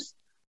 Christopher.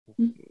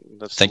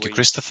 Thank you,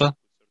 Christopher.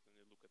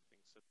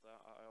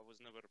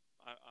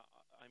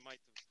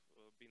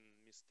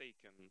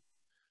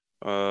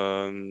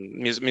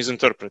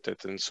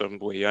 Misinterpreted in some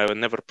way. I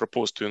never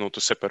proposed to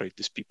to separate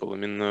these people. I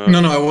mean,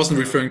 no, I wasn't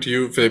referring to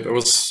you, Philipp. I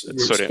was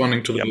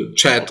responding to the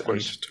chat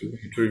and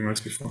to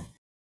remarks before.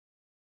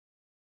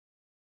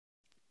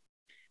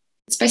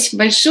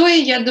 Спасибо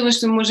большое. Я думаю,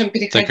 что мы можем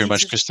переходить. Thank you very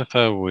much,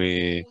 Christopher.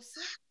 We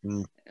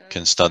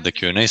can start the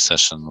Q&A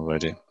session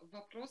already.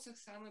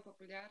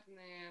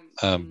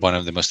 One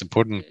of the most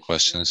important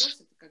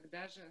questions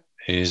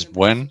is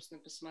when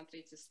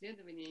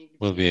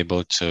we'll be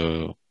able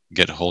to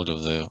get hold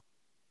of the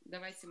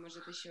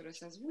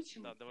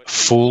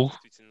full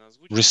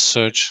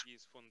research,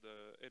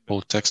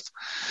 full text.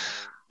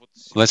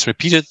 Let's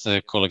repeat it.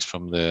 The colleagues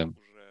from the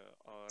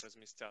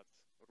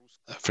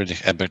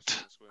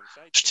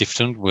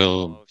Friedrich-Ebert-Stiftung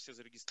will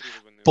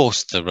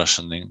post the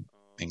Russian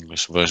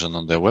English version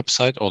on their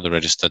website. All the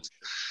registered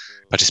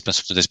participants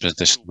of today's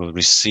presentation will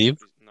receive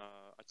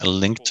a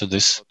link to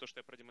this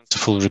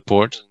full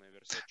report.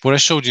 What I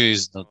showed you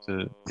is not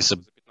is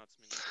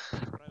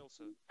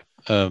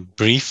a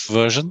brief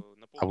version.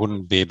 I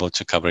wouldn't be able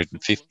to cover it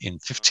in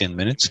 15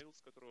 minutes.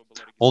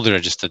 All the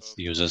registered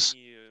users,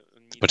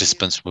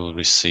 participants will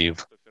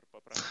receive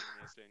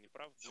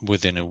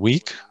within a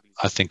week.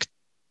 I think.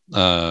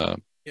 Yeah,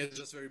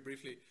 just very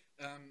briefly.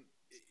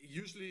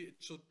 Usually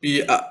it should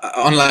be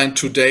online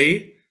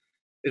today.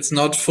 It's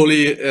not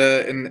fully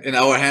in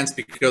our hands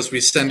because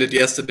we sent it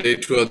yesterday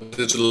to a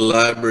digital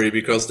library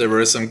because there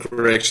were some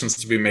corrections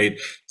to be made.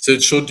 So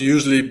it should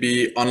usually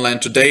be online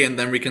today, and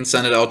then we can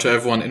send it out to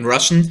everyone in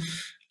Russian.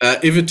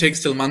 If it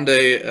takes till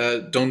Monday,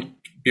 don't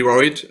be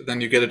worried. Then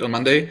you get it on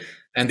Monday,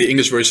 and the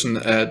English version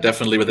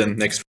definitely within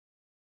next week.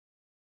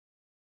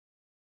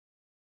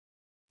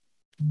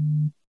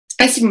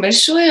 Спасибо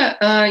большое.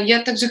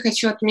 Я также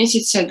хочу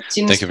отметить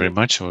один. Thank you very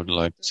much. I would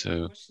like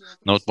to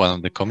note one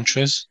of the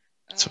commentaries.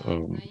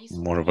 So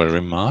more of a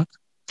remark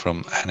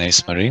from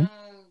Anais Marine,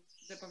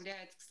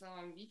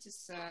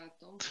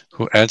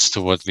 who adds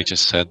to what Vytis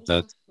said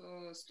that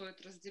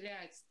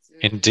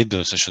indeed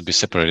those should be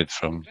separated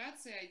from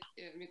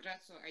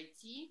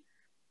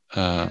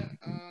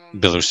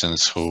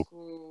Belarusians who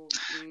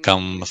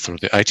come through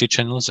the IT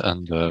channels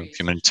and the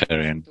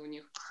humanitarian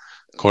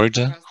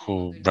corridor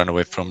who run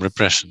away from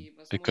repression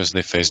because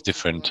they face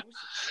different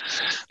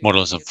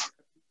models of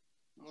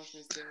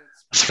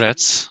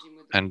threats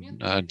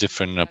and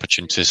different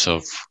opportunities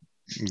of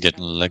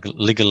getting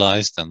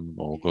legalized and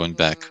or going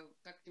back.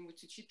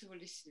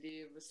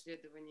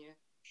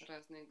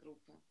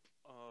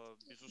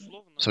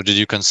 So did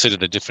you consider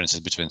the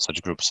differences between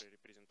such groups?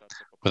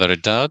 Without a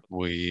doubt,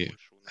 we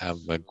have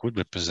a good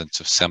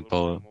representative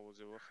sample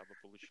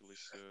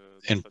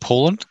in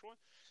Poland.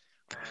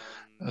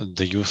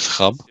 The Youth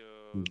Hub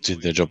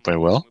did their job very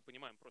well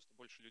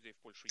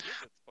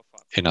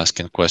in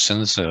asking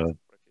questions, and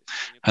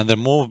there are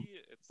more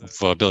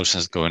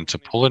Belarusians going to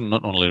Poland,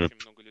 not only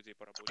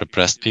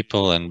repressed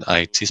people and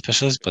IT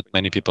specialists, but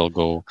many people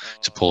go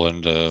to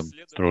Poland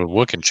through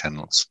working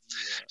channels.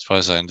 As far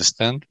as I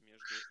understand,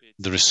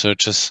 the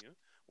researchers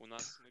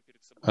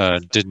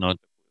did not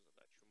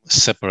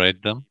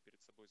separate them.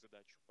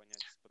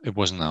 It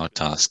wasn't our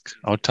task.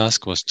 Our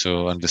task was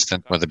to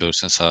understand whether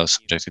Belarusians are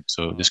subjected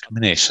to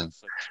discrimination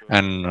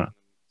and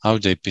how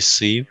they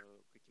perceive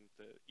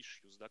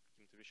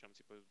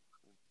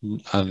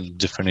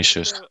different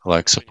issues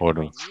like support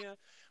of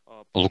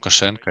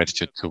Lukashenko,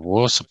 attitude to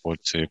war,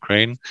 support to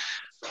Ukraine,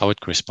 how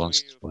it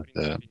corresponds with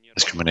the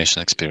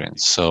discrimination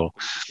experience. So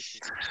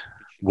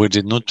we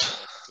did not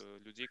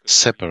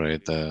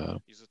separate the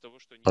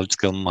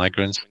political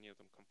migrants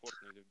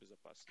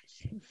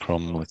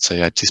from, let's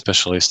say, IT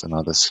specialists and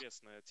others.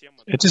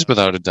 It is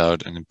without a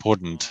doubt an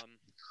important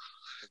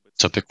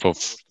topic for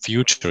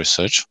future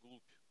research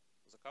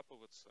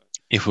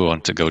if we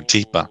want to go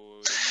deeper.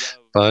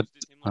 But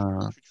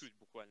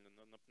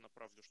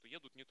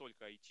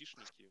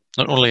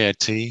not only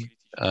IT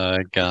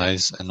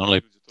guys and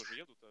only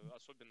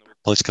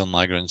political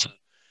migrants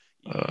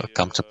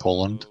come to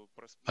Poland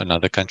and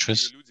other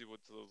countries.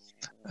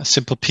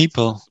 Simple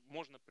people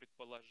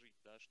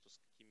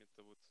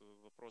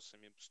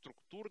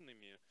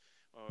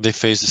they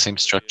face the same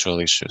structural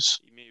issues.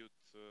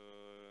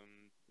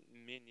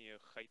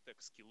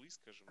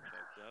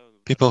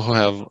 People who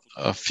have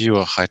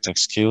fewer high-tech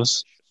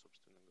skills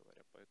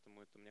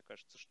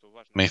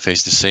may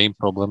face the same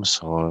problems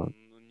or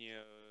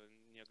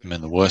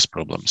even worse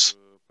problems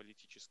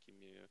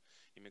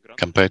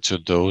compared to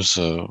those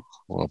who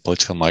are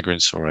political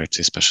migrants or IT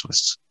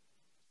specialists.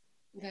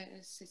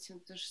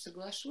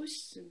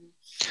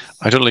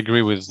 I totally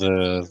agree with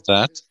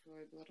that.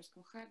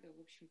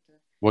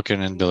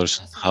 Working in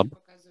Belarusian hub,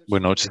 we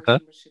noticed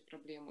that.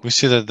 We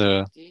see that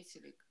the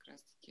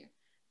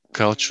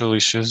cultural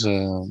issues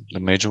are the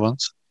major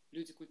ones.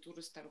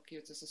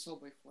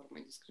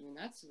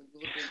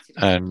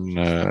 And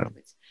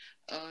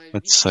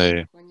let's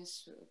say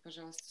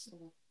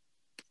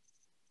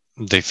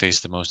they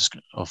face the most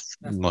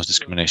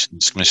discrimination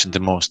the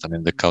most. I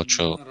mean, the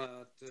cultural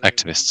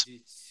activists.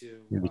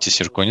 Vytis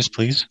Jurkonis,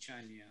 please.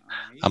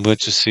 I'm glad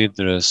to see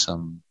there is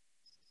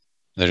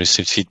they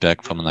received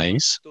feedback from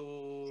NAIS.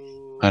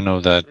 I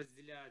know that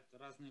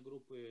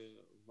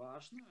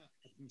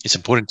it's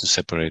important to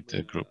separate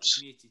the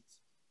groups.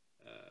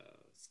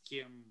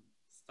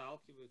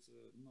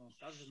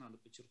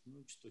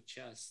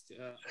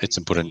 It's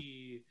important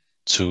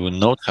to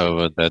note,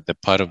 however, that the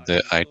part of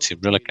the IT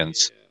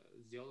replicants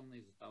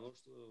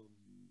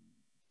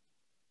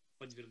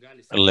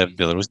left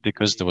Belarus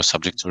because they were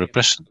subject to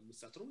repression.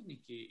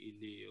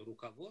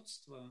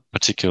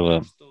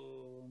 Particular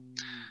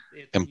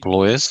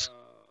employers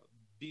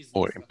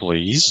or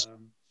employees.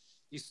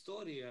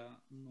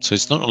 So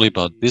it's not only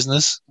about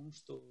business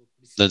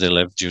that they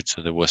left due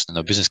to the worsening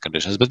of business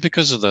conditions, but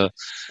because of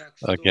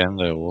again,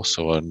 they're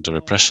also under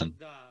repression.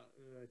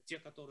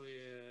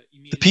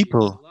 The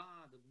people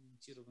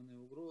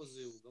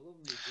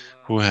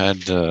who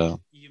had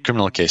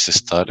criminal cases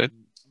started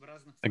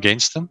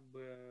against them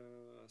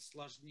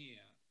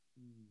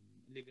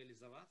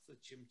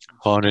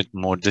found it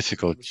more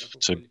difficult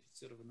to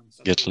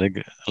get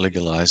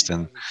legalized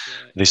in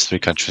these three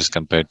countries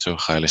compared to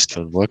highly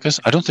skilled workers.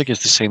 I don't think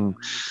it's the same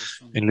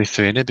in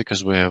Lithuania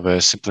because we have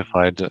a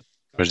simplified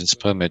residence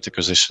permit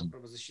acquisition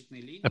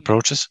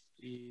approaches.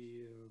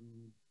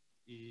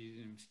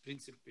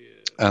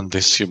 And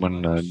this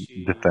human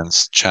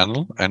defense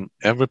channel, and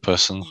every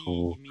person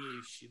who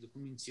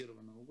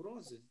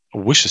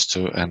wishes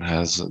to and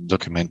has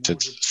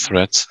documented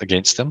threats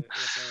against them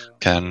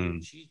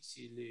can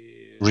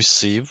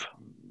receive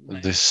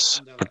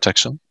this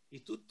protection.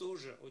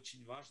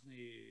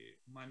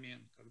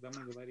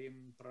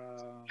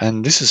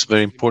 And this is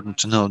very important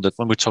to know that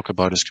when we talk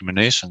about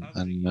discrimination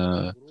and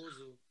the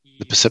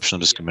perception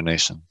of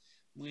discrimination,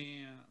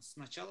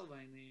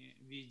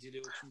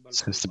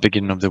 since the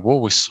beginning of the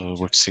war, we've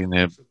seen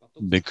a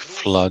big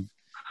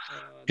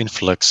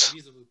influx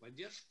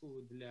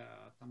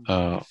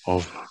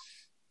of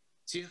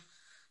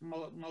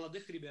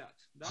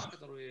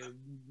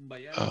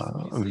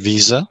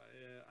visa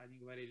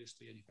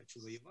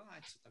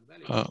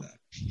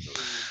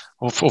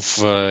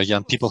of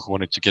young people who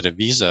wanted to get a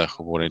visa,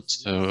 who wanted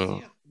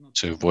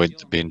to avoid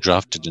being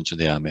drafted into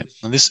the army.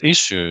 And this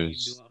issue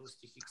is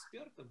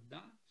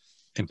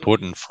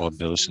important for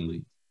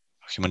Belarusian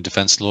human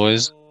defense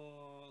lawyers,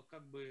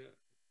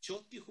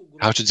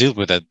 how to deal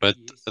with that, but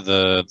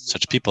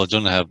such people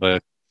don't have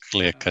a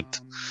clear-cut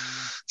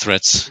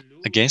threats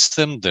against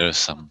them. There are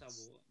some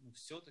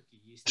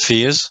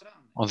fears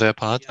on their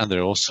part, and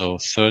there are also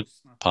third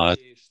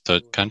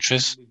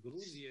countries.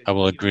 I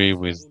will agree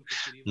with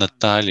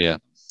Natalya,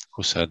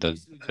 who said that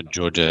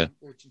Georgia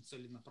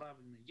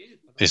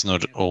is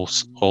not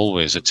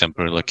always a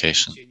temporary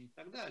location.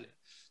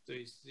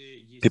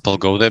 People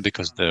go there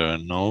because there are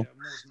no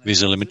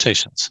visa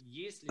limitations.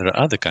 There are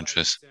other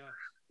countries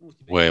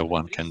where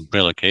one can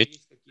relocate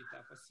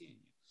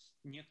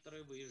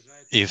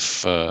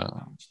if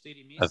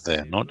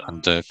they're not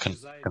under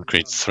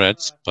concrete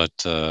threats, but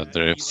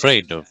they're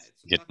afraid of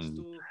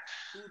getting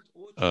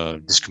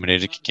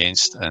discriminated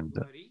against and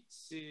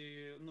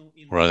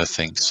or other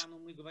things.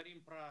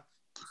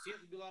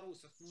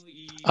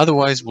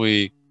 Otherwise,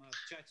 we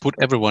put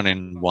everyone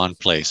in one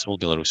place, all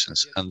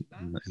Belarusians. And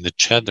in the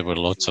chat, there were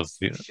lots of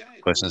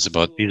questions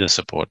about visa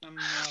support.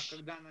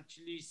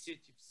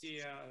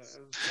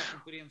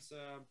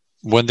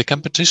 When the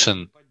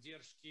competition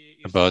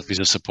about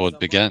visa support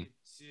began,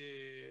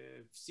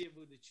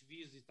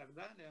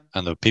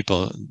 and the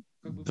people,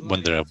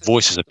 when their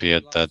voices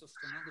appeared that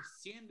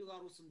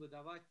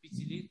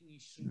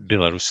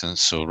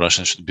Belarusians or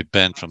Russians should be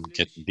banned from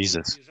getting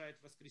visas,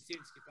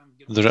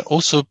 there are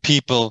also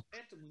people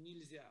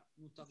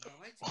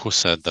who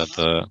said that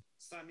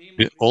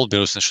all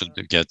Belarusians should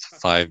get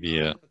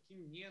 5-year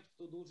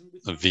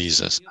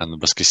visas, and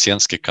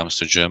Voskresensky comes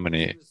to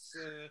Germany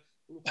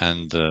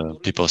and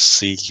people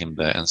see him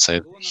there and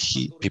say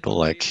people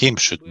like him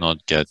should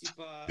not get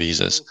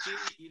visas.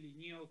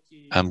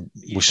 And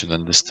we should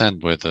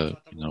understand whether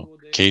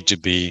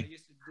KGB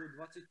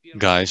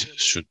guys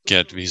should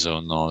get visa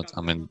or not.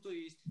 I mean,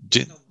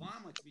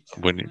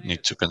 we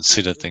need to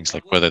consider things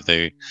like whether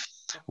they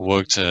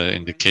worked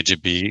in the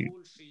KGB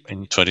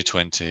in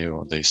 2020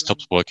 or they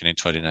stopped working in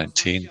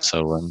 2019.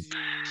 So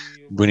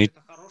we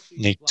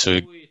need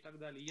to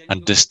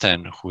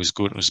understand who is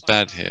good, who's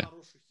bad here.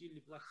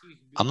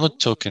 I'm not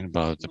talking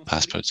about the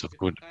passports of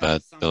good,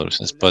 bad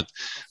Belarusians, but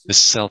the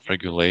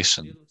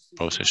self-regulation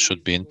process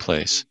should be in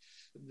place.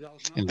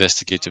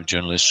 Investigative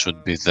journalists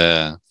should be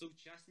there.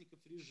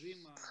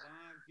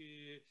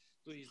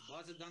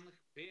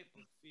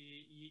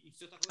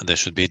 There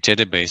should be a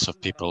database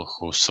of people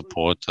who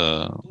support,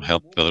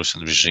 help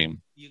Belarusian regime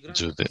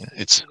do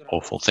its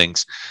awful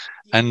things.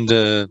 And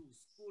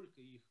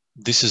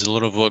this is a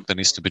lot of work that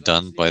needs to be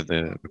done by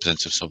the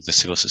representatives of the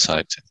civil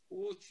society.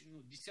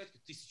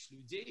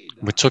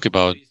 We talk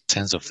about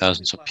tens of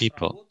thousands of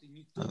people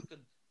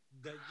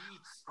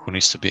who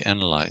needs to be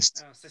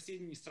analyzed.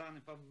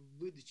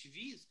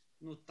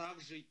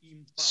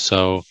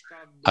 So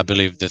I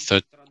believe the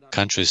third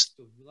countries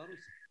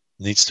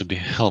needs to be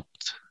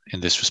helped in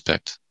this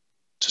respect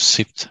to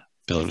sift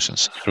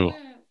Belarusians through.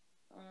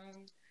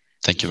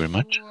 Thank you very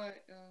much.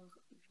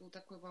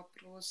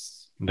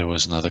 There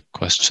was another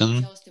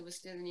question,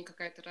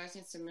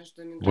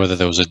 whether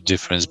there was a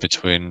difference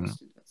between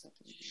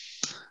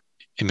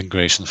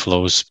immigration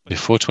flows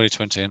before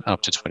 2020 and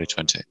after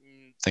 2020.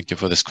 Thank you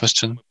for this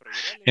question.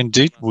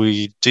 Indeed,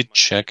 we did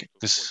check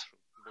this.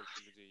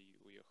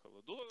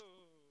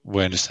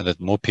 We understand that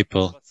more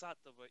people...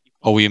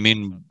 Oh, you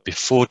mean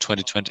before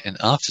 2020 and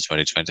after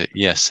 2020?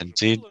 Yes,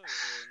 indeed.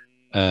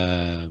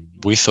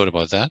 We thought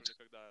about that.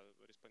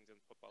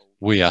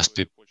 We asked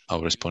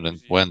our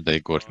respondent when they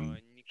got in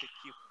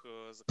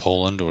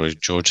Poland or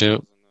Georgia.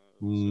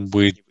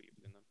 We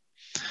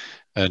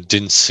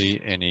didn't see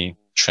any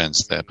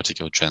trends there,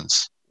 particular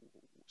trends.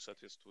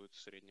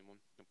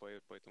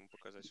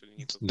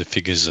 The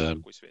figures are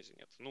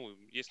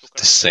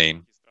the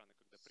same.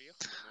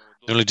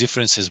 The only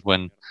difference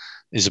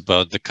is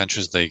about the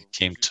countries they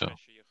came to.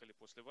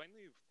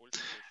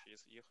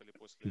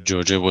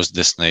 Georgia was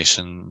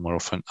destination more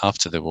often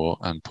after the war,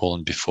 and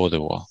Poland before the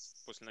war.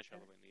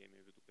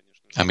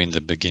 I mean,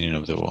 the beginning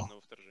of the war.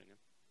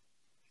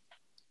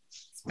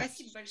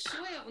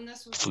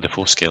 For the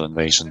full-scale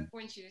invasion.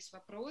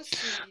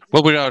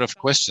 Well, we're out of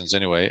questions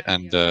anyway,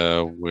 and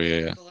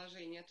we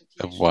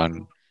have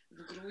one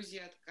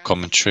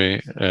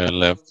commentary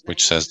left,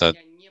 which says that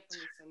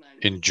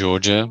in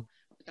Georgia,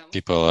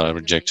 people are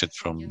rejected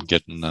from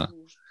getting a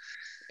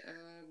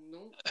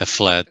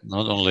flat,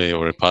 not only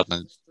or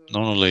apartment,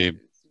 not only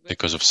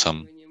because of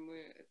some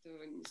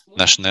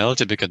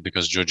nationality,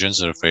 because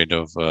Georgians are afraid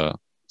of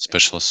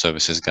special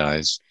services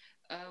guys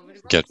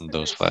getting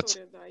those flats.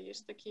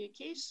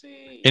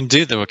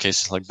 Indeed, there were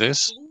cases like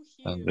this,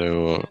 and there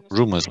were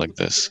rumors like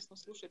this.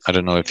 I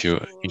don't know if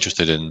you're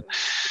interested in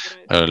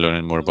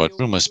learning more about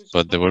rumors,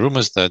 but there were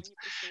rumors that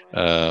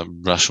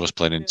Russia was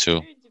planning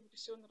to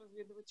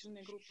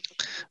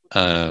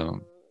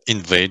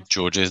invade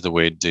Georgia the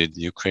way it did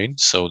Ukraine,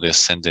 so they're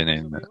sending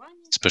in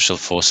special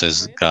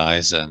forces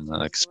guys and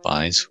like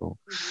spies who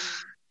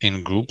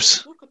in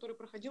groups.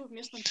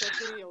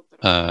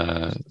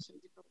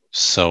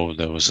 So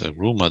there was a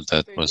rumor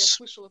that was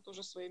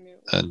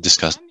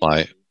discussed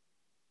by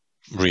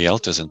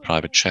realtors in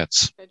private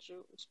chats.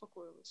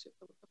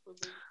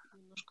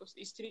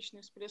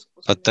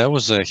 But there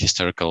was a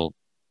historical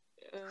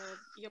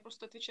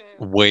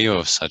way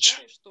of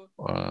such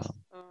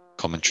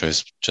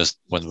commentaries just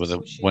when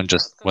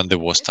the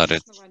war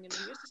started.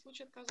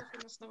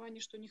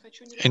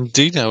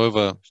 Indeed,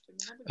 however,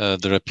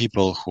 there are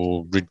people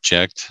who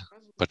reject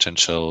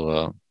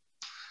potential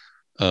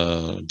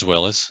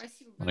dwellers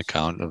on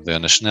account of their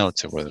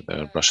nationality, whether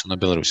they're Russian or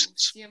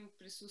Belarusians.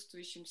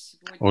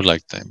 I would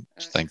like to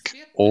thank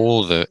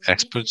all the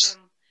experts,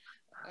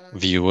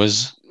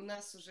 viewers,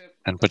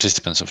 and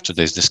participants of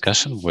today's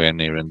discussion. We're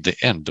nearing the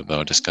end of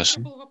our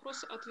discussion.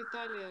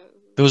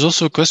 There was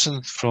also a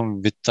question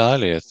from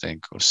Vitaly, I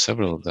think, or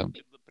several of them.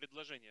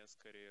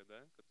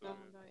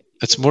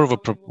 It's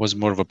was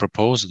more of a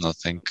proposal, I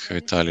think.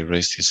 Vitaly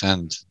raised his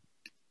hand.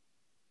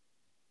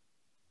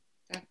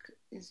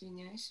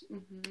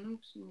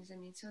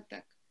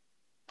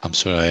 I'm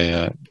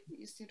sorry,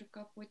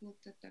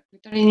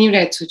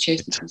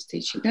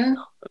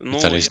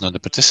 Vitaly is not a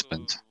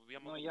participant.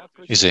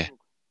 Is he?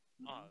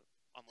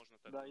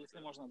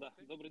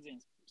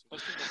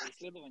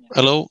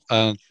 Hello,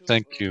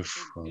 thank you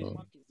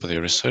for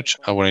your research.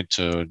 I wanted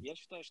to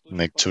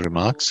make two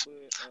remarks.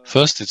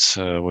 First,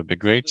 it would be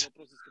great.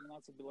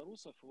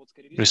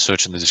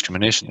 Research on the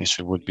discrimination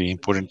issue would be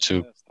important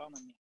to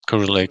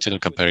correlate it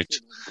and compare it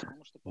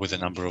with the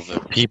number of the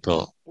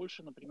people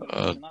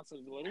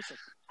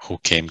who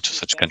came to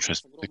such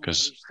countries,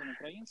 because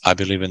I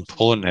believe in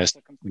Poland has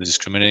the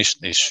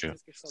discrimination issue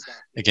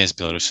against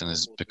Belarusians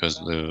is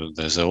because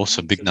there's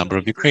also a big number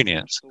of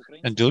Ukrainians,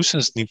 and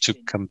Belarusians need to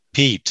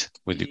compete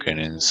with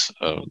Ukrainians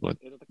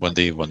when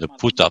they want to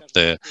put up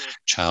their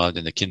child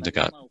in the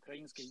kindergarten.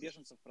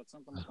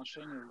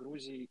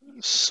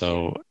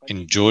 So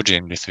in Georgia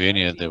and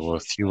Lithuania, there were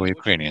fewer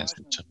Ukrainians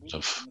in terms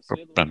of,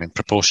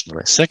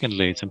 proportionally.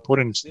 Secondly, it's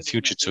important in the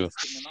future to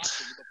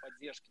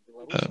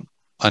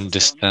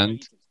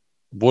understand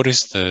what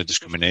is the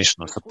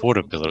discrimination or support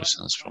of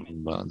Belarusians from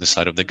the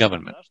side of the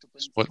government.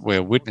 What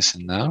we're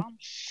witnessing now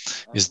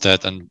is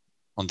that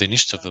on the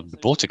initiative of the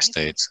Baltic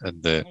states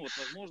at the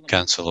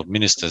Council of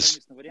Ministers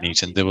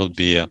meeting, there will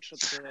be a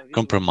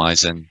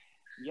compromising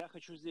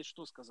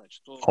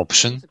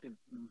option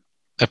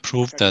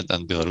approved that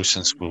and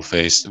Belarusians will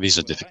face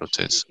visa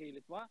difficulties.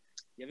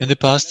 In the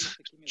past,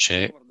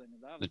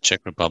 the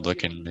Czech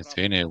Republic and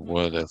Lithuania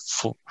were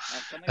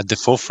at the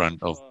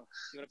forefront of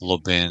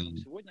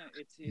lobbying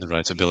the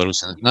rights of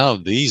Belarusians. Now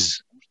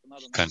these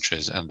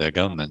countries and their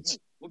governments,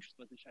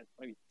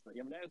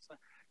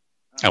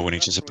 and we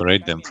need to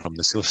separate them from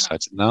the civil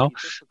society now,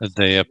 that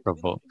they are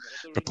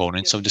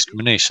proponents of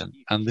discrimination.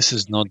 And this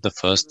is not the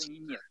first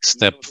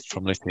step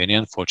from Lithuania.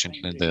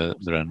 Unfortunately,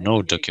 there are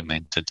no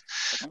documented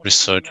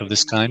research of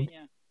this kind.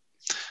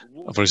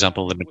 For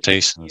example,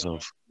 limitations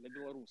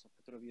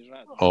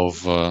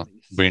of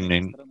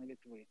bringing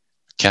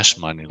cash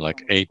money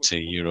like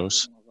 80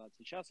 euros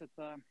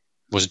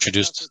was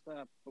introduced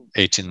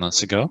 18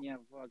 months ago.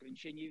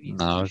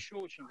 Now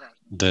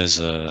there's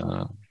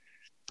the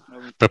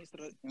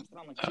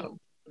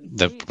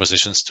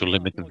propositions to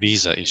limit the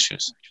visa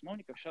issues.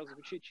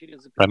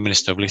 Prime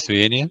Minister of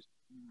Lithuania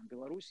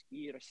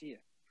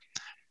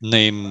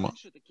named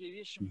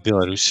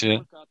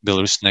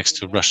Belarus next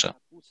to Russia.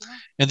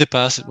 In the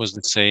past, it was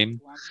the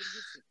same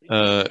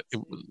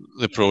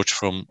approach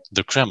from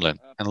the Kremlin,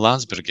 and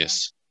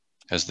Landsbergis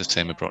has the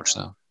same approach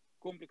now.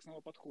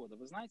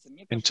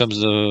 In terms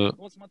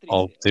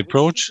of the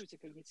approach,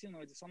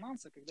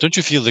 don't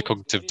you feel the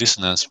cognitive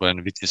dissonance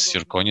when Vytis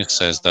Jurkonis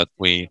says that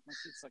we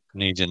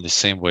need in the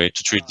same way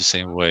to treat the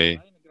same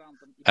way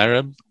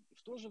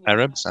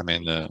Arabs, I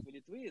mean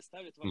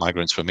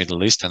migrants from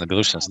Middle East and the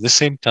Belarusians. At the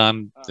same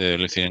time, the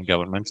Lithuanian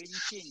government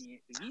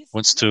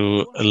wants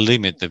to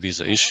limit the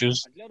visa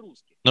issues,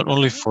 not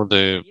only for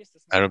the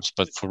Arabs,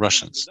 but for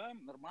Russians.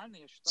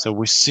 So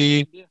we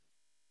see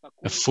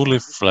a fully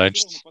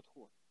fledged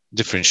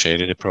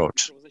differentiated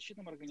approach.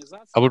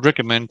 I would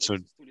recommend to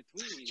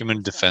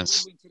human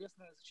defense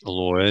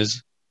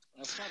lawyers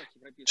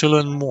to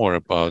learn more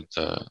about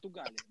the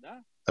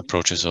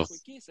approaches of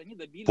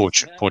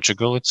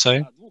Portugal, let's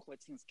say,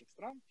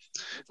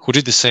 who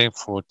did the same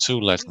for 2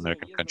 Latin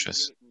American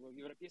countries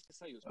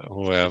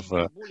who have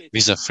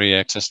visa-free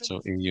access to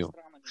EU.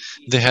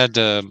 They had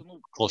a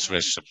close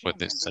relationship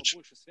with such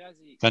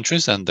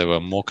countries, and there were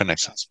more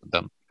connections with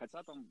them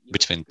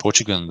between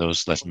Portugal and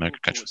those Latin American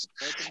countries,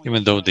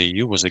 even though the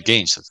EU was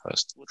against at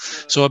first.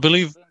 So I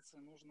believe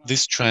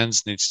these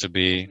trends needs to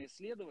be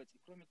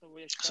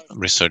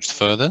researched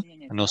further,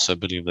 and also I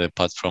believe that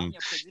apart from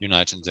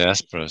uniting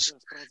diasporas,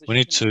 we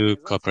need to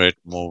cooperate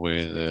more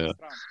with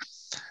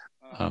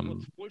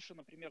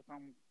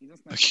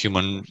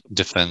human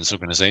defense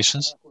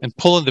organizations. In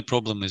Poland, the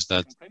problem is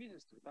that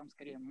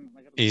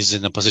is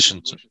in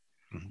opposition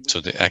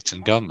to the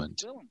acting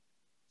government.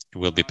 It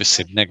will be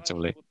perceived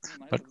negatively.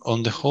 But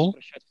on the whole,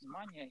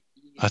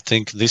 I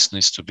think this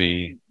needs to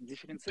be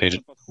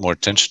paid more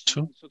attention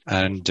to,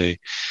 and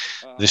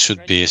there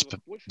should be a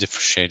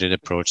differentiated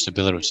approach to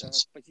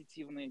Belarusians.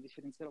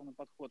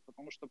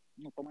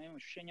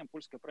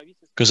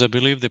 Because I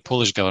believe the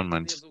Polish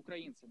government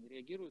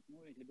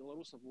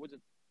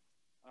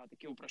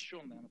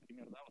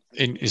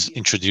is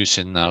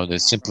introducing now the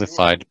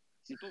simplified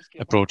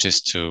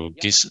approaches to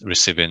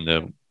receiving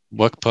the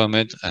work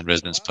permit and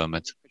residence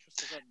permit.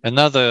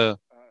 Another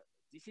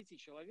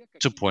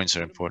 2 points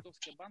are important.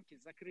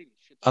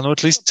 I know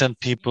at least 10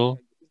 people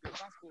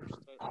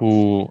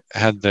who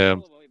had their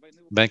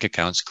bank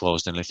accounts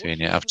closed in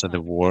Lithuania after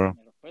the war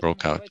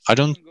broke out. I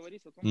don't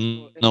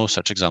know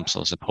such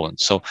examples in Poland.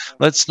 So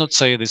let's not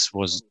say this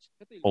was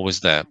always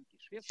there.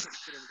 It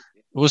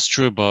was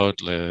true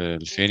about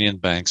Lithuanian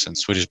banks and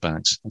Swedish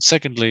banks. And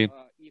secondly,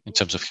 in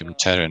terms of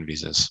humanitarian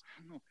visas.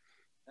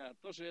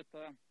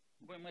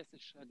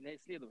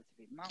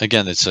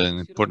 Again, it's an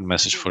important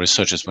message for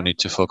researchers. We need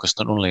to focus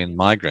not only on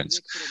migrants,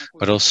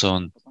 but also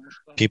on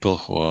people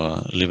who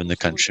live in the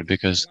country,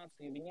 because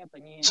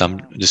some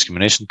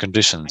discrimination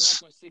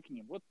conditions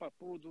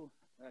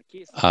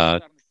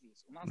are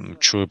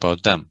true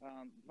about them.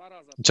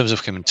 In terms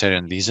of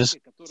humanitarian visas,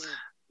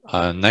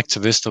 an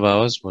activist of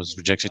ours was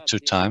rejected 2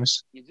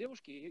 times.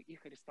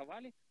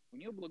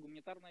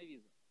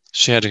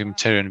 She had a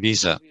humanitarian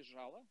visa.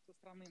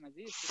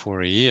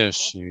 For a year,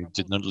 she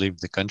did not leave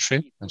the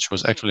country, and she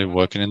was actually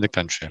working in the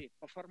country.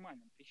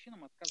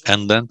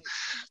 And then,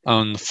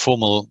 on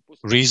formal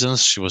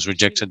reasons, she was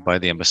rejected by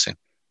the embassy.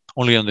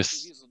 Only on the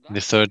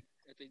 3rd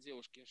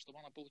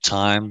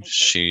time,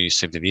 she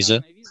received the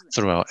visa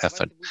through our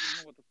effort.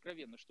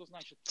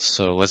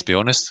 So let's be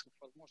honest.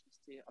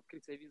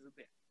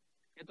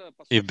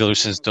 If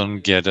Belarusians don't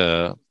get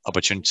an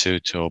opportunity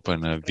to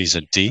open a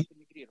visa D,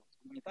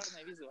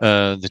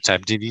 the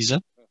type D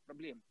visa,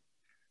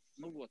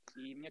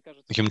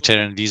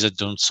 humanitarian visa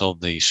don't solve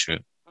the issue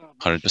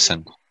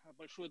 100%.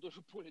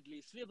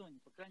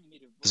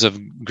 There's a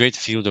great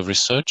field of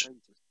research,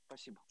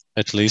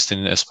 at least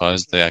as far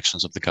as the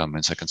actions of the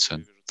governments are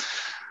concerned.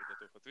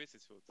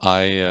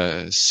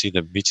 I see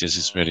that Vytis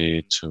is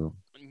ready to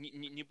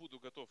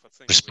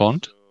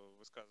respond.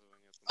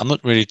 I'm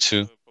not ready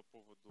to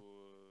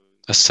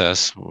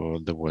assess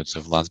the words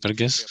of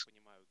Landsbergis.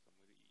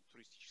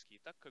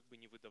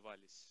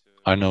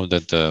 I know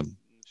that the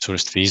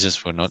tourist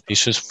visas were not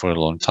issued for a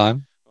long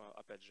time.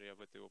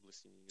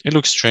 It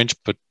looks strange,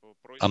 but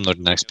I'm not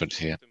an expert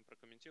here.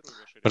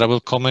 But I will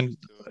comment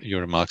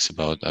your remarks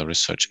about our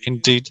research.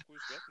 Indeed,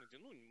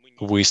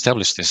 we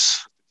established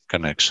this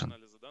connection.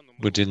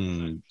 We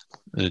didn't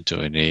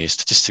do any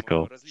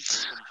statistical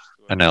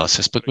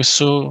analysis, but we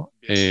saw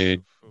a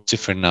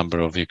different number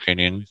of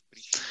Ukrainian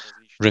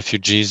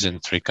refugees in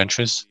 3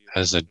 countries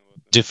as a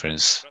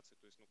difference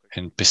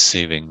in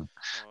perceiving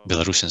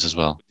Belarusians as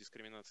well.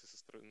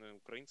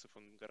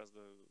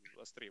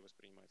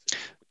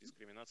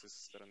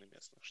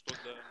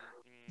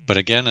 But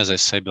again, as I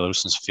say,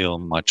 Belarusians feel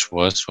much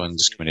worse when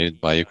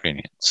discriminated by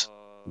Ukrainians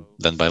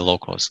than by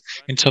locals.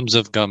 In terms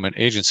of government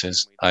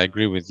agencies, I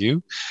agree with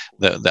you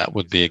that that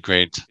would be a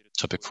great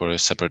topic for a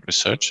separate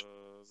research.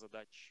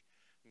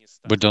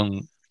 We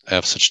don't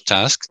have such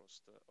task.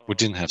 We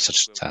didn't have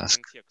such a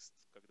task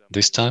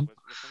this time.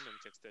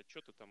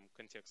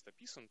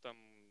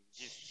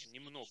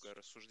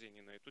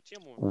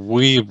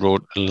 We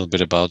wrote a little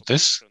bit about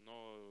this.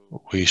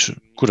 We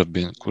could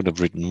have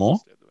written more,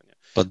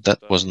 but that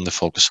wasn't the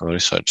focus of our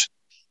research.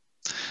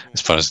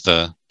 As far as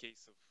the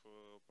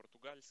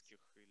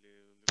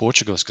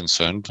Portugal is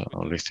concerned,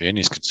 or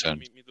Lithuania is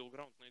concerned,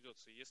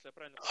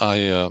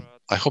 I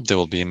hope there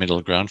will be a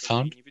middle ground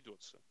found.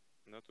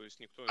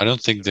 I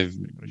don't think the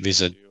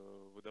visa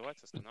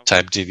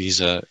type D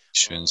visa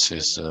issuance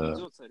is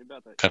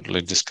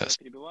currently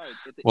discussed.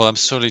 Well, I'm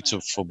sorry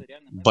for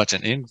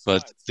butting in,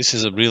 but this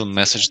is a real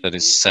message that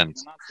is sent.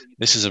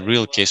 This is a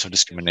real case of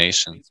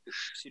discrimination,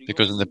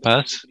 because in the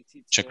past,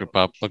 Czech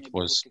Republic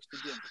was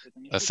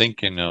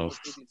thinking of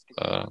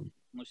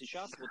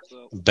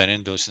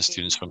banning Belarusian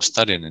students from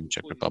studying in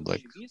Czech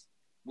Republic.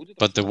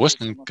 But the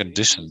worsening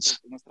conditions,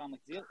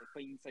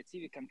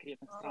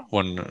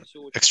 when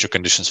extra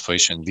conditions for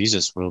issuing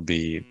visas will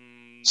be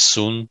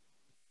soon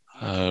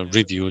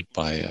reviewed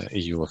by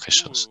EU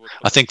officials.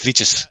 I think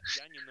Vytis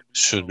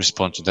should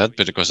respond to that,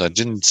 because I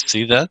didn't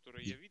see that.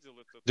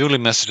 The only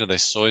message that I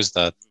saw is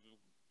that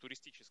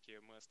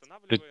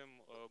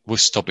we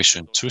stop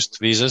issuing tourist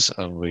visas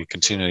and we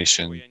continue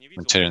issuing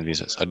humanitarian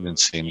visas. I didn't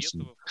see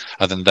anything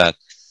other than that.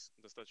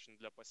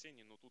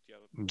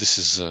 This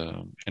is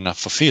enough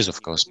for fears,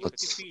 of course, but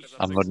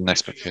I'm not an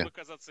expert here.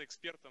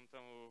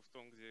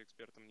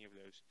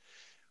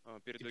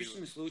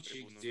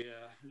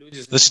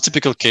 This is a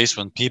typical case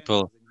when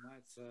people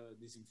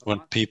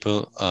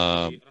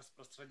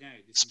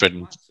spread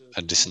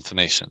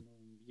disinformation.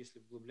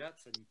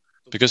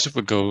 Because if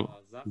we go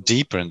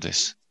deeper in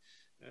this,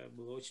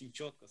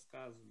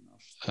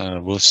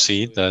 we'll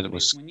see that it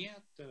was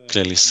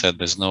clearly said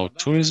there's no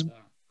tourism,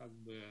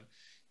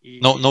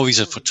 no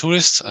visa for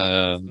tourists,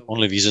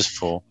 only visas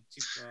for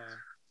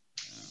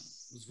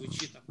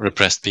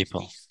repressed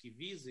people.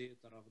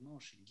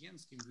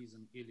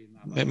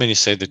 Many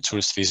say that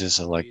tourist visas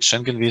are like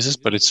Schengen visas,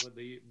 but it's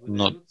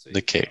not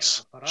the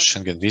case.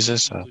 Schengen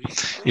visas are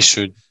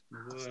issued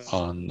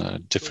on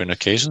different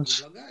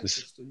occasions,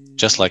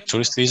 just like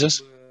tourist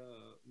visas.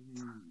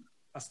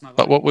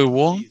 But what we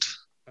want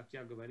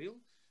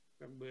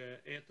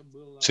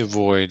to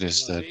avoid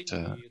is that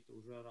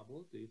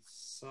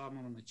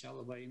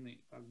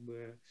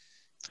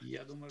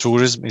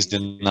tourism is the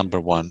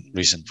 #1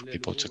 reason for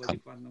people to come.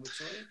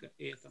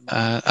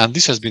 And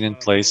this has been in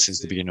place since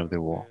the beginning of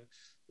the war.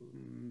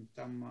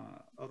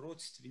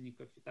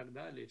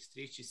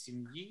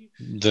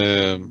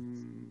 The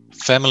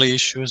family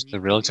issues, the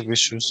relative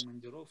issues,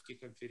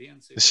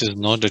 this is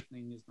not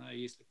an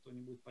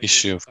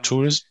issue of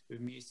tourism.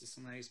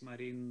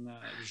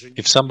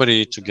 If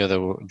somebody together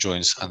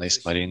joins Anais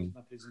Marin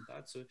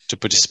to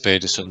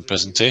participate in a certain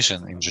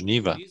presentation in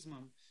Geneva,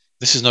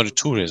 this is not a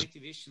tourism.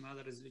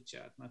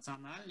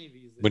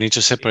 We need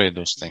to separate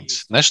those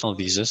things. National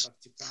visas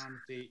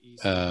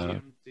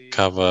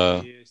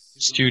cover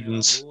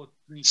students,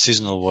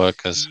 seasonal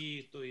workers,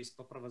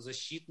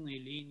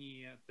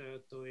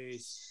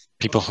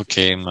 people who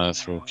came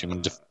through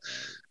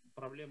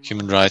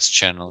human rights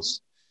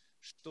channels.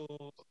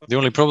 The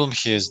only problem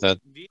here is that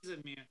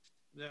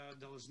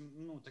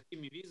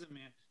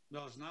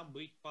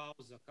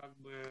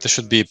there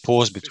should be a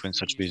pause between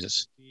such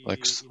visas,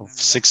 like of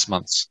 6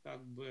 months.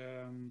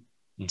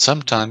 And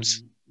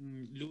sometimes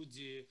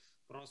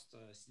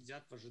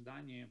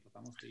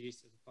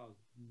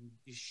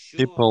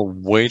people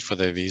wait for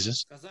their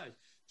visas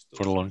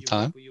for a long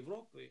time.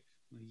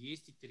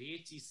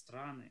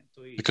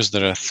 because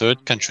there are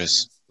third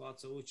countries.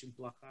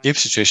 If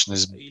situation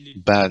is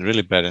bad,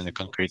 really bad in a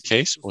concrete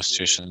case, or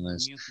situation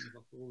is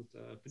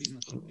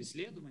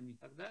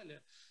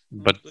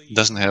but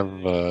doesn't have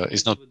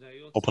is not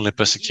openly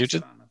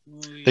persecuted,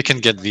 they can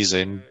get visa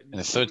in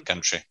a third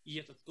country,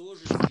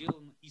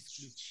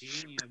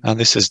 and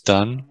this is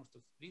done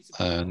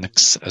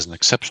as an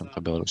exception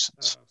for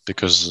Belarusians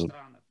because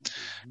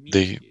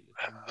they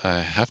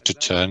have to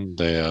turn.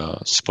 They are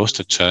supposed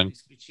to turn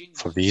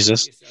for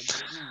visas,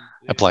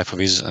 apply for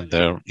visas, and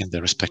they're in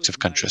their respective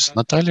countries.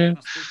 Natalya,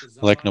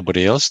 like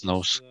nobody else,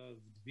 knows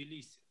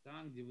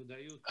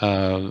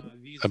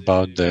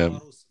about the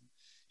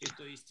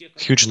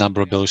huge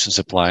number of Belarusians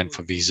applying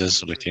for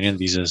visas, Lithuanian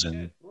visas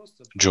in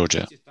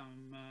Georgia.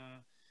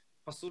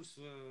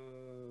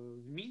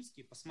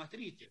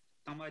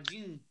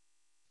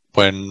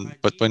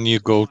 But when you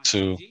go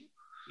to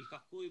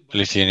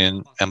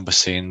Lithuanian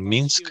embassy in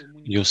Minsk,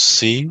 you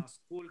see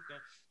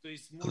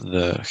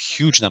the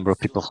huge number of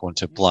people who want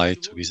to apply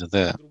to visa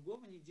there,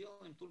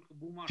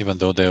 even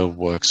though there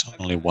works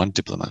only one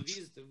diplomat.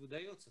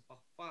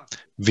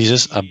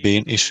 Visas are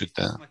being issued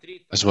there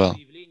as well,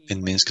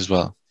 in Minsk as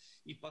well.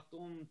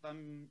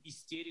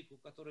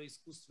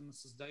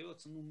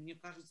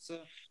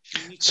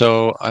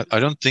 So I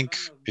don't think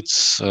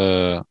it's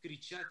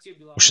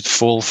we should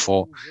fall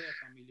for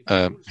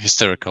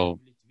hysterical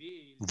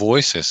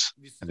voices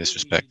in this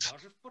respect,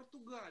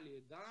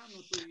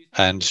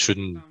 and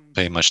shouldn't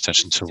pay much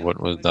attention to what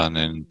was done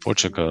in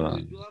Portugal.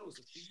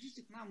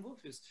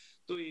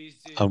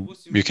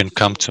 You can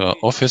come to our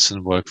office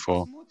and work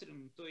for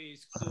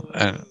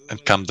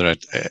and come there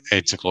at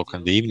 8 o'clock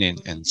in the evening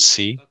and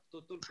see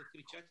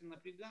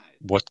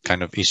what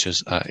kind of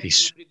issues are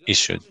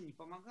issued.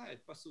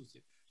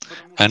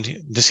 And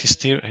this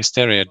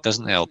hysteria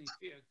doesn't help.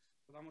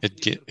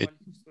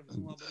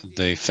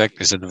 The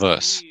effect is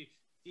adverse.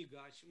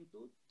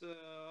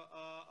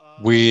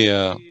 We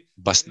are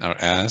busting our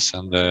ass,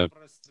 and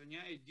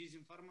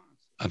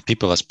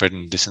people are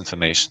spreading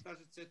disinformation.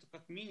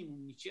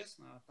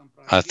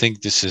 I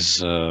think this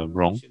is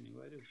wrong.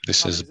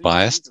 This is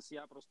biased.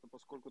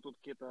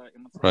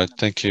 Right,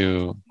 thank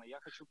you,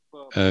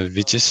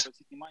 Vytis.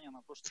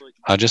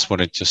 I just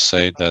wanted to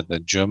say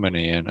that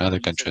Germany and other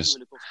countries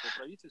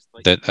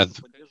that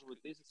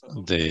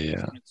they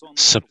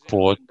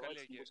support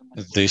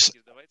this,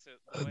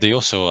 they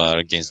also are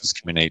against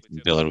discriminating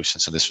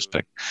Belarusians in this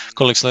respect.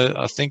 Colleagues,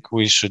 I think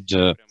we should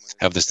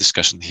have this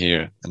discussion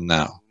here and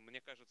now.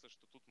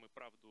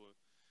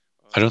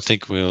 I don't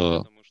think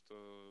we'll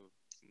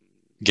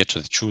get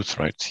to the truth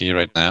right here,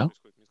 right now.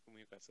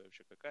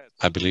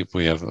 I believe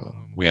we are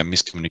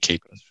miscommunicating,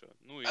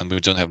 and we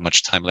don't have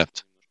much time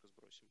left.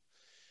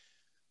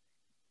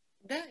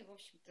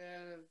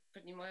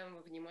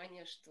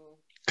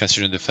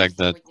 Considering the fact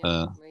that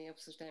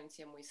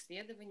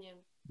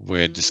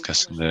we're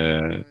discussing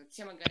the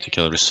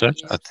particular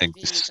research, I think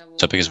this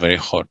topic is very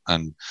hot,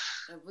 and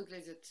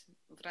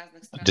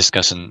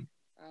discussing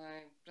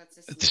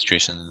the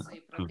situation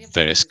in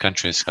various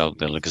countries, how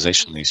the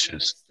legalization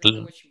issues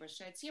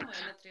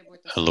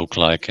look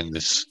like in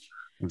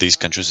these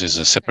countries is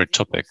a separate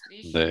topic.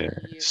 The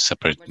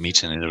separate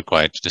meeting is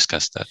required to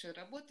discuss that.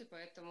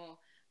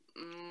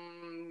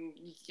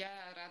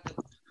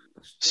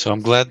 So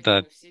I'm glad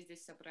that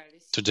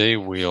today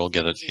we all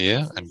gathered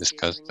here and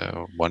discussed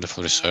the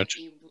wonderful research,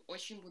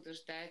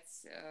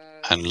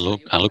 and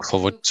look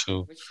forward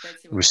to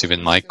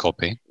receiving my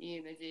copy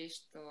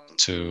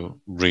to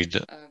read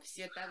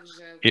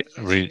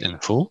in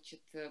full.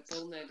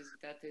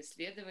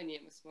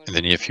 In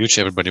the near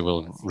future, everybody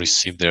will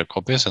receive their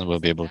copies and will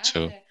be able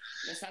to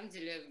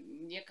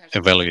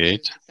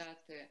evaluate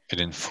it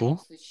in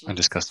full and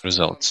discuss the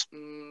results.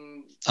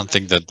 I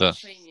think that the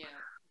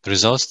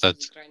results that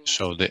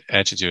show the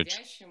attitude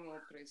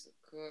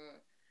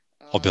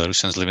of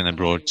Belarusians living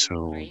abroad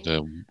to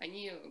the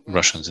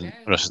Russian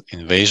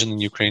invasion in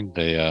Ukraine,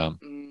 they are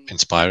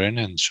inspiring,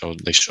 and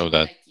they show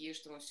that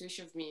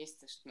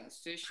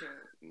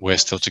we're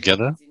still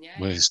together,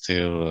 we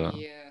still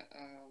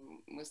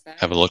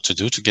have a lot to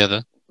do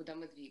together,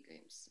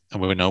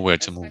 and we know where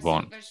to move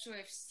on.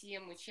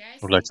 I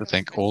would like to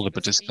thank all the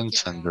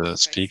participants and the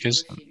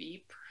speakers.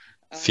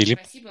 Philipp,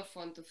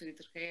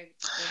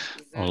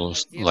 I would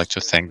like to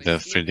thank the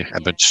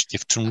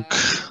Friedrich-Ebert-Stiftung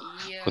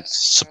for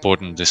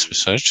supporting this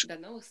research,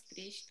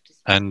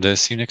 and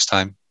see you next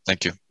time.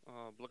 Thank you.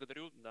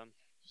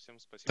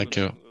 Thank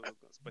you.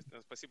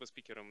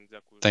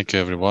 Thank you,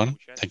 everyone.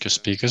 Thank you,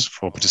 speakers,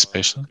 for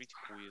participation,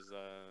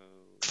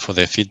 for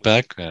their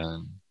feedback,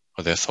 and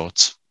for their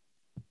thoughts.